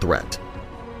dangerous threat.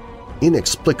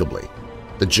 Inexplicably,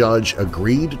 the judge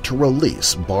agreed to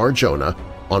release Bar-Jonah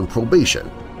on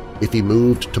probation if he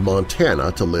moved to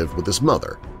Montana to live with his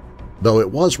mother, though it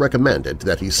was recommended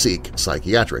that he seek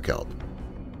psychiatric help.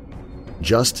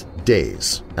 Just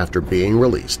days after being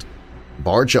released,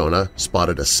 Bar-Jonah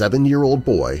spotted a 7-year-old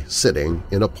boy sitting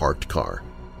in a parked car.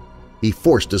 He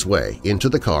forced his way into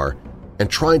the car and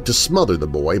tried to smother the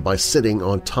boy by sitting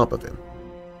on top of him.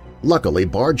 Luckily,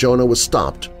 Bar-Jonah was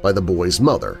stopped by the boy's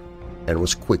mother and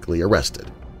was quickly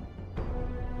arrested.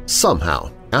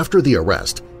 Somehow, after the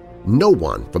arrest, no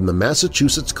one from the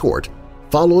Massachusetts court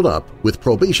followed up with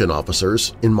probation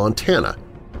officers in Montana,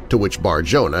 to which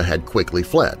Bar-Jonah had quickly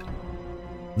fled.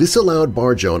 This allowed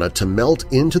Bar-Jonah to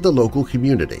melt into the local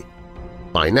community.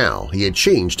 By now, he had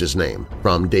changed his name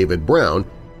from David Brown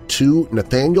to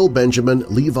Nathaniel Benjamin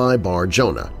Levi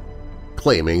Bar-Jonah,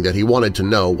 claiming that he wanted to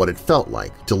know what it felt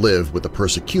like to live with the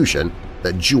persecution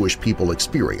that Jewish people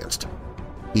experienced.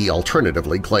 He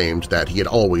alternatively claimed that he had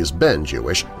always been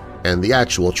Jewish, and the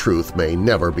actual truth may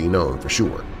never be known for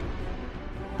sure.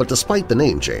 But despite the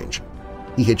name change,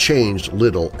 he had changed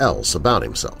little else about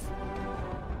himself.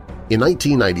 In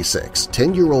 1996,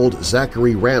 10-year-old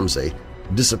Zachary Ramsey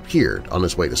disappeared on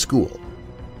his way to school.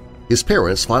 His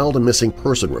parents filed a missing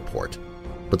person report,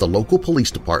 but the local police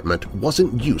department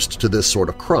wasn't used to this sort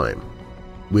of crime.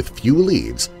 With few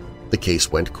leads, the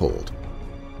case went cold.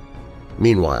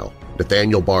 Meanwhile,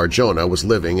 Nathaniel Bar-Jonah was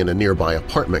living in a nearby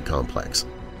apartment complex.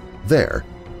 There,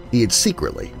 he had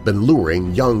secretly been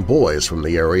luring young boys from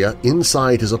the area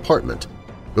inside his apartment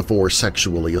before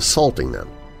sexually assaulting them.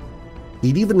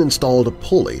 He'd even installed a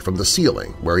pulley from the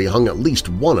ceiling where he hung at least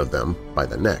one of them by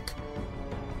the neck.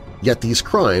 Yet these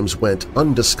crimes went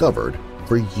undiscovered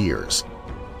for years.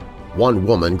 One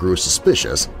woman grew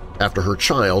suspicious after her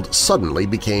child suddenly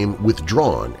became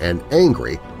withdrawn and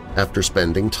angry after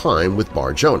spending time with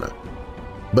Bar-Jonah.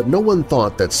 But no one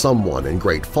thought that someone in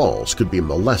Great Falls could be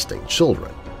molesting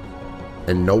children.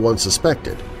 And no one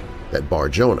suspected that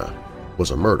Bar-Jonah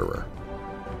was a murderer.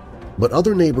 But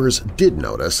other neighbors did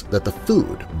notice that the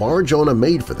food Bar-Jonah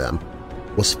made for them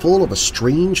was full of a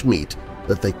strange meat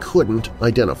that they couldn't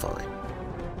identify.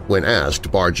 When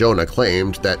asked, Bar-Jonah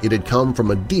claimed that it had come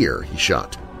from a deer he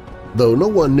shot, though no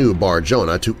one knew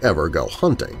Bar-Jonah to ever go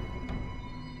hunting.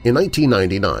 In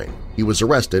 1999, he was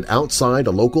arrested outside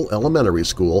a local elementary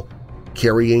school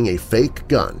carrying a fake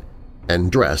gun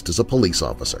and dressed as a police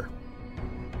officer.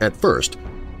 At first,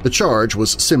 the charge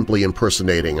was simply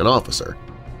impersonating an officer,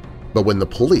 but when the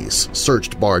police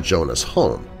searched Bar-Jonah's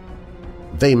home,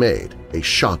 they made a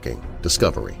shocking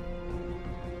discovery.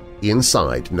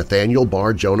 Inside Nathaniel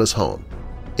Bar-Jonah's home,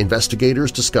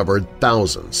 investigators discovered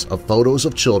thousands of photos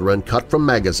of children cut from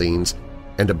magazines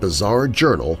and a bizarre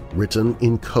journal written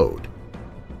in code.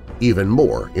 Even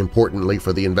more importantly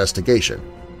for the investigation,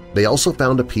 they also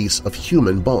found a piece of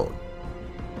human bone.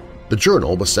 The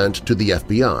journal was sent to the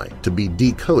FBI to be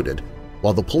decoded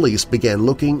while the police began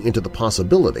looking into the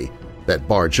possibility that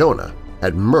Bar-Jonah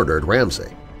had murdered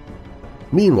Ramsey.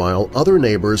 Meanwhile, other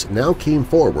neighbors now came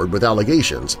forward with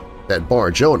allegations that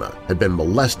Bar-Jonah had been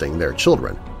molesting their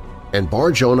children, and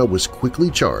Bar-Jonah was quickly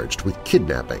charged with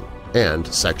kidnapping and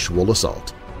sexual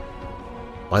assault.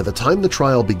 By the time the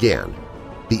trial began,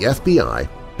 the FBI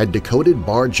had decoded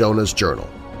Bar-Jonah's journal.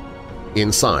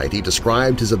 Inside, he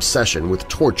described his obsession with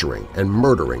torturing and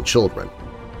murdering children.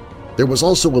 There was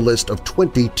also a list of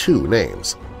 22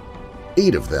 names.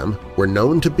 8 of them were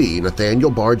known to be Nathaniel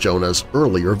Bar-Jonah's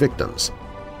earlier victims.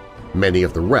 Many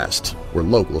of the rest were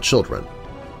local children.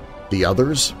 The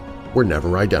others were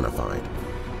never identified.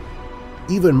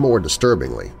 Even more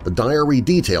disturbingly, the diary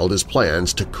detailed his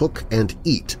plans to cook and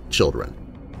eat children.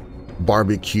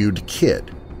 Barbecued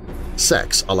kid,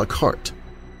 sex a la carte,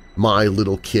 my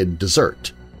little kid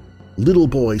dessert, little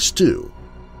boy stew,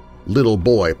 little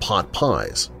boy pot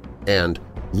pies, and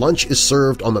lunch is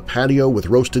served on the patio with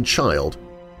roasted child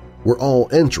were all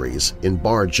entries in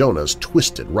Bar-Jonah's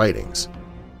twisted writings.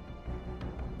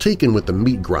 Taken with the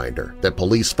meat grinder that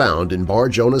police found in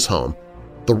Bar-Jonah's home,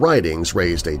 the writings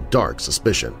raised a dark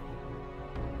suspicion.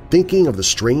 Thinking of the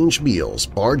strange meals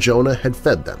Bar-Jonah had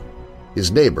fed them,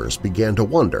 his neighbors began to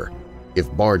wonder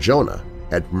if Bar-Jonah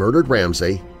had murdered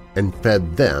Ramsey and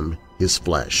fed them his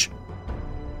flesh.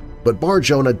 But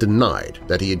Bar-Jonah denied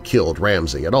that he had killed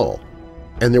Ramsey at all,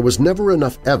 and there was never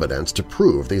enough evidence to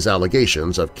prove these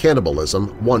allegations of cannibalism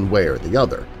one way or the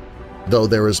other, though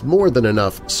there is more than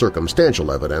enough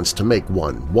circumstantial evidence to make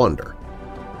one wonder.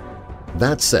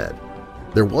 That said,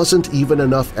 there wasn't even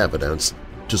enough evidence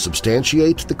to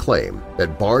substantiate the claim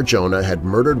that Bar-Jonah had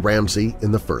murdered Ramsey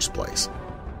in the first place.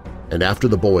 And after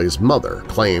the boy's mother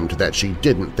claimed that she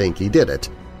didn't think he did it,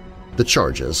 the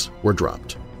charges were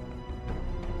dropped.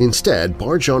 Instead,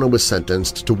 Bar-Jonah was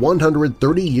sentenced to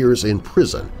 130 years in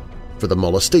prison for the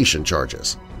molestation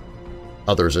charges.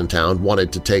 Others in town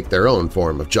wanted to take their own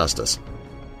form of justice.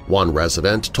 One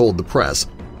resident told the press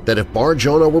that if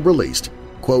Bar-Jonah were released,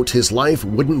 quote, his life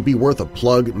wouldn't be worth a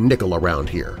plug nickel around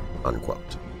here,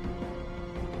 unquote.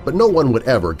 But no one would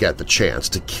ever get the chance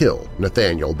to kill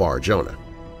Nathaniel Bar-Jonah.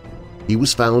 He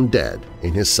was found dead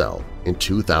in his cell in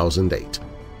 2008.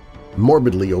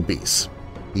 Morbidly obese,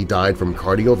 he died from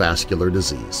cardiovascular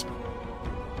disease.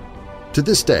 To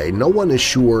this day, no one is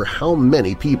sure how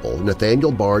many people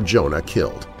Nathaniel Bar-Jonah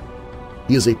killed.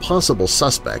 He is a possible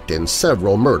suspect in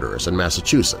several murders in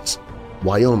Massachusetts,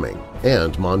 Wyoming,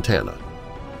 and Montana,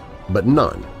 but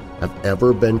none have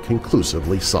ever been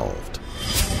conclusively solved.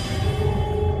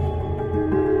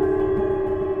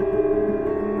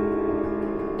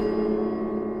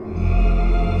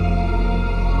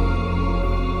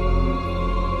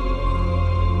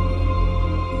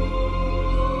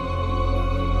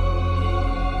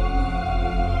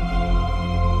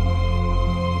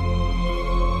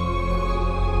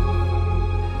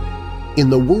 In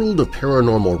the world of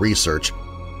paranormal research,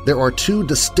 there are 2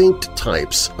 distinct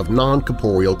types of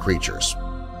non-corporeal creatures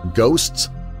 – ghosts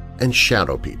and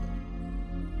shadow people.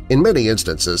 In many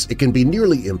instances, it can be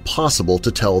nearly impossible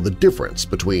to tell the difference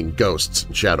between ghosts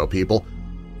and shadow people,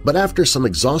 but after some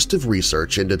exhaustive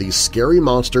research into these scary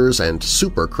monsters and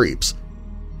super creeps,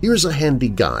 here's a handy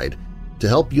guide to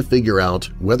help you figure out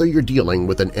whether you're dealing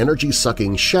with an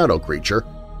energy-sucking shadow creature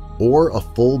or a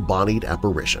full-bodied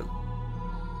apparition.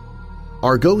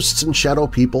 Are ghosts and shadow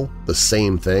people the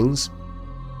same things?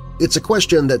 It's a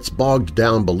question that's bogged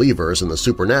down believers in the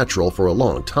supernatural for a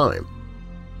long time.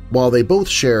 While they both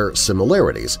share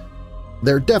similarities,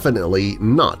 they're definitely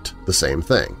not the same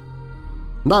thing.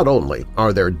 Not only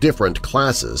are there different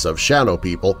classes of shadow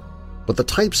people, but the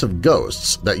types of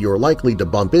ghosts that you're likely to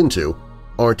bump into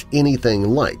aren't anything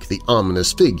like the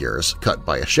ominous figures cut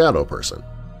by a shadow person.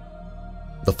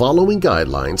 The following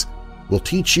guidelines will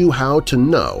teach you how to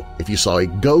know if you saw a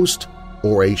ghost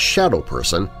or a shadow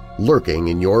person lurking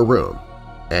in your room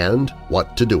and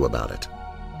what to do about it.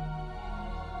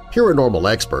 Paranormal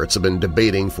experts have been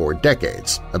debating for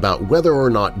decades about whether or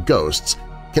not ghosts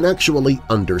can actually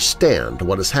understand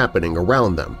what is happening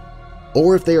around them,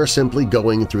 or if they are simply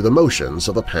going through the motions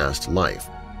of a past life.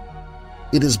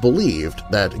 It is believed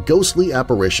that ghostly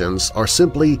apparitions are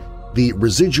simply the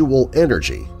residual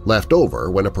energy left over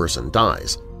when a person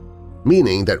dies,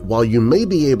 meaning that while you may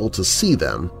be able to see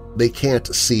them, they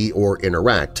can't see or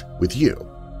interact with you.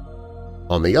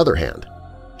 On the other hand,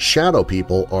 shadow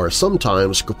people are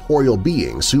sometimes corporeal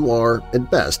beings who are, at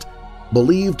best,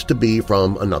 believed to be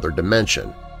from another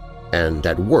dimension, and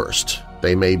at worst,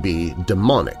 they may be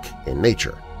demonic in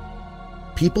nature.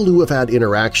 People who have had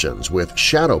interactions with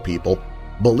shadow people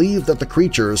believe that the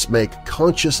creatures make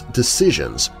conscious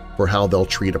decisions for how they'll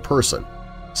treat a person,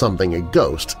 something a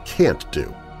ghost can't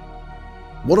do.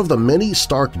 One of the many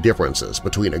stark differences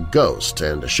between a ghost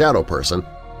and a shadow person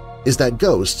is that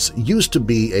ghosts used to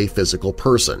be a physical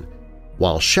person,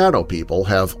 while shadow people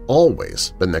have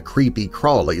always been the creepy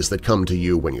crawlies that come to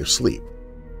you when you sleep.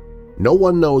 No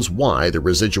one knows why the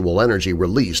residual energy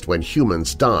released when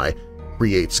humans die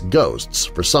creates ghosts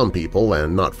for some people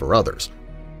and not for others,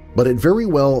 but it very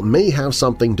well may have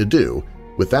something to do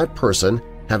with that person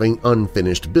having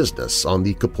unfinished business on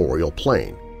the corporeal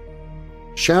plane.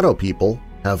 Shadow people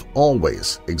have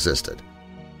always existed.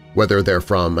 Whether they're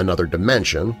from another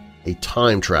dimension, a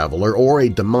time traveler, or a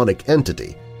demonic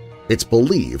entity, it's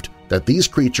believed that these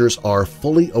creatures are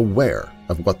fully aware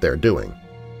of what they're doing.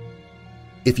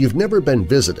 If you've never been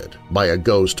visited by a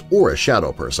ghost or a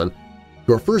shadow person,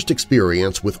 your first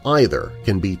experience with either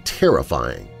can be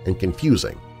terrifying and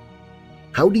confusing.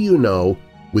 How do you know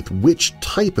with which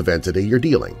type of entity you're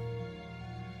dealing?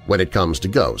 When it comes to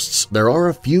ghosts, there are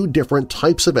a few different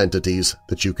types of entities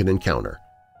that you can encounter.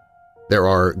 There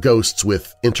are ghosts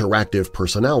with interactive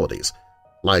personalities,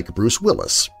 like Bruce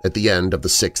Willis at the end of The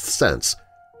Sixth Sense,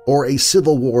 or a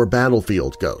Civil War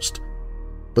battlefield ghost.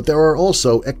 But there are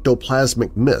also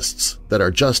ectoplasmic mists that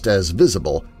are just as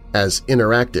visible as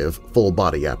interactive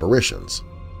full-body apparitions.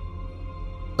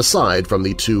 Aside from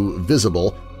the two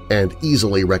visible and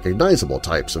easily recognizable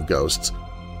types of ghosts,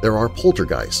 there are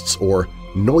poltergeists or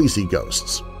noisy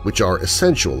ghosts, which are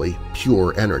essentially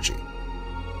pure energy.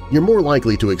 You're more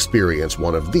likely to experience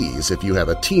one of these if you have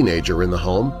a teenager in the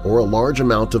home or a large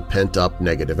amount of pent-up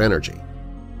negative energy.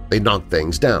 They knock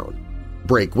things down,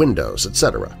 break windows,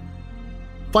 etc.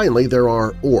 Finally, there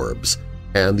are orbs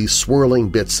and the swirling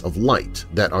bits of light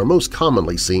that are most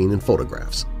commonly seen in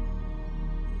photographs.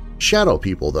 Shadow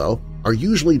people, though, are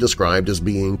usually described as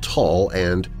being tall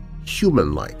and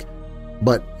human-like,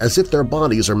 but as if their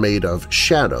bodies are made of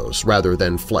shadows rather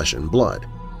than flesh and blood.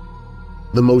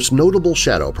 The most notable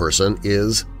shadow person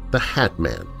is the Hat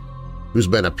Man, who's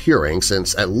been appearing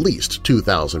since at least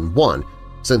 2001,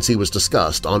 since he was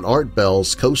discussed on Art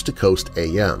Bell's Coast to Coast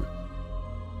AM.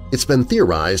 It's been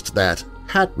theorized that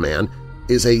Hat Man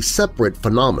is a separate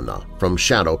phenomena from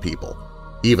shadow people,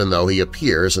 even though he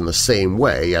appears in the same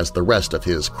way as the rest of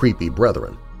his creepy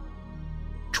brethren.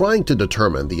 Trying to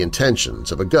determine the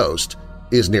intentions of a ghost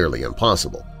is nearly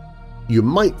impossible. You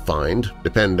might find,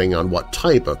 depending on what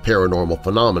type of paranormal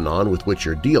phenomenon with which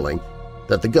you're dealing,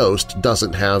 that the ghost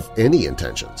doesn't have any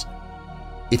intentions.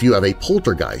 If you have a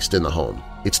poltergeist in the home,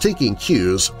 it's taking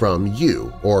cues from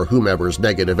you or whomever's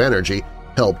negative energy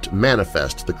helped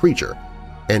manifest the creature,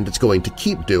 and it's going to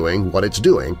keep doing what it's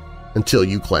doing until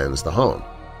you cleanse the home.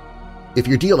 If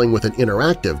you're dealing with an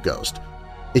interactive ghost,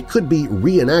 it could be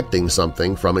reenacting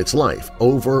something from its life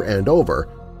over and over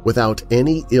without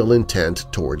any ill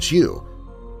intent towards you,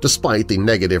 despite the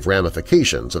negative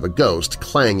ramifications of a ghost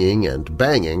clanging and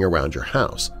banging around your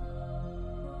house.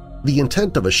 The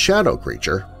intent of a shadow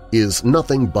creature is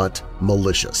nothing but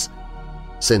malicious.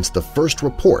 Since the first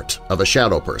report of a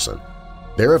shadow person,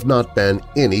 there have not been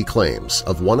any claims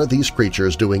of one of these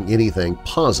creatures doing anything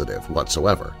positive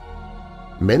whatsoever.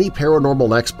 Many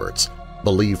paranormal experts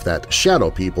believe that shadow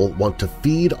people want to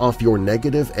feed off your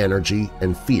negative energy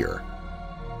and fear.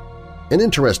 An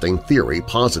interesting theory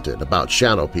posited about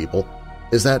shadow people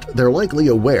is that they're likely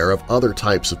aware of other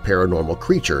types of paranormal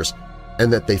creatures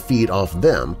and that they feed off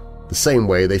them the same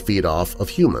way they feed off of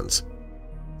humans.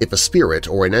 If a spirit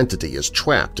or an entity is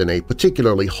trapped in a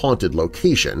particularly haunted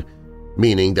location,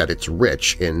 meaning that it's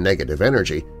rich in negative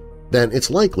energy, then it's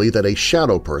likely that a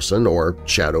shadow person or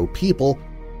shadow people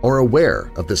are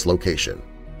aware of this location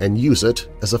and use it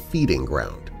as a feeding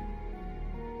ground.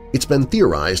 It's been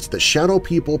theorized that shadow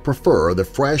people prefer the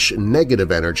fresh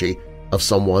negative energy of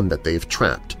someone that they've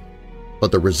trapped, but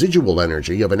the residual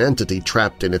energy of an entity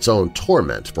trapped in its own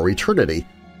torment for eternity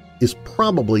is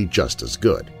probably just as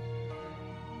good.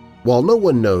 While no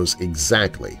one knows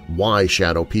exactly why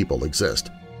shadow people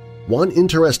exist, one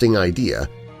interesting idea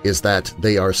is that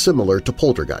they are similar to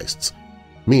poltergeists,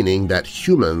 meaning that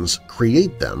humans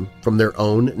create them from their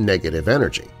own negative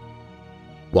energy.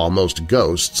 While most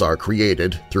ghosts are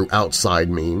created through outside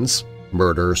means,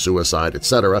 murder, suicide,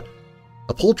 etc.,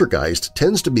 a poltergeist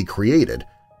tends to be created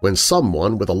when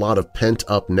someone with a lot of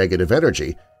pent-up negative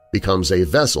energy becomes a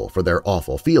vessel for their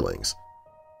awful feelings.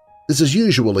 This is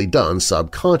usually done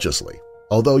subconsciously,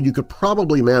 although you could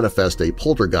probably manifest a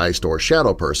poltergeist or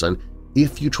shadow person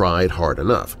if you tried hard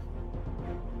enough.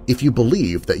 If you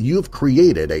believe that you've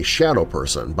created a shadow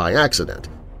person by accident,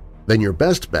 then your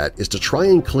best bet is to try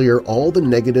and clear all the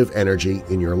negative energy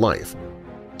in your life.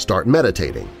 Start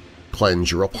meditating,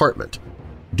 cleanse your apartment,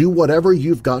 do whatever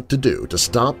you've got to do to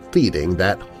stop feeding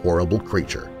that horrible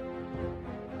creature.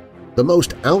 The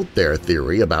most out-there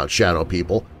theory about shadow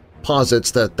people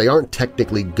posits that they aren't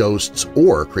technically ghosts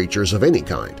or creatures of any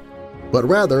kind, but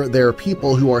rather they're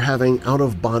people who are having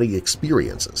out-of-body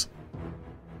experiences.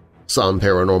 Some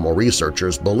paranormal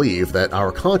researchers believe that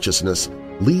our consciousness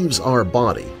leaves our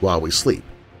body while we sleep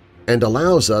and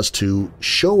allows us to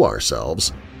show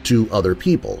ourselves to other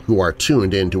people who are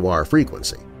tuned into our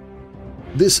frequency.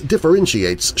 This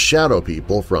differentiates shadow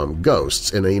people from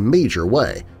ghosts in a major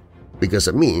way because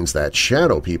it means that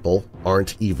shadow people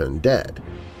aren't even dead.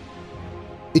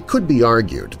 It could be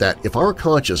argued that if our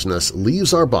consciousness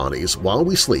leaves our bodies while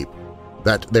we sleep,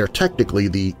 that they're technically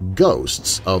the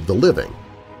ghosts of the living,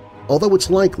 although it's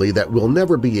likely that we'll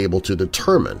never be able to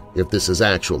determine if this is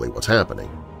actually what's happening.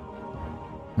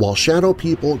 While shadow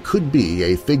people could be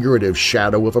a figurative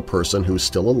shadow of a person who's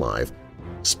still alive,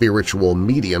 spiritual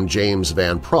medium James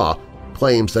Van Praagh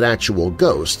claims that actual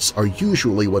ghosts are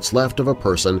usually what's left of a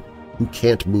person who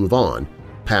can't move on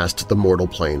past the mortal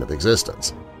plane of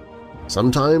existence.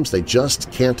 Sometimes they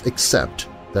just can't accept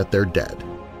that they're dead.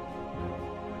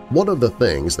 One of the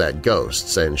things that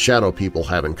ghosts and shadow people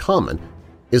have in common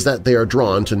is that they are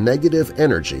drawn to negative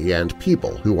energy and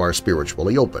people who are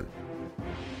spiritually open.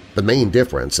 The main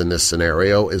difference in this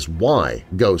scenario is why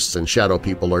ghosts and shadow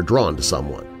people are drawn to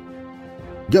someone.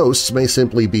 Ghosts may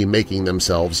simply be making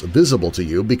themselves visible to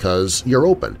you because you're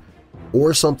open,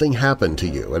 or something happened to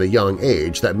you at a young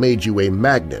age that made you a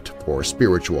magnet for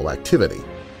spiritual activity.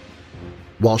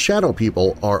 While shadow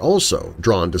people are also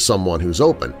drawn to someone who's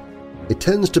open, it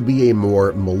tends to be a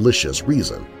more malicious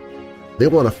reason. They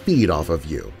want to feed off of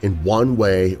you in one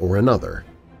way or another.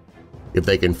 If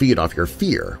they can feed off your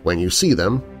fear when you see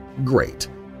them, great.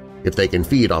 If they can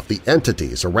feed off the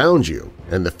entities around you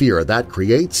and the fear that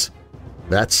creates,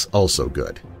 that's also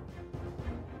good.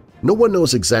 No one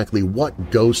knows exactly what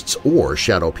ghosts or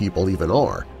shadow people even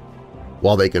are.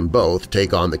 While they can both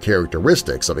take on the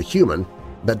characteristics of a human,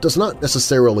 that does not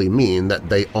necessarily mean that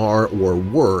they are or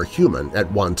were human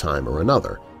at one time or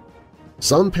another.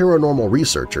 Some paranormal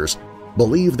researchers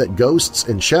believe that ghosts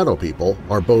and shadow people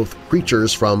are both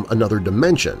creatures from another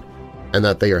dimension and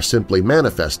that they are simply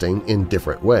manifesting in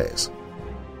different ways.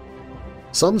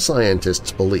 Some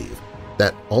scientists believe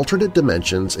that alternate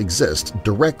dimensions exist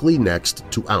directly next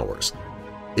to ours.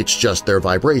 It's just their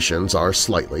vibrations are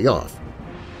slightly off.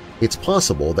 It's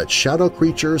possible that shadow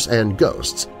creatures and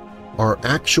ghosts are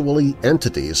actually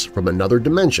entities from another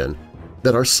dimension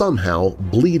that are somehow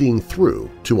bleeding through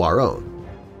to our own.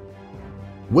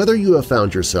 Whether you have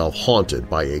found yourself haunted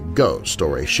by a ghost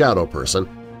or a shadow person,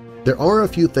 there are a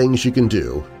few things you can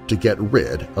do to get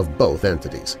rid of both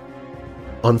entities.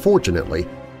 Unfortunately,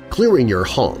 clearing your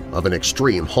home of an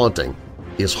extreme haunting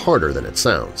is harder than it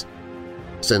sounds.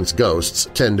 Since ghosts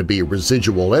tend to be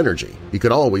residual energy, you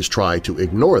could always try to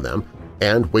ignore them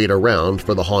and wait around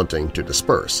for the haunting to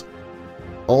disperse.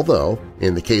 Although,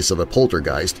 in the case of a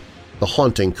poltergeist, the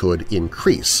haunting could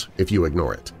increase if you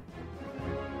ignore it.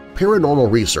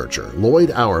 Paranormal researcher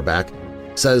Lloyd Auerbach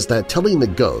says that telling the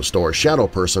ghost or shadow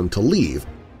person to leave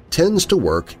tends to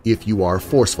work if you are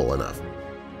forceful enough.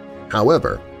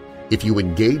 However, if you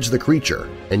engage the creature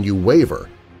and you waver,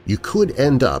 you could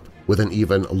end up with an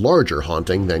even larger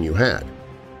haunting than you had.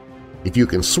 If you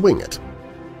can swing it,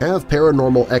 have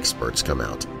paranormal experts come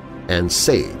out and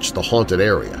sage the haunted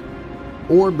area,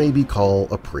 or maybe call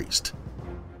a priest.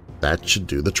 That should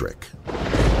do the trick.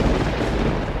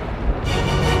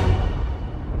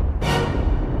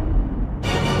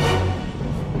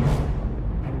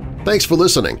 Thanks for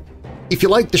listening. If you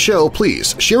like the show,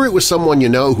 please share it with someone you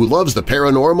know who loves the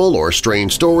paranormal or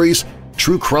strange stories,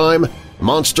 true crime,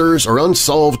 monsters, or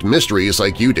unsolved mysteries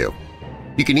like you do.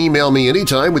 You can email me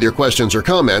anytime with your questions or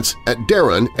comments at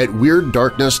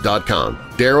darren@weirddarkness.com.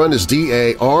 Darren is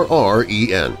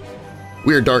D-A-R-R-E-N.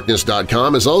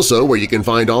 WeirdDarkness.com is also where you can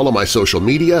find all of my social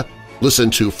media, listen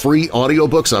to free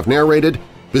audiobooks I've narrated,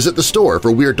 visit the store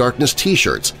for Weird Darkness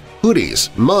t-shirts,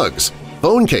 hoodies, mugs,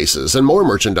 phone cases, and more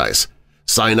merchandise.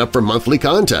 Sign up for monthly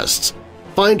contests.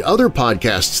 Find other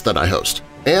podcasts that I host.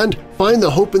 And find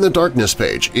the Hope in the Darkness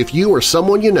page if you or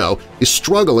someone you know is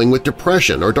struggling with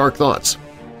depression or dark thoughts.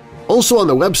 Also on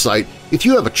the website, if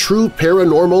you have a true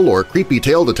paranormal or creepy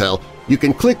tale to tell, you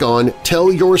can click on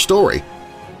Tell Your Story.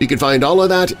 You can find all of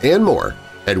that and more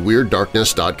at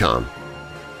WeirdDarkness.com.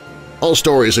 All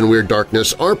stories in Weird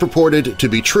Darkness are purported to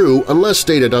be true unless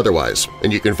stated otherwise,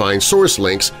 and you can find source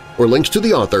links or links to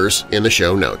the authors in the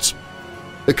show notes.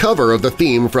 The cover of the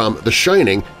theme from The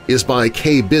Shining is by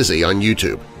K. Busy on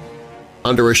YouTube.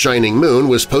 Under a Shining Moon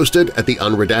was posted at The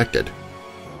Unredacted.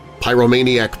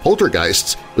 Pyromaniac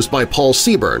Poltergeists was by Paul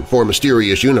Seaburn for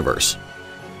Mysterious Universe.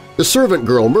 The Servant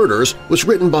Girl Murders was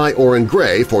written by Orrin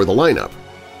Gray for The Lineup.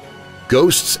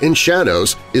 Ghosts in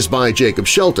Shadows is by Jacob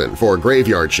Shelton for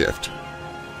Graveyard Shift.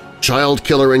 Child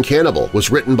Killer and Cannibal was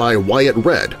written by Wyatt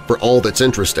Red for All That's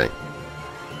Interesting.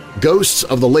 Ghosts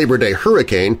of the Labor Day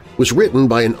Hurricane was written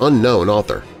by an unknown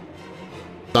author.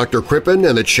 Dr. Crippen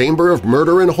and the Chamber of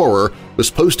Murder and Horror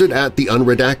was posted at The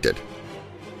Unredacted.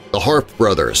 The Harpe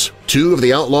Brothers, 2 of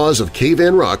the Outlaws of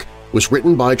Cave-In Rock, was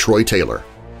written by Troy Taylor.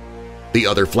 The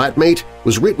Other Flatmate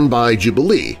was written by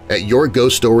Jubilee at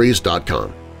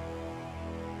YourGhostStories.com.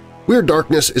 Weird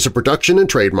Darkness is a production and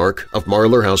trademark of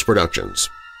Marlar House Productions.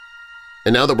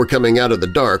 And now that we're coming out of the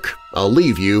dark, I'll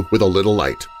leave you with a little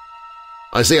light.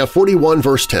 Isaiah 41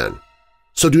 verse 10,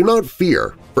 "So do not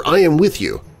fear, for I am with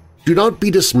you. Do not be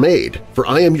dismayed, for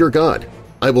I am your God.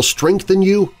 I will strengthen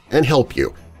you and help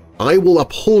you. I will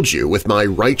uphold you with my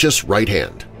righteous right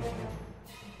hand."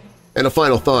 And a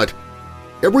final thought,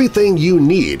 everything you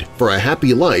need for a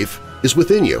happy life is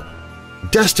within you.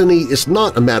 Destiny is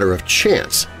not a matter of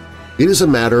chance. It is a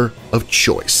matter of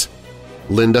choice.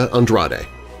 Linda Andrade.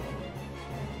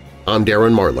 I'm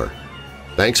Darren Marlar.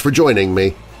 Thanks for joining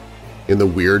me in the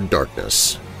Weird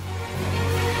Darkness.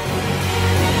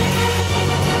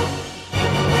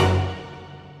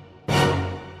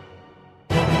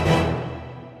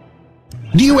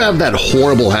 Do you have that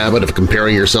horrible habit of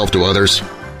comparing yourself to others?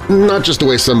 Not just the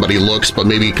way somebody looks, but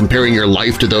maybe comparing your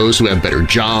life to those who have better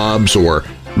jobs or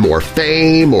more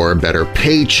fame or better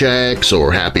paychecks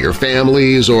or happier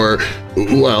families or,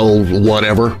 well,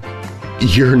 whatever.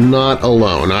 You're not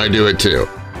alone. I do it too.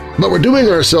 But we're doing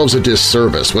ourselves a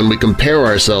disservice when we compare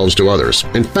ourselves to others.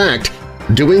 In fact,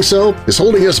 doing so is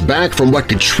holding us back from what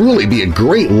could truly be a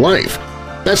great life.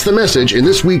 That's the message in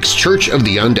this week's Church of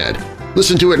the Undead.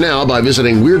 Listen to it now by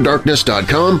visiting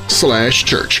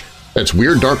WeirdDarkness.com/church. That's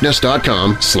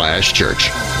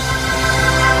WeirdDarkness.com/church.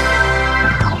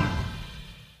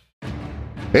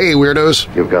 Hey Weirdos!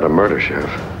 You've got a murder, Sheriff.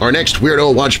 Our next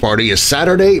Weirdo Watch Party is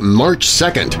Saturday, March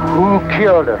 2nd. Who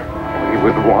killed her? He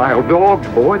was wild dogs,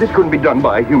 boy. This couldn't be done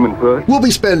by a human foot. We'll be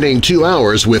spending 2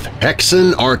 hours with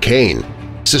Hexen Arcane,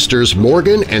 Sisters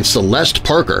Morgan and Celeste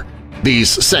Parker.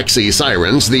 These sexy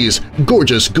sirens, these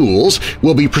gorgeous ghouls,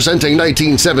 will be presenting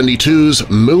 1972's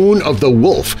Moon of the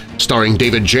Wolf, starring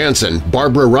David Jansen,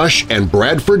 Barbara Rush, and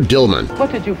Bradford Dillman.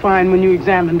 What did you find when you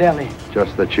examined Ellie?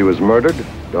 Just that she was murdered.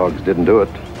 Dogs didn't do it.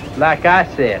 Like I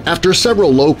said. After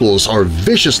several locals are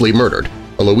viciously murdered,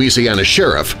 a Louisiana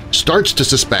sheriff starts to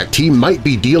suspect he might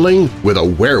be dealing with a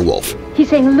werewolf. He's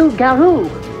saying loup-garou.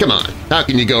 Come on, how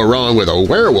can you go wrong with a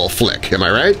werewolf flick, am I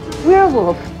right?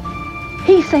 Werewolf.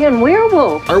 He's saying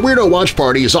werewolf. Our Weirdo Watch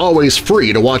Party is always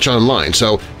free to watch online,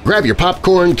 so grab your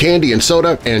popcorn, candy, and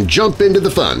soda and jump into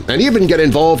the fun, and even get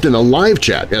involved in a live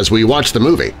chat as we watch the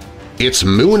movie. It's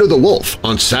Moon of the Wolf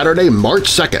on Saturday,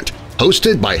 March 2nd,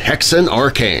 hosted by Hexen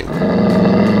Arcane.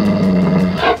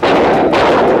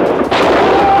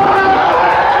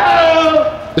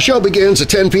 The show begins at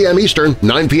 10 p.m. Eastern,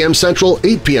 9 p.m. Central,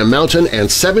 8 p.m. Mountain,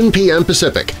 and 7 p.m.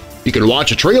 Pacific. You can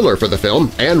watch a trailer for the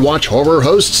film and watch horror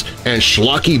hosts and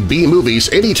schlocky B-movies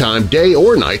anytime, day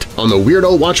or night, on the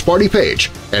Weirdo Watch Party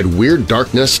page at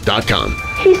WeirdDarkness.com.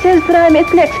 He says that I'm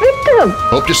its next victim.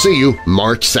 Hope to see you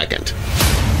March 2nd.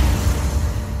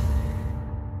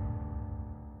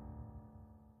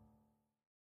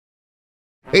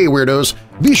 Hey Weirdos!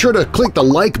 Be sure to click the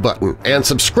like button and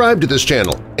subscribe to this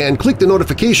channel and click the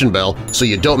notification bell so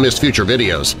you don't miss future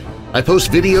videos. I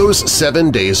post videos 7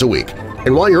 days a week.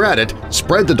 And while you're at it,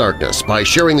 spread the darkness by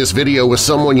sharing this video with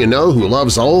someone you know who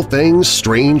loves all things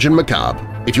strange and macabre.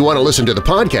 If you want to listen to the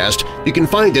podcast, you can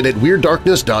find it at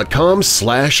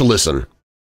WeirdDarkness.com/listen.